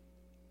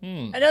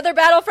 Another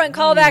Battlefront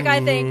callback,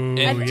 I think.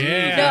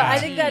 Indeed. No, I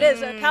think that is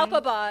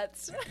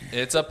Palpabots.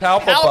 It's a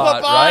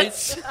Palpabot, right?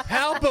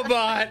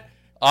 Palpabot.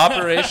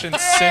 Operation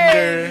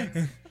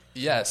Cinder.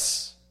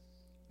 Yes.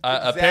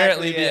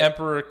 Apparently Exactly the it.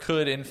 Emperor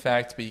could, in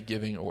fact, be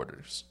giving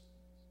orders.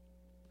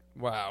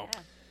 Wow.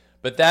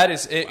 But that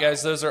is it,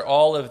 guys. Those are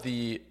all of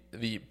the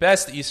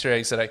best Easter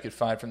eggs that I could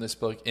find from this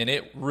book, and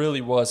it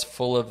really was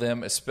full of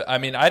them. I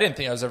mean, I didn't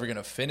think I was ever going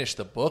to finish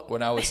the book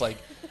when I was like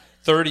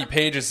 30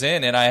 pages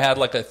in, and I had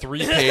like a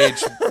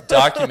 3-page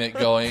document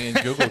going in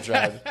Google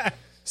Drive.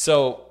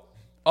 So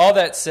all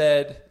that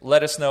said,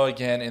 let us know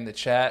again in the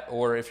chat,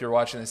 or if you're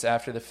watching this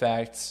after the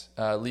fact,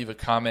 leave a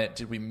comment.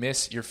 Did we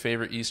miss your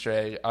favorite Easter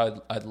egg?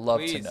 I'd love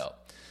to Please. know.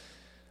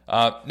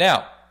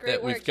 Now Great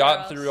that we've work,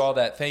 gotten Charles. through all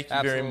that, thank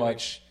you very Absolutely.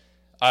 much.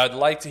 I'd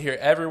like to hear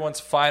everyone's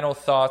final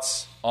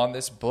thoughts on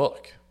this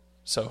book.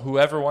 So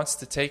whoever wants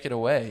to take it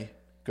away,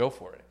 go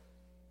for it.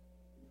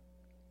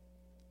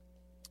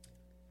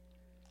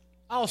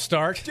 I'll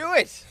start. Do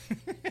it.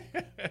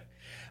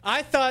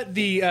 I thought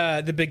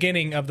the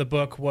beginning of the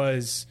book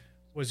was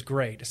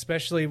great,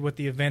 especially with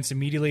the events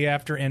immediately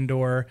after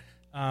Endor.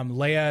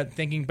 Leia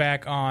thinking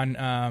back on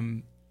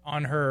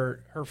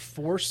her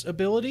Force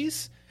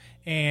abilities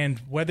and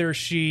whether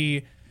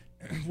she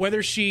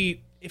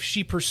if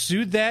she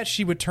pursued that,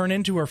 she would turn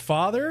into her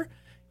father,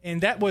 and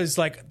that was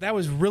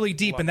really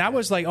deep, and that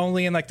was like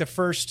only in like the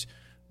first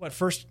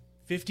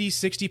 50,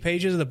 60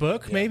 pages of the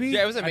book, maybe.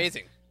 Yeah, it was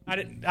amazing. I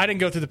didn't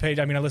go through the page.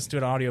 I mean, I listened to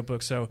an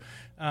audiobook, so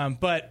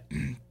but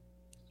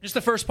just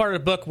the first part of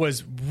the book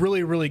was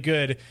really, really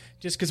good,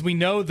 just because we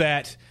know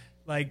that,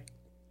 like,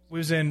 we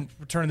was in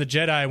Return of the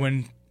Jedi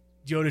when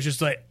Yoda's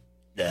just like,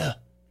 no,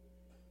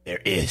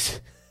 there is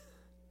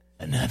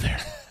another.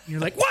 And you're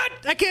like, what?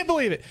 I can't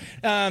believe it.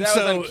 That was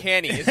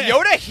uncanny. Is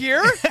Yoda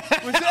here?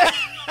 Was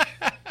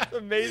that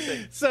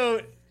amazing?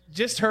 So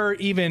just her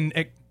even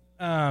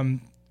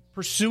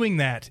pursuing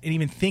that and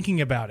even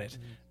thinking about it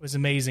was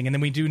amazing. And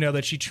then we do know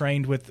that she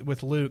trained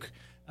with Luke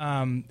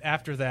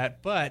after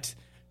that. But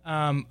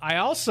I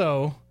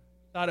also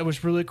Thought it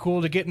was really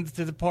cool to get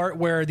into the part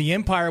where the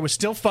Empire was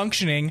still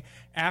functioning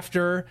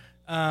after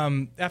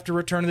Return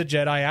of the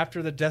Jedi,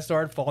 after the Death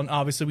Star had fallen.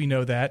 Obviously, we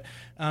know that.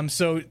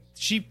 So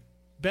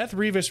Beth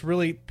Revis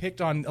really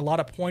picked on a lot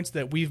of points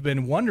that we've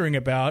been wondering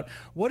about.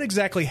 What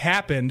exactly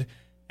happened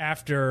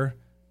after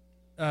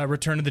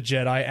Return of the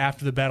Jedi,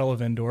 after the Battle of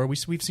Endor?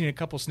 We've seen a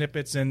couple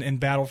snippets in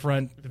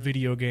Battlefront, the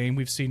video game.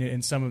 We've seen it in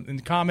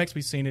the comics.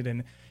 We've seen it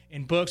in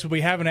books, but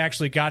we haven't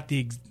actually got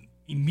the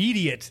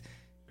immediate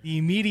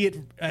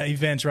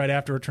events right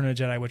after Return of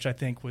the Jedi, which I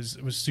think was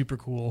super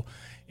cool.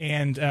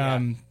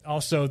 And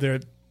also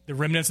the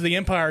remnants of the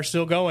Empire are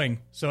still going,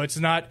 so it's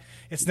not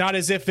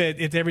as if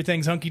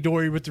everything's hunky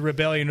dory with the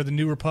Rebellion or the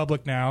New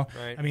Republic now.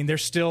 Right. I mean,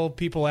 there's still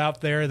people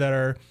out there that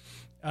are.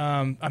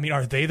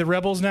 Are they the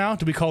rebels now?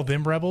 Do we call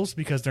them rebels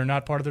because they're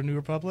not part of the New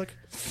Republic?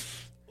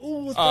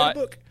 Ooh, let's write a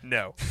book.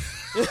 No.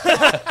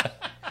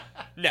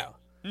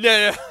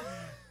 No.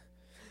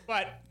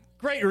 But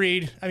great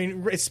read. I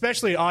mean,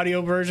 especially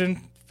audio version,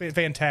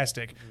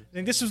 fantastic. I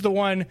think this is the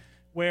one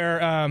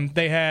where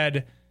they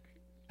had.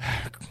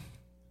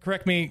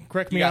 Correct me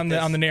on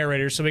the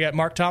narrator. So we got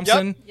Mark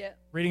Thompson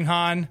reading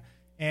Han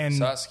and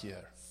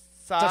Saskia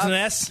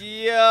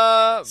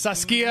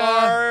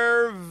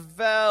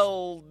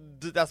Marvel.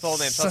 That's the whole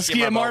name.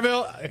 Saskia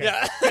Marvel. Okay.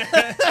 Yeah.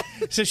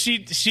 So she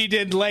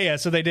did Leia.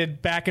 So they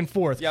did back and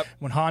forth. Yep.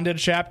 When Han did a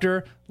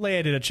chapter,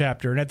 Leia did a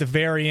chapter, and at the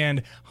very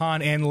end,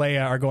 Han and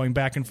Leia are going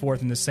back and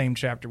forth in the same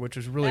chapter, which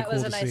was really cool to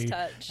see. That was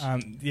a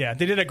nice touch.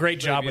 They did a great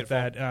job with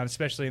that,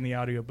 especially in the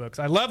audiobooks.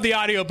 I love the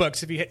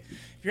audiobooks. If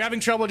you're having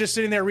trouble just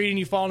sitting there reading,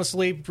 you falling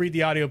asleep, read the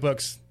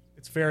audiobooks.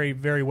 It's very,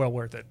 very well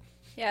worth it.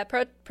 Yeah,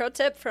 pro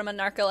tip from a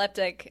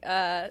narcoleptic.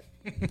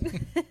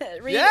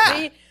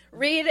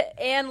 Read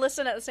and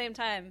listen at the same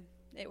time.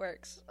 It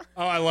works.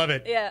 Oh, I love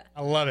it. Yeah.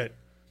 I love it.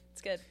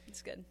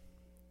 It's good.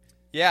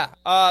 Yeah,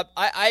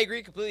 I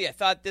agree completely. I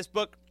thought this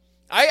book,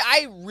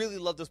 I really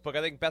love this book.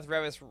 I think Beth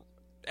Revis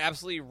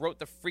absolutely wrote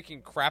the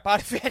freaking crap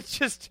out of it.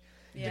 Just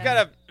to kind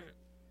of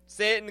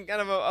say it in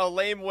kind of a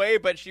lame way,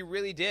 but she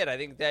really did. I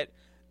think that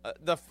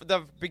the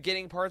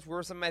beginning parts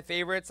were some of my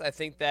favorites. I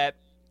think that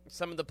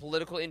some of the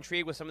political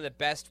intrigue was some of the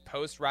best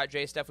post-Rot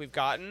J stuff we've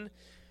gotten.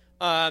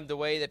 The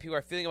way that people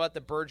are feeling about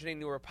the burgeoning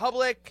New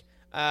Republic.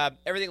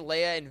 Everything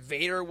Leia and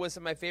Vader was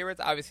some of my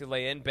favorites. Obviously,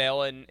 Leia and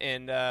Bail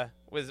and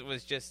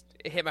was just,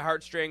 it hit my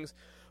heartstrings.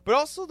 But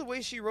also the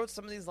way she wrote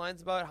some of these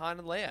lines about Han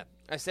and Leia.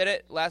 I said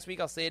it last week.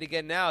 I'll say it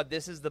again now.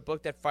 This is the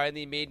book that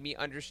finally made me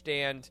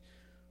understand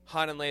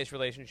Han and Leia's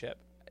relationship.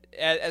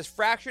 As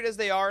fractured as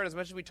they are, and as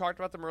much as we talked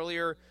about them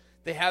earlier,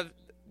 they have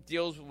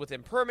deals with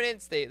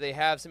impermanence. They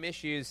have some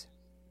issues.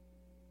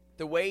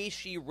 The way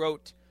she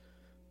wrote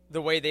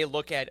the way they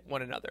look at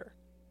one another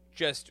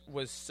just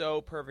was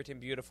so perfect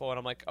and beautiful, and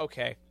I'm like,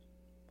 okay,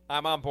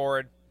 I'm on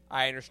board.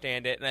 I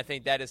understand it, and I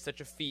think that is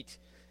such a feat,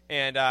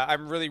 and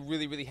I'm really,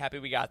 really, really happy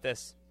we got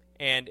this,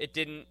 and it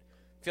didn't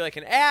feel like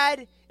an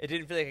ad, it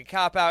didn't feel like a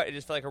cop-out, it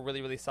just felt like a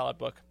really, really solid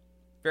book.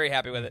 Very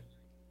happy with it.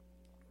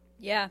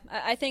 Yeah,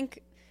 I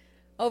think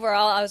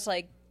overall I was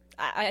like,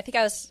 I think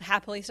I was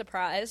happily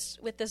surprised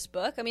with this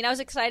book. I mean, I was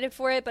excited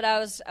for it, but I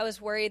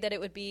was worried that it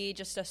would be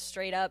just a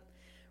straight-up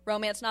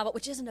romance novel,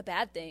 which isn't a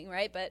bad thing,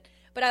 right? But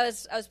I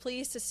was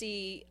pleased to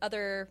see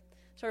other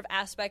sort of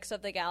aspects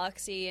of the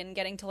galaxy and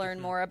getting to learn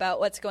more about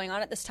what's going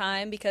on at this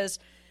time, because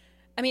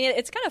I mean,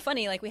 it's kind of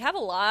funny, like we have a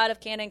lot of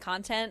canon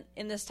content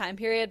in this time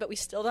period, but we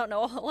still don't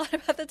know a lot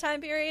about the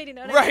time period, you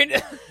know what I mean?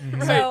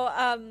 Right.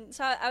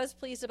 So I was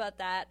pleased about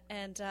that,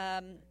 and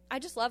I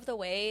just love the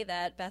way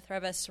that Beth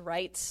Revis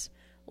writes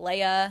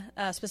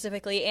Leia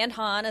specifically, and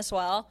Han as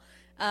well.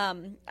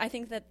 I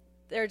think that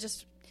they're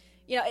just,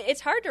 you know, it's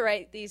hard to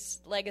write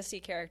these legacy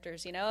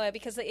characters, you know,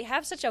 because they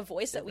have such a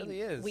voice that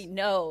we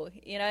know,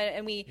 you know,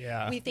 and we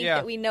think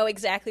that we know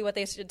exactly what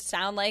they should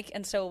sound like.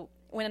 And so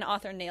when an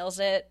author nails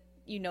it,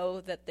 you know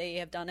that they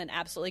have done an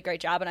absolutely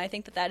great job. And I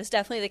think that is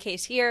definitely the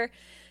case here.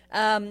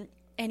 And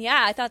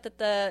yeah, I thought that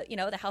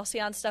the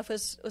Halcyon stuff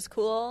was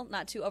cool,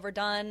 not too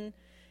overdone.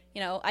 You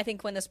know, I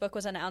think when this book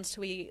was announced,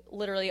 we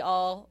literally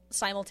all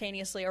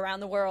simultaneously around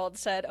the world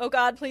said, "Oh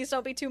God, please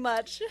don't be too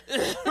much."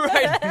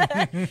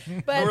 Right.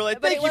 But we're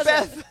like, but "Thank it you,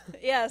 Beth."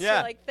 Yeah. So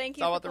like, thank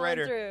you all for about the pulling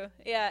writer.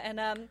 through. Yeah,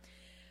 and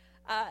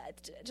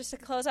just to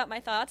close out my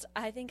thoughts,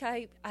 I think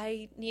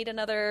I need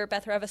another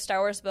Beth Revis Star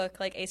Wars book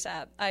like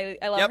ASAP. I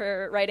love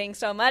her writing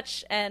so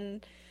much,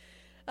 and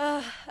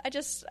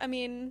I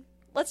mean,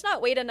 let's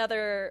not wait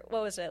another.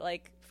 What was it,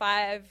 like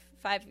five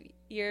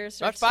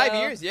years? About or 5 so?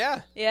 years,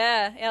 yeah.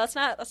 Yeah.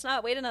 Let's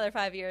not wait another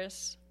 5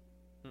 years.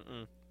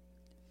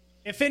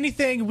 If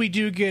anything, we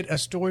do get a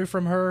story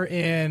from her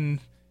in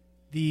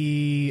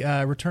the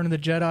Return of the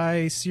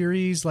Jedi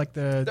series, like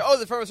the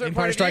from a certain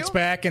Empire point of Strikes view?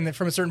 Back, and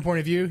from a certain point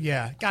of view.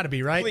 Yeah, gotta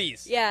be right.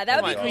 Please. Yeah,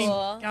 that would Come be on.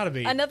 cool. Gotta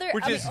be. Another.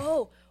 Which is-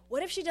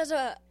 What if she does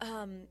a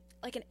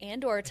like an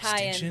Andor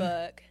tie-in Extension?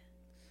 book?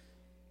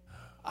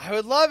 I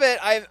would love it.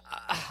 I'm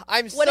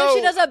What if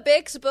she does a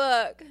Bix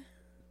book?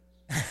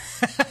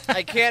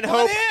 I can't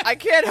hope. I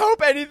can't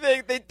hope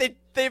anything.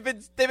 They've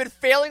been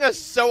failing us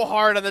so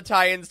hard on the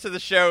tie-ins to the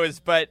shows,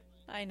 but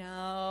I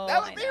know.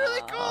 That would be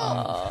really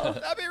cool.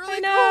 That'd be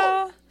really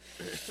cool.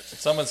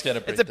 Someone's got to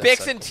break It's a that Bix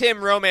cycle. and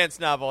Tim romance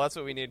novel. That's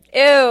what we need.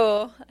 Ew.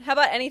 How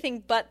about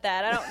anything but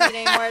that? I don't need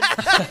any more.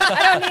 I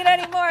don't need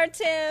any more,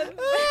 Tim.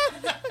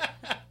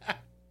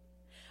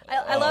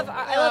 I love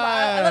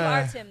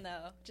our Tim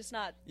though, just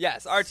not.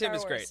 Yes, our Tim Star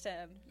is Wars great.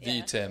 Tim. The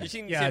Yeah. Tim.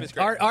 Tim Yeah, is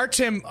great. our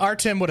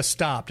Tim would have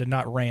stopped and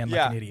not ran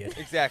like an idiot.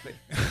 Exactly.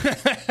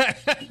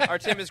 Our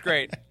Tim is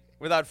great,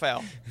 without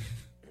fail.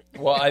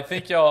 Well, I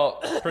think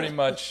y'all pretty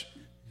much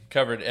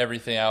covered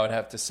everything I would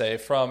have to say,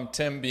 from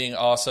Tim being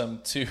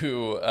awesome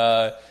to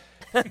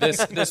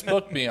this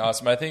book being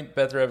awesome. I think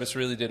Beth Revis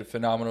really did a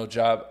phenomenal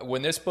job.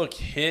 When this book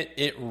hit,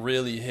 it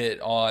really hit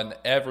on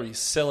every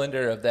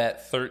cylinder of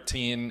that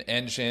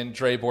 13-engine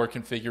Drabor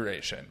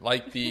configuration.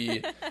 Like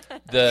the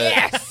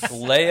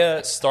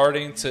Leia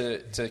starting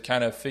to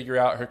kind of figure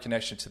out her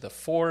connection to the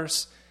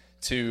Force,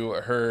 to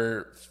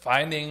her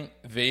finding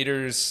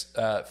Vader's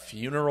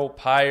funeral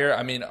pyre.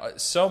 I mean,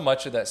 so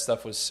much of that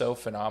stuff was so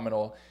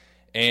phenomenal.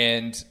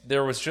 And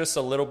there was just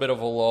a little bit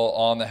of a lull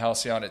on the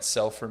Halcyon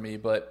itself for me.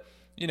 But,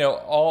 you know,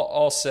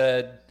 all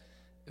said,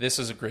 this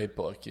is a great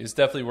book. It's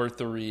definitely worth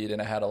the read,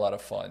 and I had a lot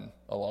of fun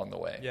along the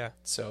way. Yeah.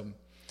 So,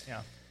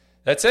 Yeah.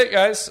 that's it,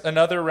 guys.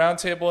 Another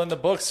roundtable in the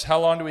books. How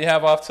long do we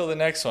have off till the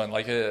next one?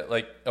 Like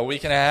a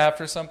week and a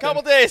half or something?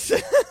 Couple days.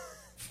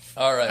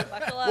 All right.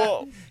 Buckle up.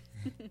 Well,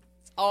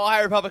 it's all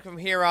High Republic from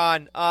here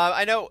on.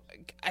 I know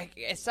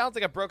it sounds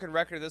like a broken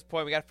record at this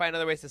point. We got to find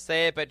other ways to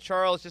say it, but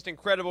Charles, just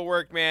incredible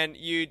work, man.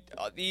 Y'all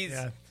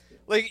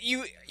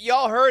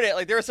heard it.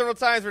 Like, there were several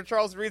times where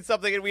Charles would read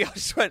something and we all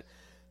just went,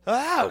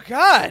 "Oh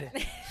God,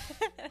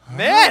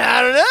 man,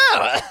 I don't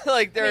know."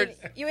 Like,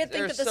 you would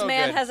think that this so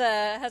man good.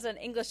 has an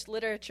English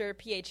literature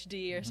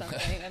PhD or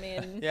something. I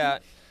mean, Yeah.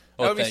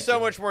 Well, That would be thank so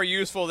you. much more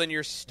useful than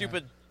your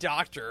stupid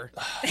doctor.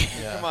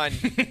 Come on.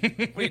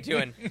 What are you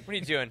doing? What are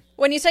you doing?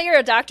 when you say you're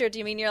a doctor, do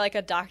you mean you're like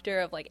a doctor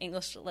of like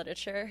English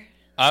literature?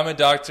 I'm a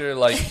doctor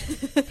like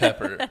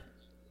Pepper.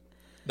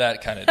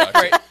 That kind of doctor.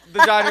 Great. The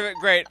doctor,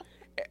 great.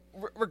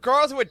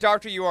 Regardless of what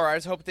doctor you are, I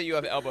just hope that you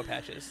have elbow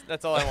patches.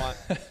 That's all I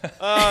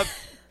want.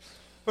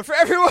 But for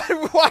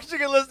everyone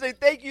watching and listening,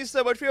 thank you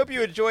so much. We hope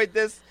you enjoyed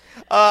this.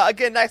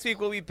 Again, next week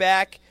we'll be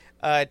back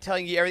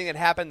telling you everything that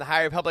happened in the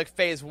High Republic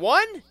Phase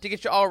 1 to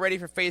get you all ready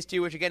for Phase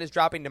 2, which again is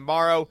dropping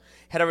tomorrow.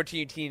 Head over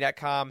to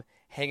utini.com.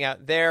 Hang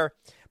out there.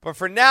 But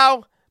for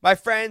now, my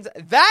friends,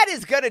 that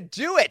is going to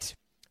do it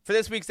for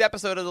this week's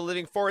episode of The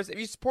Living Force. If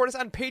you support us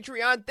on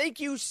Patreon, thank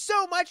you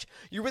so much.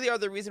 You really are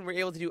the reason we're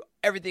able to do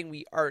everything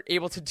we are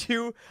able to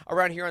do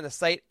around here on the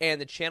site and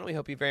the channel. We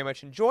hope you very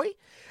much enjoy.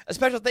 A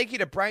special thank you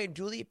to Brian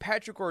Dooley,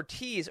 Patrick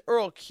Ortiz,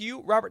 Earl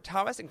Q, Robert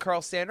Thomas, and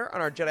Carl Sander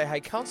on our Jedi High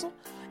Council,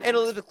 and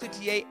Elizabeth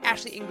Cloutier,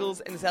 Ashley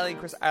Ingalls, and Sally and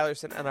Chris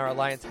Eilerson on our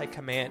Alliance High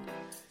Command.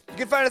 You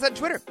can find us on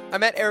Twitter.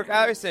 I'm at Eric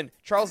Eilerson.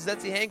 Charles is at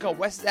Hankel.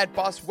 Wes is at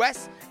Boss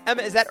Wes.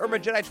 Emma is at Irma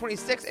Jedi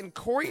 26. And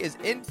Corey is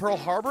in Pearl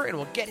Harbor and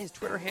will get his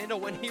Twitter handle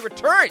when he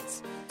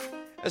returns.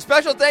 A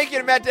special thank you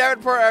to Matt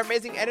Davenport, our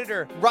amazing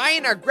editor,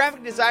 Ryan, our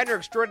graphic designer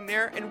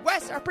extraordinaire, and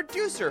Wes, our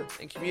producer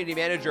and community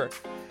manager.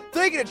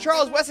 Thank you to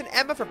Charles, Wes, and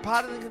Emma for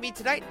podding with me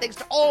tonight. Thanks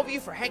to all of you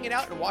for hanging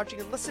out and watching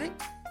and listening.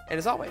 And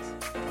as always,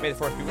 may the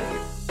Force be with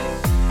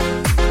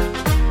you.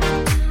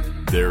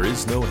 There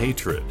is no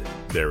hatred,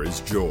 there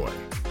is joy.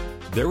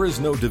 There is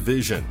no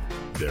division,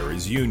 there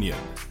is union.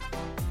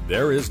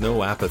 There is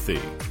no apathy,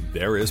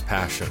 there is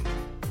passion.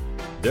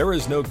 There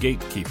is no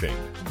gatekeeping,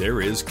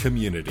 there is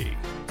community.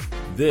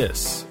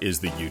 This is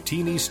the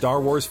Utini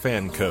Star Wars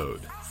Fan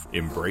Code.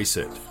 Embrace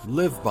it,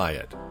 live by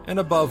it, and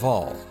above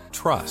all,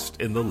 trust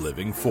in the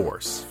living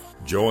Force.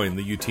 Join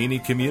the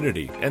Utini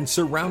community and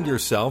surround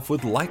yourself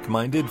with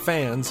like-minded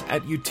fans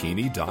at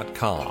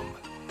utini.com.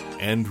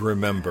 And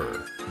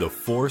remember, the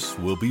Force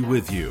will be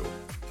with you,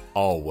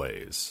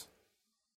 always.